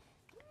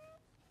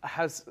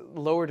has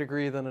lower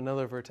degree than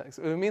another vertex?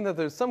 It would mean that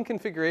there's some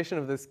configuration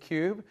of this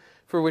cube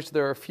for which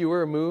there are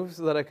fewer moves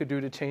that I could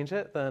do to change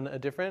it than a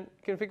different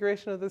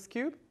configuration of this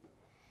cube.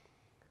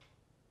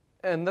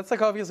 And that's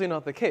like obviously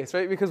not the case,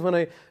 right? Because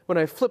when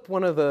I flip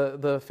one of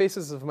the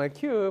faces of my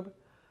cube,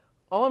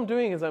 all I'm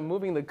doing is I'm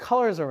moving the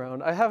colors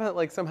around. I haven't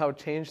like somehow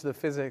changed the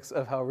physics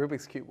of how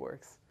Rubik's Cube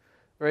works,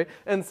 right?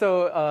 And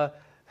so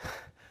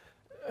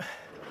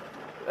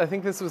I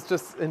think this was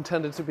just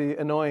intended to be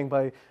annoying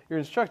by your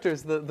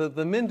instructors.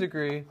 The min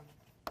degree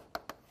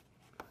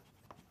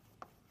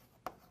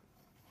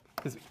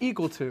is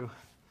equal to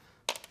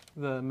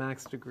the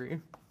max degree.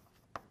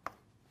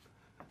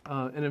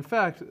 And in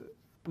fact,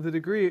 the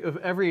degree of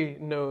every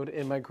node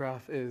in my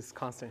graph is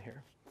constant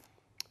here.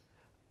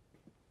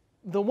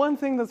 The one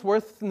thing that's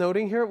worth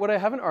noting here, what I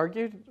haven't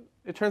argued,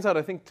 it turns out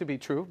I think to be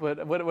true,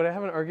 but what I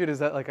haven't argued is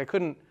that like I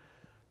couldn't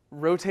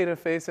rotate a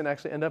face and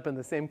actually end up in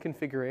the same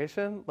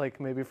configuration. Like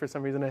maybe for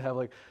some reason I have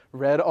like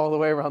red all the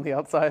way around the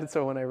outside,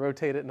 so when I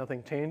rotate it,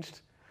 nothing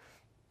changed.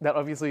 That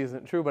obviously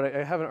isn't true, but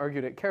I haven't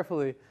argued it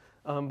carefully.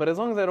 But as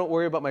long as I don't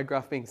worry about my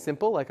graph being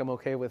simple, like I'm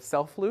okay with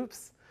self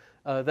loops,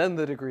 then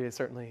the degree is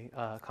certainly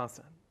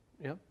constant.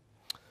 Yeah.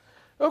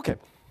 Okay.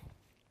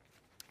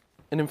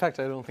 And in fact,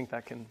 I don't think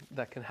that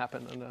can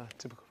happen on a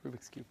typical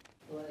Rubik's Cube.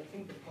 Well, I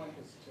think the point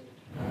was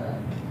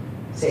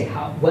to say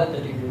what the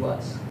degree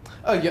was.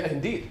 Oh, yeah,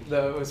 indeed.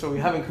 So we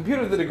haven't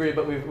computed the degree,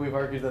 but we've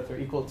argued that they're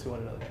equal to one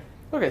another.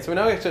 Okay, so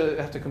now we actually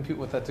have to compute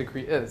what that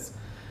degree is.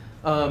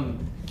 And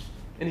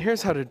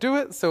here's how to do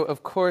it. So,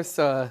 of course,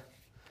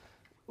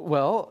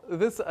 well,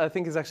 this I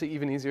think is actually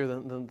even easier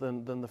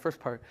than the first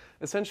part.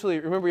 Essentially,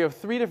 remember we have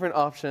three different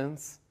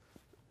options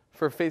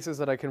for faces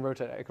that I can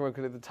rotate. I can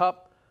rotate the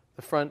top,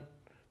 the front,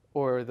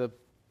 or the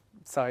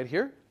side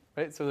here,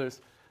 right? So there's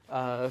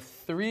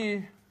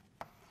three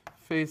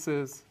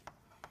faces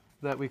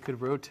that we could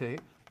rotate.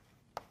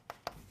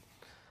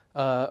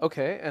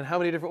 Okay, and how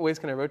many different ways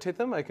can I rotate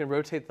them? I can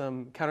rotate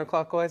them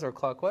counterclockwise or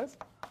clockwise.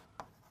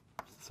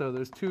 So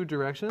there's two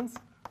directions.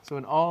 So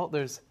in all,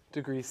 there's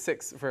degree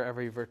 6 for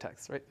every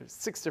vertex, right? There's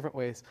 6 different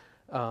ways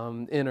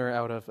in or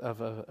out of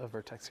a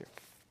vertex here.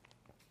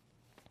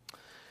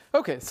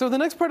 Okay, so the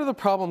next part of the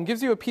problem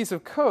gives you a piece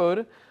of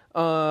code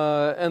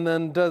and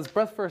then does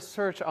breadth first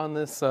search on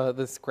this,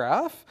 this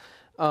graph.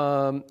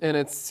 And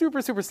it's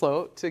super, super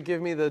slow to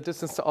give me the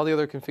distance to all the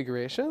other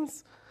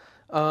configurations.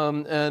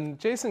 And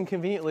Jason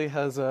conveniently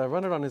has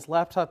run it on his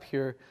laptop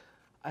here.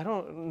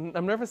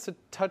 I'm nervous to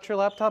touch your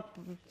laptop.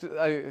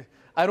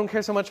 I don't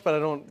care so much, but I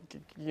don't,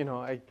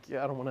 I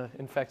don't want to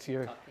infect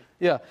your,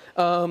 yeah.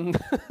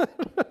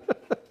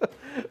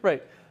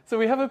 Right. So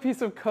we have a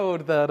piece of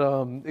code that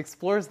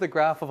explores the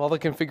graph of all the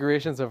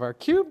configurations of our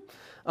cube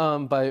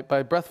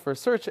by breadth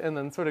first search, and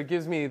then sort of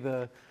gives me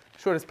the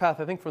shortest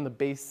path, I think, from the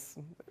base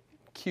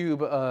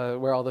cube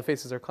where all the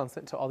faces are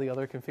constant to all the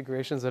other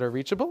configurations that are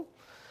reachable,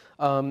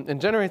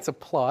 and generates a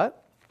plot.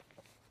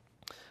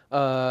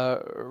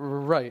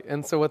 Right.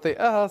 And so what they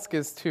ask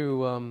is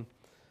to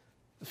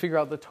figure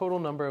out the total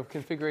number of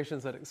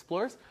configurations that it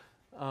explores.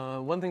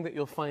 One thing that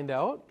you'll find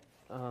out,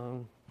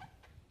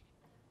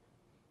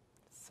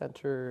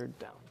 center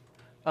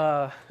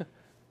down,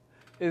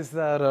 is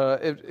that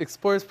it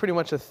explores pretty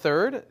much a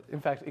third, in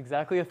fact,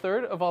 exactly a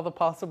third of all the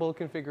possible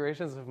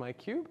configurations of my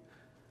cube.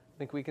 I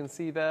think we can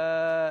see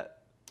that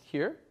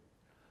here.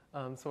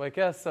 So I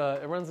guess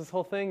it runs this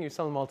whole thing. You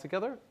sum them all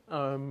together.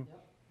 Yep.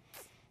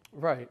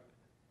 Right.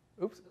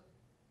 Oops.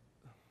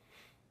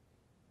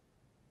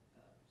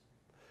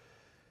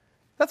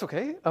 That's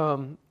okay.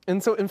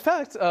 And so, in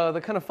fact,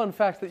 the kind of fun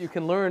fact that you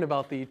can learn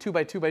about the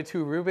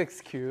 2x2x2 Rubik's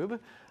Cube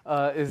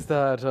is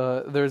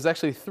that there's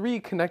actually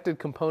 3 connected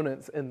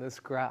components in this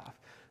graph.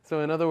 So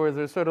in other words,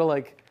 there's sort of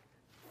like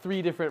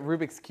 3 different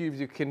Rubik's Cubes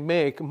you can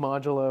make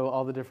modulo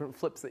all the different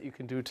flips that you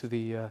can do to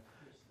the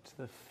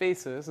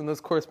faces. And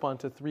those correspond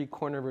to 3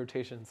 corner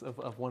rotations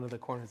of one of the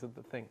corners of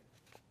the thing.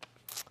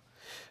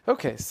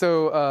 Okay,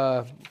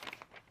 so...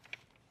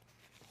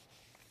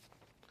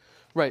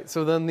 Right,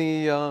 so then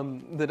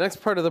the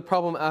next part of the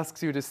problem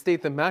asks you to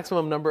state the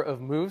maximum number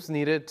of moves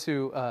needed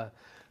to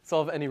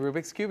solve any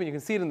Rubik's Cube, and you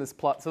can see it in this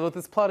plot. So what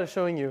this plot is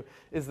showing you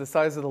is the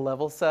size of the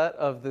level set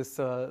of this,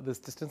 this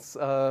distance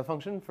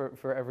function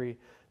for every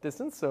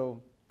distance.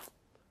 So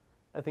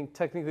I think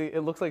technically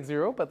it looks like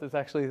 0, but there's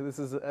actually, this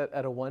is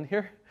at a 1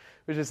 here,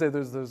 which is say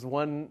there's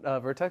one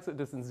vertex at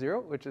distance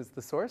 0, which is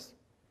the source.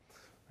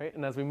 Right?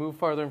 And as we move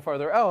farther and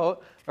farther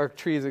out, our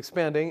tree is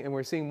expanding, and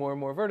we're seeing more and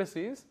more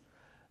vertices.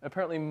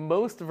 Apparently,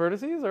 most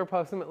vertices are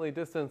approximately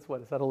distance,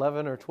 what is that,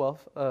 11 or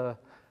 12,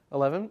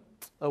 11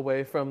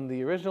 away from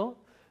the original.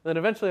 And then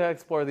eventually I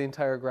explore the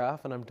entire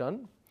graph, and I'm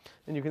done.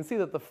 And you can see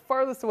that the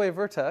farthest away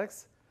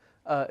vertex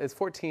is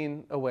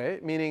 14 away,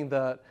 meaning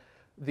that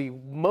the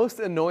most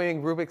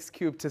annoying Rubik's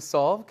Cube to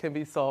solve can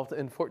be solved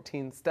in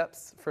 14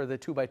 steps for the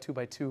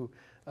 2x2x2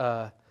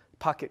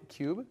 pocket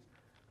cube.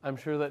 I'm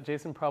sure that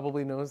Jason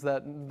probably knows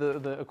that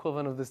the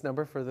equivalent of this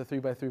number for the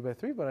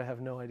 3x3x3, but I have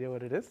no idea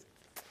what it is.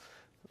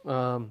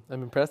 I'm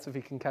impressed if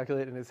he can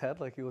calculate in his head,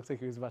 like he looks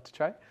like he was about to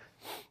try.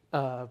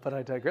 But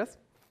I digress.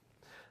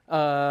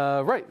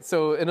 Right,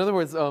 so in other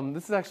words,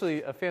 this is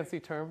actually a fancy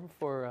term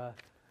for,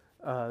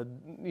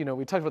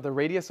 we talked about the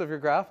radius of your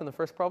graph in the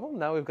first problem.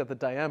 Now we've got the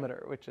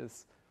diameter, which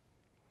is,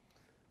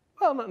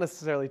 well, not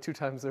necessarily 2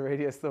 times the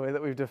radius the way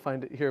that we've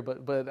defined it here,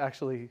 but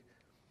actually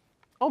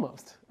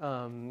almost.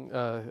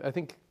 I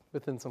think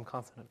within some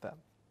constant of that.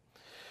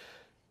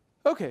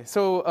 Okay,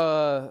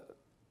 so...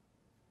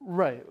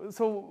 Right,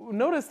 so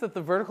notice that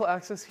the vertical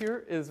axis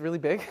here is really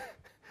big.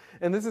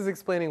 And this is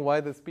explaining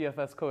why this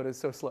BFS code is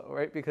so slow,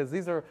 right? Because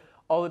these are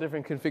all the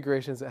different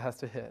configurations it has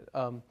to hit.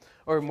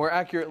 Or more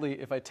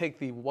accurately, if I take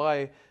the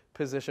y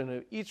position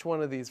of each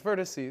one of these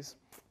vertices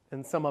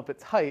and sum up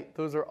its height,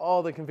 those are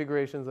all the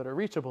configurations that are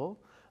reachable.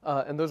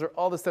 And those are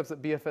all the steps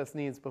that BFS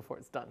needs before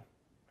it's done.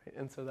 Right?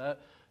 And so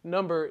that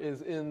number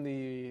is in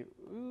the,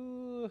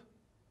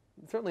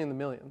 certainly in the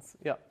millions,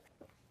 yeah.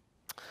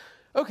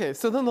 Okay,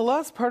 so then the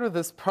last part of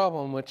this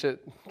problem, which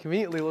it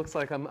conveniently looks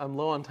like I'm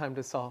low on time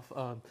to solve,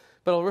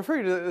 but I'll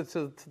refer you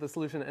to the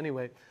solution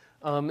anyway,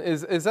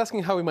 is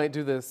asking how we might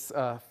do this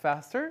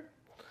faster.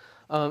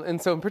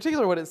 And so in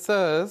particular what it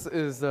says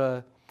is,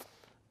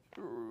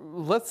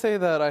 let's say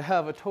that I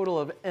have a total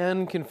of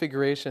n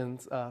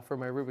configurations for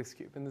my Rubik's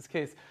Cube. In this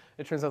case,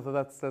 it turns out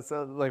that that's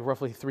like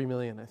roughly 3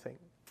 million, I think.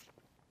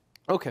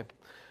 Okay,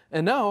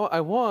 And now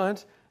I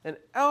want an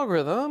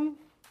algorithm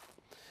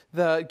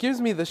that gives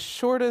me the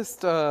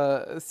shortest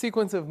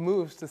sequence of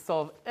moves to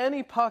solve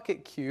any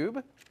pocket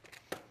cube.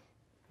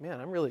 Man,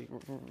 I'm really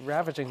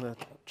ravaging the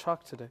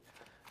chalk today.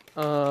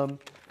 And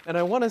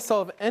I want to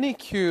solve any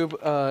cube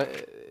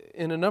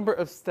in a number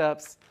of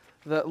steps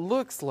that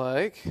looks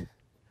like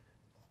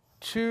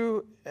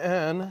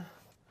 2n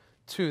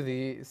to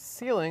the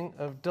ceiling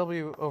of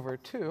w over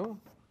 2,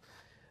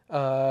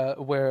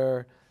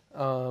 where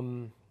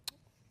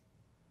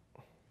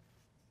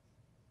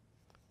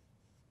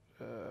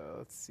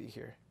let's see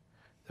here.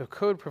 The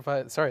code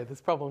provides, sorry, this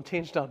problem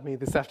changed on me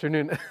this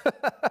afternoon.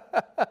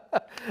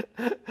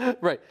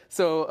 Right,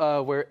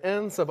 so where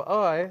n sub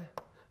I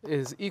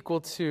is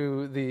equal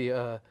to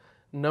the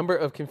number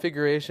of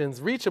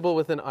configurations reachable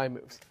within I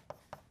moves.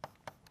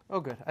 Oh,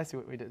 good, I see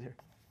what we did here.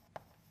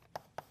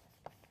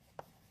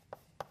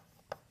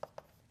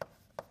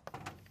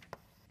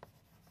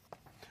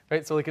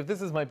 Right, so like if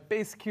this is my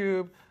base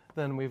cube,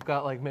 then we've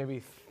got like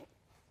maybe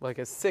like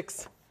a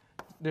 6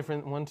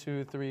 different, 1,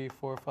 2, 3,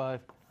 4,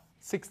 5,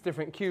 6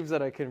 different cubes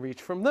that I can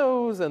reach from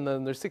those, and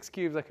then there's 6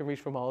 cubes I can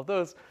reach from all of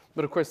those.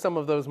 But of course, some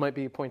of those might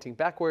be pointing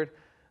backward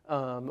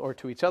or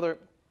to each other.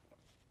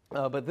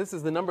 But this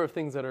is the number of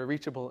things that are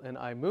reachable in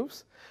I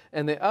moves.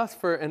 And they ask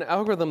for an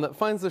algorithm that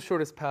finds the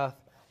shortest path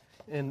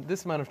in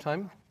this amount of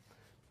time.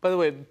 By the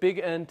way, big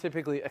N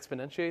typically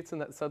exponentiates in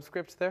that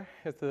subscript there.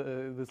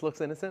 This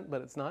looks innocent,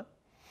 but it's not.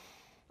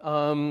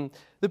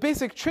 The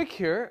basic trick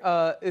here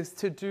is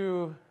to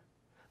do,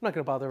 I'm not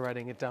going to bother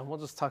writing it down. We'll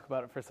just talk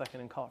about it for a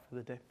second and call it for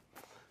the day.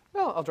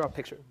 Well, I'll draw a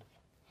picture.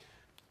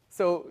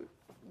 So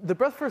the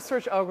breadth first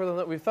search algorithm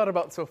that we've thought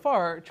about so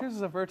far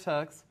chooses a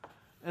vertex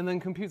and then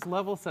computes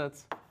level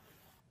sets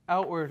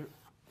outward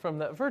from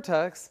that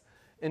vertex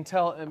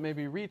until it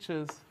maybe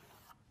reaches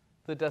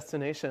the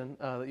destination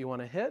that you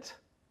want to hit.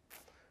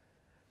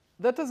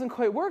 That doesn't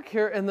quite work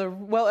here.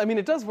 And well, I mean,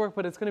 it does work,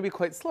 but it's going to be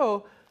quite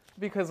slow.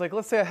 Because like,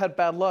 let's say I had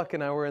bad luck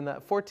and I were in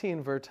that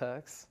 14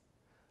 vertex,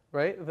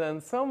 right? Then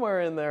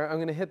somewhere in there, I'm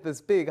going to hit this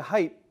big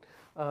height,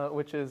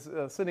 which is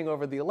sitting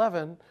over the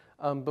 11,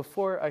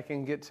 before I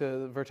can get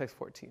to vertex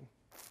 14.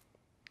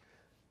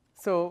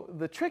 So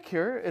the trick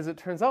here is it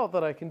turns out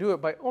that I can do it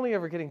by only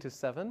ever getting to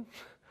 7.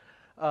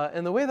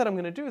 And the way that I'm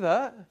going to do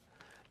that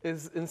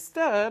is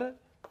instead,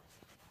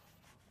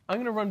 I'm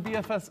going to run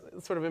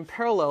BFS sort of in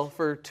parallel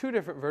for 2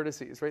 different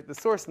vertices, right? The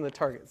source and the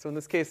target. So in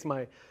this case,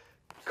 my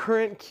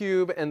current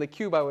cube and the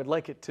cube I would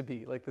like it to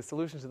be, like the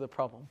solution to the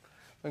problem.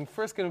 I'm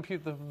first going to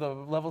compute the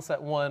level set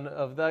 1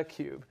 of that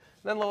cube,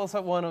 then level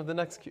set 1 of the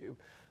next cube,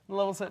 and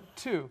level set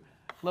 2,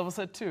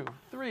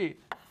 3,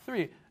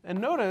 3. And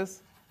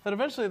notice that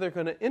eventually they're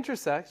going to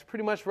intersect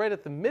pretty much right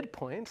at the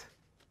midpoint.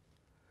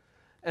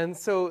 And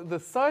so the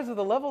size of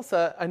the level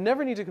set, I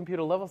never need to compute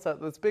a level set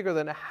that's bigger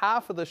than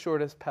half of the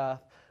shortest path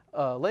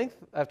length.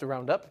 I have to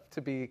round up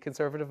to be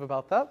conservative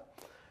about that.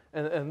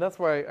 And that's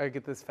where I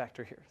get this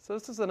factor here. So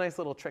this is a nice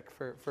little trick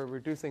for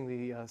reducing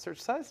the search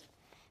size.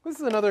 This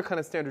is another kind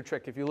of standard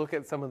trick. If you look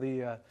at some of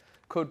the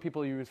code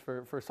people use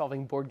for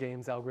solving board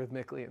games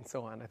algorithmically and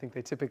so on, I think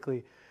they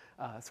typically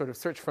sort of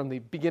search from the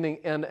beginning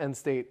and end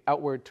state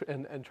outward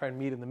and try and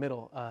meet in the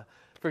middle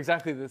for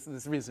exactly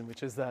this reason,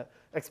 which is that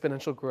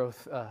exponential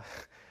growth,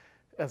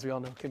 as we all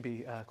know, can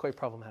be quite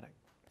problematic.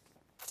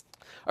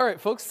 All right,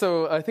 folks,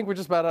 so I think we're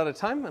just about out of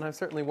time, and I've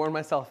certainly worn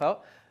myself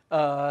out.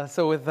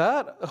 So with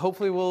that,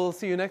 hopefully we'll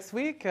see you next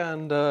week,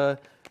 and yeah,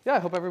 I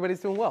hope everybody's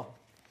doing well.